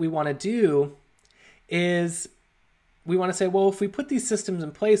things that we want to do is we want to say, well, if we put these systems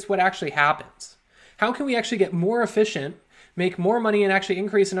in place, what actually happens? How can we actually get more efficient, make more money, and actually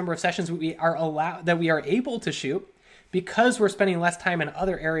increase the number of sessions that we are able to shoot because we're spending less time in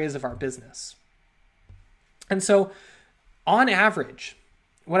other areas of our business? And so on average,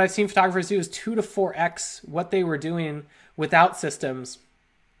 what I've seen photographers do is 2 to 4x what they were doing without systems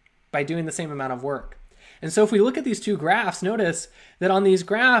by doing the same amount of work. And so if we look at these two graphs, notice that on these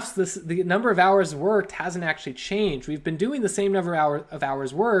graphs, the number of hours worked hasn't actually changed. We've been doing the same number of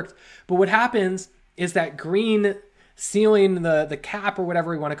hours worked, but what happens is that green ceiling, the cap or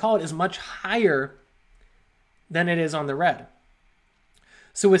whatever we want to call it, is much higher than it is on the red.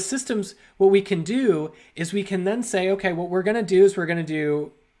 So with systems, what we can do is we can then say, okay, what we're going to do is we're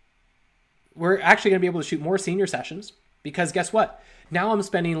actually going to be able to shoot more senior sessions, because guess what? Now I'm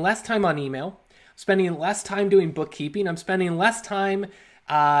spending less time on email, spending less time doing bookkeeping, I'm spending less time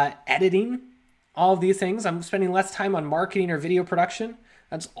editing, all of these things. I'm spending less time on marketing or video production.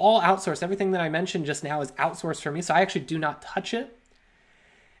 That's all outsourced. Everything that I mentioned just now is outsourced for me, so I actually do not touch it.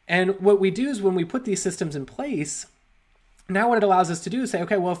 And what we do is when we put these systems in place, now what it allows us to do is say,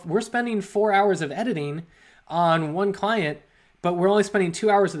 okay, well, if we're spending 4 hours of editing on one client, but we're only spending 2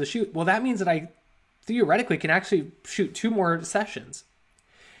 hours of the shoot, well, that means that I theoretically can actually shoot 2 more sessions.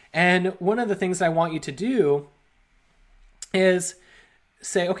 And one of the things that I want you to do is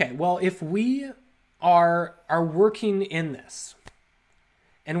say, okay, well, if we are working in this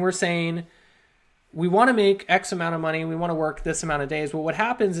and we're saying we want to make X amount of money, we want to work this amount of days, well, what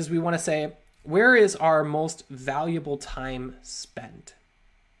happens is we want to say, where is our most valuable time spent?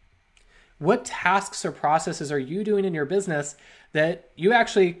 What tasks or processes are you doing in your business that you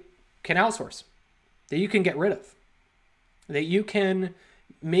actually can outsource, that you can get rid of, that you can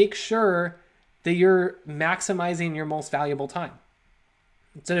make sure that you're maximizing your most valuable time?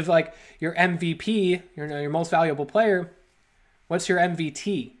 Instead of like your MVP, your most valuable player, what's your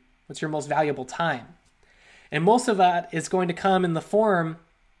MVT? What's your most valuable time? And most of that is going to come in the form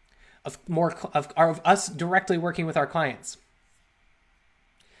of us directly working with our clients.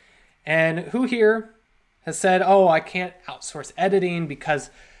 And who here has said, oh, I can't outsource editing because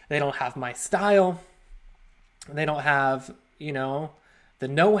they don't have my style. They don't have, the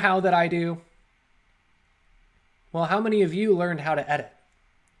know-how that I do. Well, how many of you learned how to edit?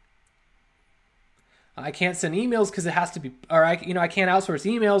 I can't send emails because it has to be, or I can't outsource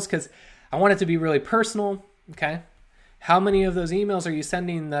emails because I want it to be really personal. Okay. How many of those emails are you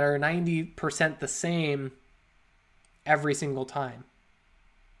sending that are 90% the same every single time?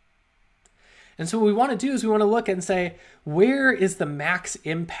 And so what we want to do is we want to look and say, where is the max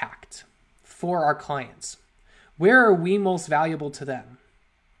impact for our clients? Where are we most valuable to them?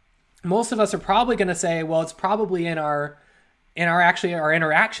 Most of us are probably going to say, well, it's probably in our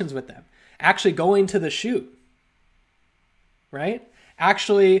interactions with them, actually going to the shoot, right?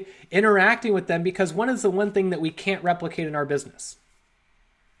 Actually interacting with them, because one is the one thing that we can't replicate in our business?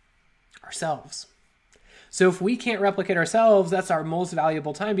 Ourselves. So if we can't replicate ourselves, that's our most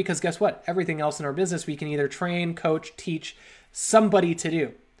valuable time, because guess what? Everything else in our business, we can either train, coach, teach somebody to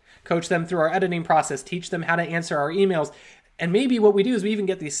do. Coach them through our editing process, teach them how to answer our emails. And maybe what we do is we even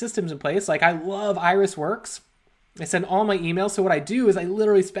get these systems in place. Like I love IrisWorks. I send all my emails. So what I do is I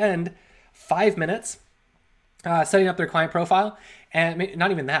literally spend 5 minutes setting up their client profile. And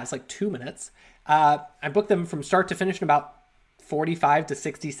not even that, it's like 2 minutes. I book them from start to finish in about 45 to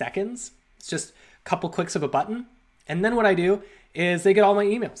 60 seconds. It's just a couple clicks of a button. And then what I do is they get all my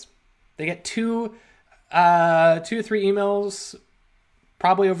emails. They get two to three emails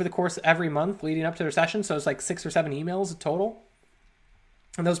probably over the course of every month leading up to their session. So it's like 6 or 7 emails total.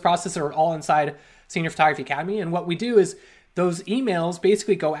 And those processes are all inside Senior Photography Academy. And what we do is those emails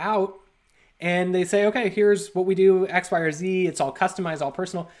basically go out and they say, okay, here's what we do, X, Y, or Z. It's all customized, all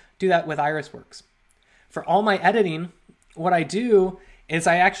personal. Do that with IrisWorks. For all my editing, what I do is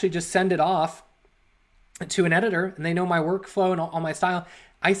I actually just send it off to an editor and they know my workflow and all my style.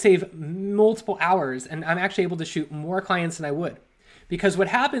 I save multiple hours and I'm actually able to shoot more clients than I would. Because what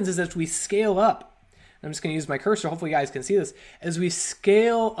happens is as we scale up, I'm just going to use my cursor, hopefully you guys can see this, as we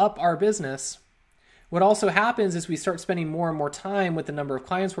scale up our business, what also happens is we start spending more and more time with the number of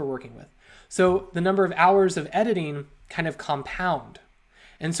clients we're working with. So the number of hours of editing kind of compound.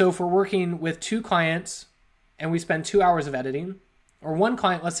 And so if we're working with 2 clients and we spend 2 hours of editing, or one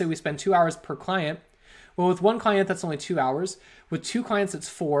client, let's say we spend 2 hours per client, Well, with one client, that's only 2 hours. With two clients, it's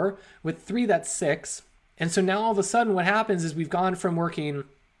 4. With 3, that's 6. And so now all of a sudden what happens is we've gone from working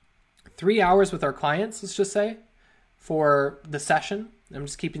 3 hours with our clients, let's just say, for the session. I'm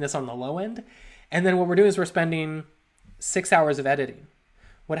just keeping this on the low end. And then what we're doing is we're spending 6 hours of editing.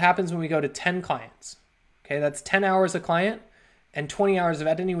 What happens when we go to 10 clients? Okay, that's 10 hours a client and 20 hours of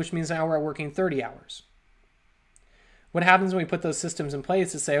editing, which means now we're working 30 hours. What happens when we put those systems in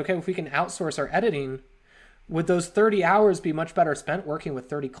place is say, okay, if we can outsource our editing, would those 30 hours be much better spent working with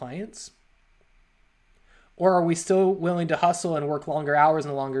 30 clients? Or are we still willing to hustle and work longer hours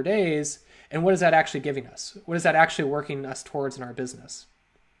and longer days? And what is that actually giving us? What is that actually working us towards in our business?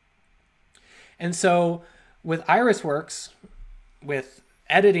 And so with IrisWorks, with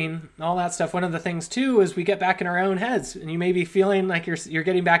editing, all that stuff, one of the things too is we get back in our own heads, and you may be feeling like you're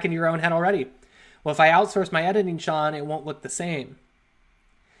getting back into your own head already. Well, if I outsource my editing, Sean, it won't look the same.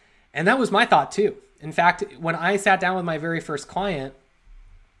 And that was my thought too. In fact, when I sat down with my very first client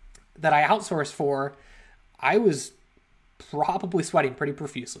that I outsourced for, I was probably sweating pretty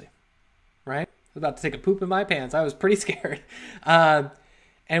profusely, right? I was about to take a poop in my pants. I was pretty scared. And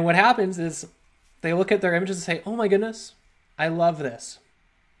what happens is they look at their images and say, oh my goodness, I love this.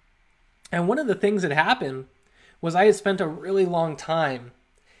 And one of the things that happened was I had spent a really long time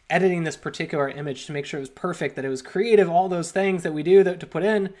editing this particular image to make sure it was perfect, that it was creative, all those things that we do to put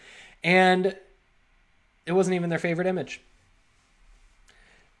in, and it wasn't even their favorite image.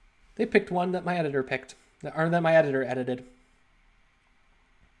 They picked one that my editor picked, or that my editor edited,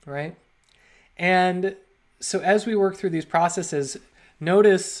 right? And so as we work through these processes,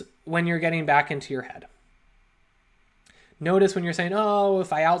 notice when you're getting back into your head. Notice when you're saying, oh,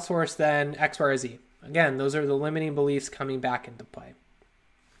 if I outsource, then X, Y, or Z. Again, those are the limiting beliefs coming back into play.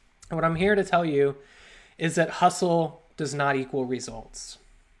 And what I'm here to tell you is that hustle does not equal results.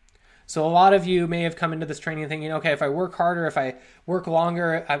 So a lot of you may have come into this training thinking, okay, if I work harder, if I work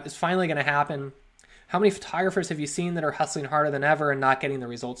longer, it's finally going to happen. How many photographers have you seen that are hustling harder than ever and not getting the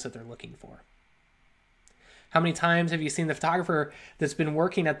results that they're looking for? How many times have you seen the photographer that's been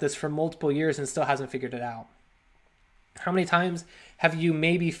working at this for multiple years and still hasn't figured it out? How many times have you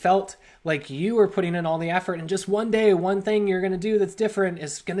maybe felt like you are putting in all the effort and just one day, one thing you're going to do that's different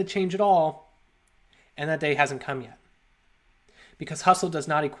is going to change it all, and that day hasn't come yet? Because hustle does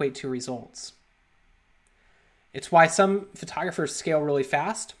not equate to results. It's why some photographers scale really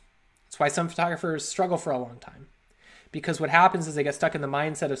fast. It's why some photographers struggle for a long time. Because what happens is they get stuck in the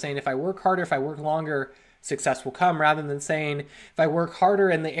mindset of saying, if I work harder, if I work longer, success will come, rather than saying, if I work harder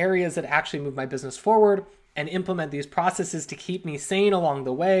in the areas that actually move my business forward and implement these processes to keep me sane along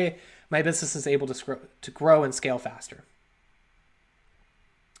the way, my business is able to grow and scale faster.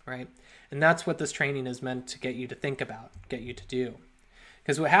 Right? And that's what this training is meant to get you to think about, get you to do.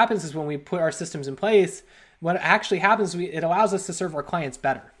 Because what happens is when we put our systems in place, what actually happens is it allows us to serve our clients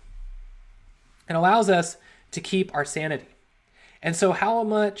better. It allows us to keep our sanity. And so how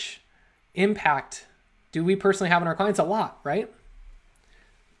much impact do we personally have on our clients? A lot, right?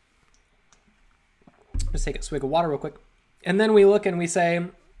 Just take a swig of water real quick. And then we look and we say,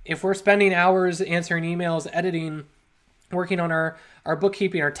 if we're spending hours answering emails, editing, working on our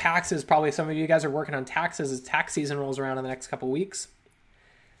bookkeeping, our taxes, probably some of you guys are working on taxes as tax season rolls around in the next couple of weeks.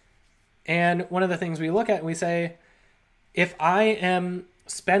 And one of the things we look at and we say, if I am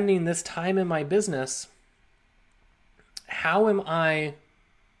spending this time in my business, how am I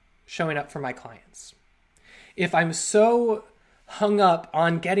showing up for my clients? If I'm so hung up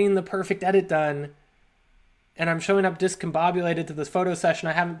on getting the perfect edit done and I'm showing up discombobulated to this photo session,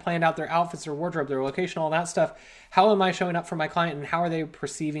 I haven't planned out their outfits, their wardrobe, their location, all that stuff, how am I showing up for my client and how are they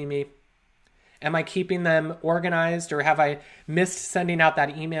perceiving me? Am I keeping them organized, or have I missed sending out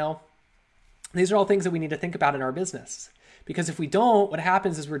that email? These are all things that we need to think about in our business. Because if we don't, what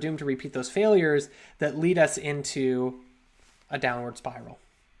happens is we're doomed to repeat those failures that lead us into a downward spiral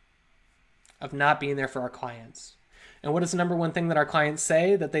of not being there for our clients. And what is the number one thing that our clients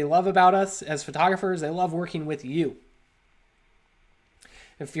say that they love about us as photographers? They love working with you.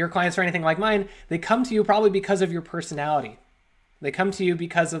 If your clients are anything like mine, they come to you probably because of your personality. They come to you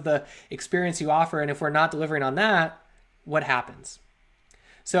because of the experience you offer. And if we're not delivering on that, what happens?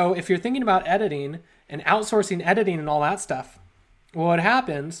 So if you're thinking about editing and outsourcing editing and all that stuff, well, what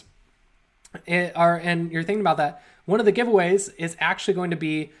happens and you're thinking about that, one of the giveaways is actually going to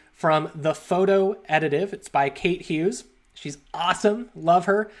be from The Photo Editive. It's by Kate Hughes. She's awesome. Love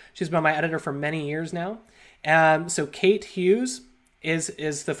her. She's been my editor for many years now. So Kate Hughes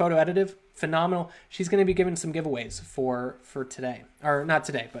is The Photo Editive. Phenomenal. She's going to be giving some giveaways for today. Or not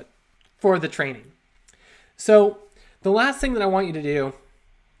today, but for the training. So the last thing that I want you to do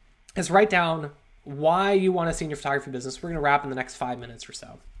is write down why you want a senior photography business. We're going to wrap in the next 5 minutes or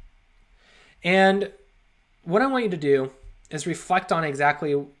so. And what I want you to do is reflect on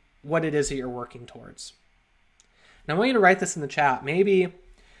exactly what it is that you're working towards. And I want you to write this in the chat. Maybe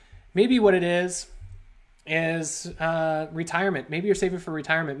what it is retirement. Maybe you're saving for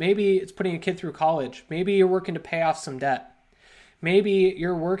retirement. Maybe it's putting a kid through college. Maybe you're working to pay off some debt. Maybe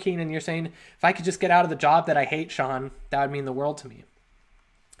you're working and you're saying, if I could just get out of the job that I hate, Sean, that would mean the world to me.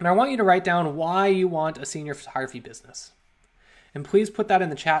 And I want you to write down why you want a senior photography business. And please put that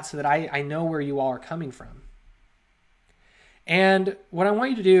in the chat so that I know where you all are coming from. And what I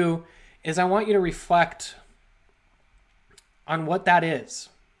want you to do is I want you to reflect on what that is,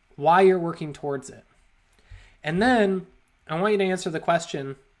 why you're working towards it. And then I want you to answer the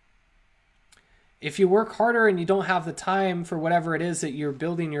question, if you work harder and you don't have the time for whatever it is that you're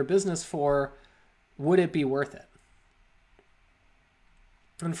building your business for, would it be worth it?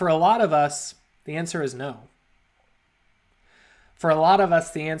 And for a lot of us, the answer is no. For a lot of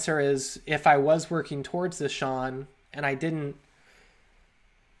us, the answer is, if I was working towards this, Sean, and I didn't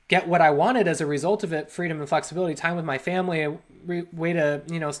get what I wanted as a result of it, freedom and flexibility, time with my family, a way to,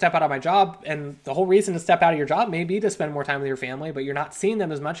 step out of my job. And the whole reason to step out of your job may be to spend more time with your family, but you're not seeing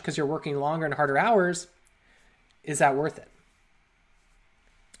them as much because you're working longer and harder hours. Is that worth it?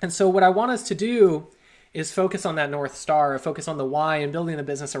 And so what I want us to do is focus on that North Star, focus on the why, and building the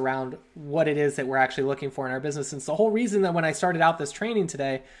business around what it is that we're actually looking for in our business. And it's the whole reason that when I started out this training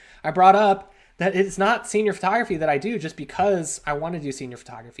today, I brought up that it's not senior photography that I do just because I want to do senior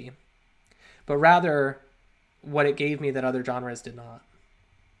photography, but rather what it gave me that other genres did not.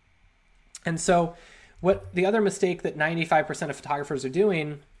 And so what the other mistake that 95% of photographers are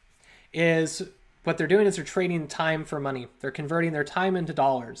doing is what they're doing is they're trading time for money. They're converting their time into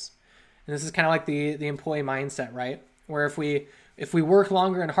dollars. And this is kind of like the employee mindset, right? Where if we work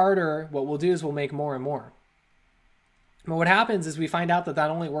longer and harder, what we'll do is we'll make more and more. But what happens is we find out that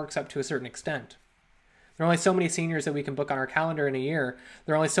only works up to a certain extent. There are only so many seniors that we can book on our calendar in a year.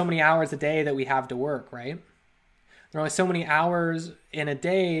 There are only so many hours a day that we have to work, right? There are only so many hours in a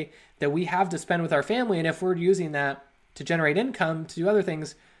day that we have to spend with our family. And if we're using that to generate income, to do other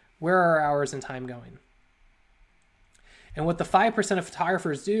things, where are our hours and time going? And what the 5% of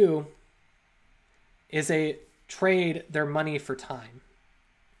photographers do is they trade their money for time.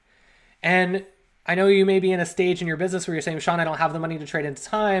 And I know you may be in a stage in your business where you're saying, Sean, I don't have the money to trade into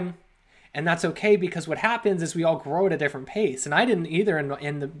time. And that's okay, because what happens is we all grow at a different pace. And I didn't either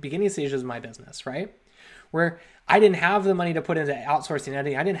in the beginning stages of my business, right? Where I didn't have the money to put into outsourcing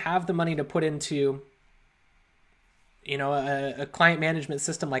editing. I didn't have the money to put into, a client management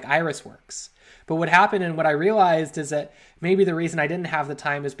system like Irisworks. But what happened and what I realized is that maybe the reason I didn't have the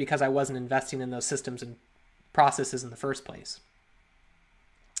time is because I wasn't investing in those systems and processes in the first place.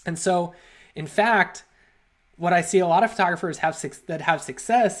 And so, in fact, what I see a lot of photographers have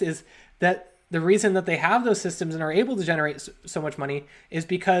success is that the reason that they have those systems and are able to generate so much money is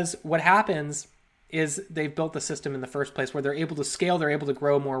because what happens is they've built the system in the first place where they're able to scale, they're able to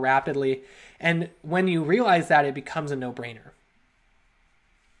grow more rapidly. And when you realize that, it becomes a no-brainer.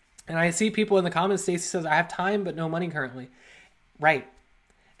 And I see people in the comments, Stacy says, I have time but no money currently. Right.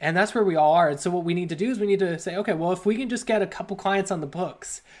 And that's where we all are. And so what we need to do is we need to say, okay, well, if we can just get a couple clients on the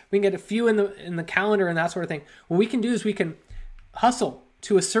books, we can get a few in the calendar and that sort of thing. What we can do is we can hustle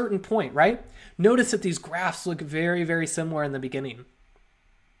to a certain point, right? Notice that these graphs look very, very similar in the beginning.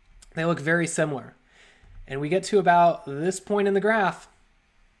 They look very similar. And we get to about this point in the graph,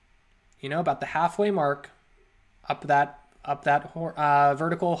 about the halfway mark, up that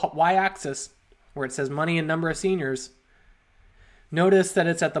vertical y-axis where it says money and number of seniors. Notice that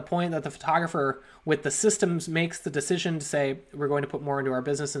it's at the point that the photographer with the systems makes the decision to say, we're going to put more into our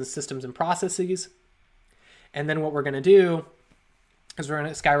business and systems and processes. And then what we're going to do is we're going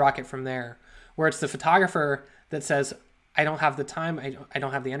to skyrocket from there, where it's the photographer that says, I don't have the time, I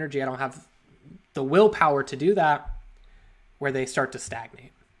don't have the energy, I don't have the willpower to do that, where they start to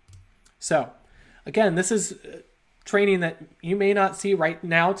stagnate. So again, this is training that you may not see right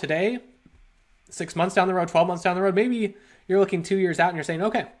now today, 6 months down the road, 12 months down the road. Maybe you're looking 2 years out and you're saying,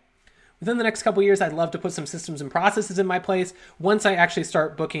 okay, within the next couple of years, I'd love to put some systems and processes in my place once I actually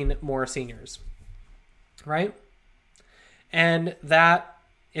start booking more seniors, right? And that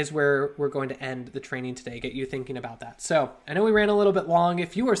is where we're going to end the training today, get you thinking about that. So I know we ran a little bit long.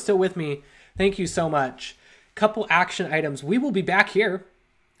 If you are still with me, thank you so much. Couple action items. We will be back here,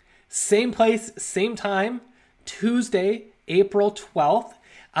 same place, same time, Tuesday, April 12th.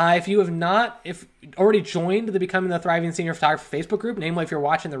 If you have not, if already joined the Becoming the Thriving Senior Photographer Facebook group, namely if you're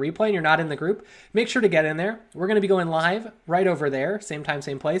watching the replay and you're not in the group, make sure to get in there. We're going to be going live right over there, same time,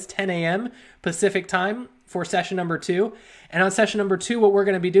 same place, 10 a.m. Pacific time for session number 2. And on session number 2, what we're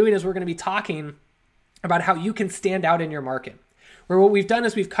going to be doing is we're going to be talking about how you can stand out in your market. Where what we've done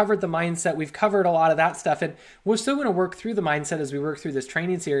is we've covered the mindset, we've covered a lot of that stuff, and we're still going to work through the mindset as we work through this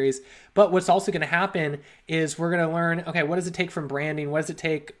training series. But what's also going to happen is we're going to learn, okay, what does it take from branding? What does it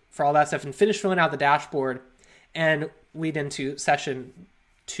take for all that stuff? And finish filling out the dashboard and lead into session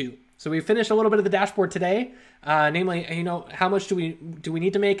 2. So we finished a little bit of the dashboard today, namely, how much do we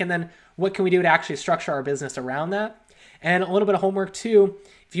need to make, and then what can we do to actually structure our business around that? And a little bit of homework too.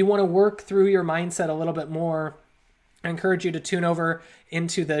 If you want to work through your mindset a little bit more, I encourage you to tune over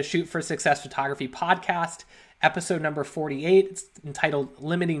into the Shoot for Success Photography podcast, episode number 48. It's entitled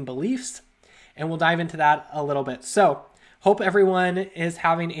Limiting Beliefs, and we'll dive into that a little bit. So, hope everyone is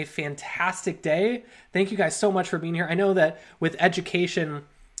having a fantastic day. Thank you guys so much for being here. I know that with education,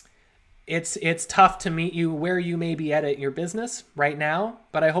 it's tough to meet you where you may be at your business right now,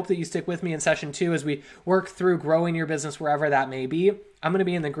 but I hope that you stick with me in session 2 as we work through growing your business wherever that may be. I'm going to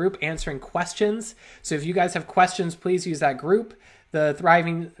be in the group answering questions. So if you guys have questions, please use that group,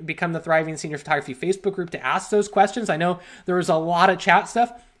 the Become the Thriving Senior Photography Facebook group, to ask those questions. I know there was a lot of chat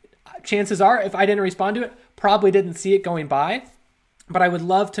stuff. Chances are, if I didn't respond to it, probably didn't see it going by. But I would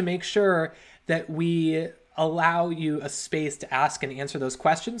love to make sure that we allow you a space to ask and answer those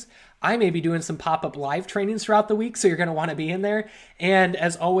questions. I may be doing some pop-up live trainings throughout the week, so you're going to want to be in there. And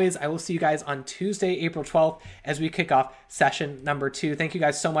as always, I will see you guys on Tuesday, April 12th, as we kick off session number 2. Thank you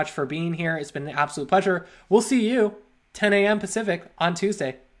guys so much for being here. It's been an absolute pleasure. We'll see you 10 a.m. Pacific on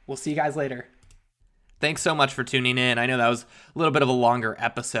Tuesday. We'll see you guys later. Thanks so much for tuning in. I know that was a little bit of a longer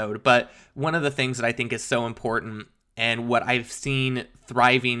episode, but one of the things that I think is so important, and what I've seen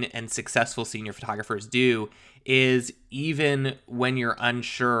thriving and successful senior photographers do, is even when you're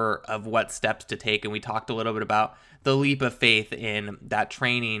unsure of what steps to take, and we talked a little bit about the leap of faith in that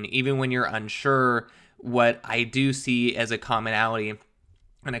training, even when you're unsure, what I do see as a commonality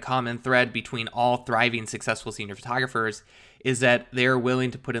and a common thread between all thriving, successful senior photographers is that they're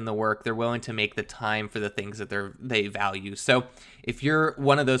willing to put in the work. They're willing to make the time for the things that they value. So if you're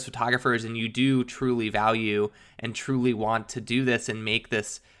one of those photographers and you do truly value and truly want to do this and make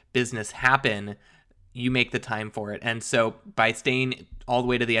this business happen, you make the time for it. And so by staying all the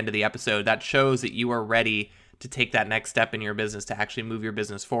way to the end of the episode, that shows that you are ready to take that next step in your business to actually move your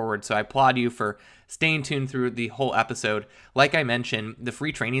business forward. So I applaud you for staying tuned through the whole episode. Like I mentioned, the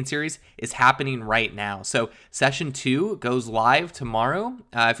free training series is happening right now. So session 2 goes live tomorrow.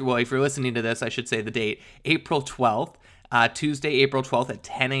 If you're listening to this, I should say the date, April 12th, Tuesday, April 12th at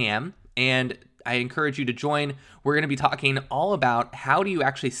 10 a.m. And I encourage you to join. We're going to be talking all about how do you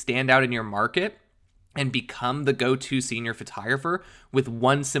actually stand out in your market and become the go-to senior photographer with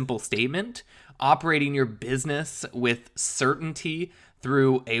one simple statement, operating your business with certainty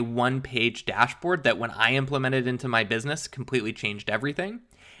through a one-page dashboard that when I implemented into my business completely changed everything.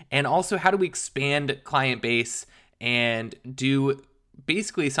 And also, how do we expand client base and do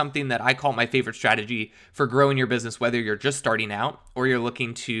basically something that I call my favorite strategy for growing your business, whether you're just starting out or you're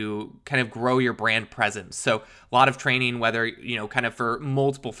looking to kind of grow your brand presence. So a lot of training, whether, kind of for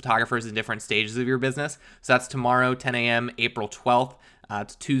multiple photographers in different stages of your business. So that's tomorrow, 10 a.m., April 12th.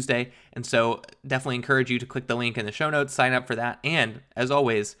 It's Tuesday. And so definitely encourage you to click the link in the show notes, sign up for that. And as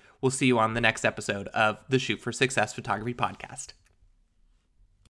always, we'll see you on the next episode of the Shoot for Success Photography podcast.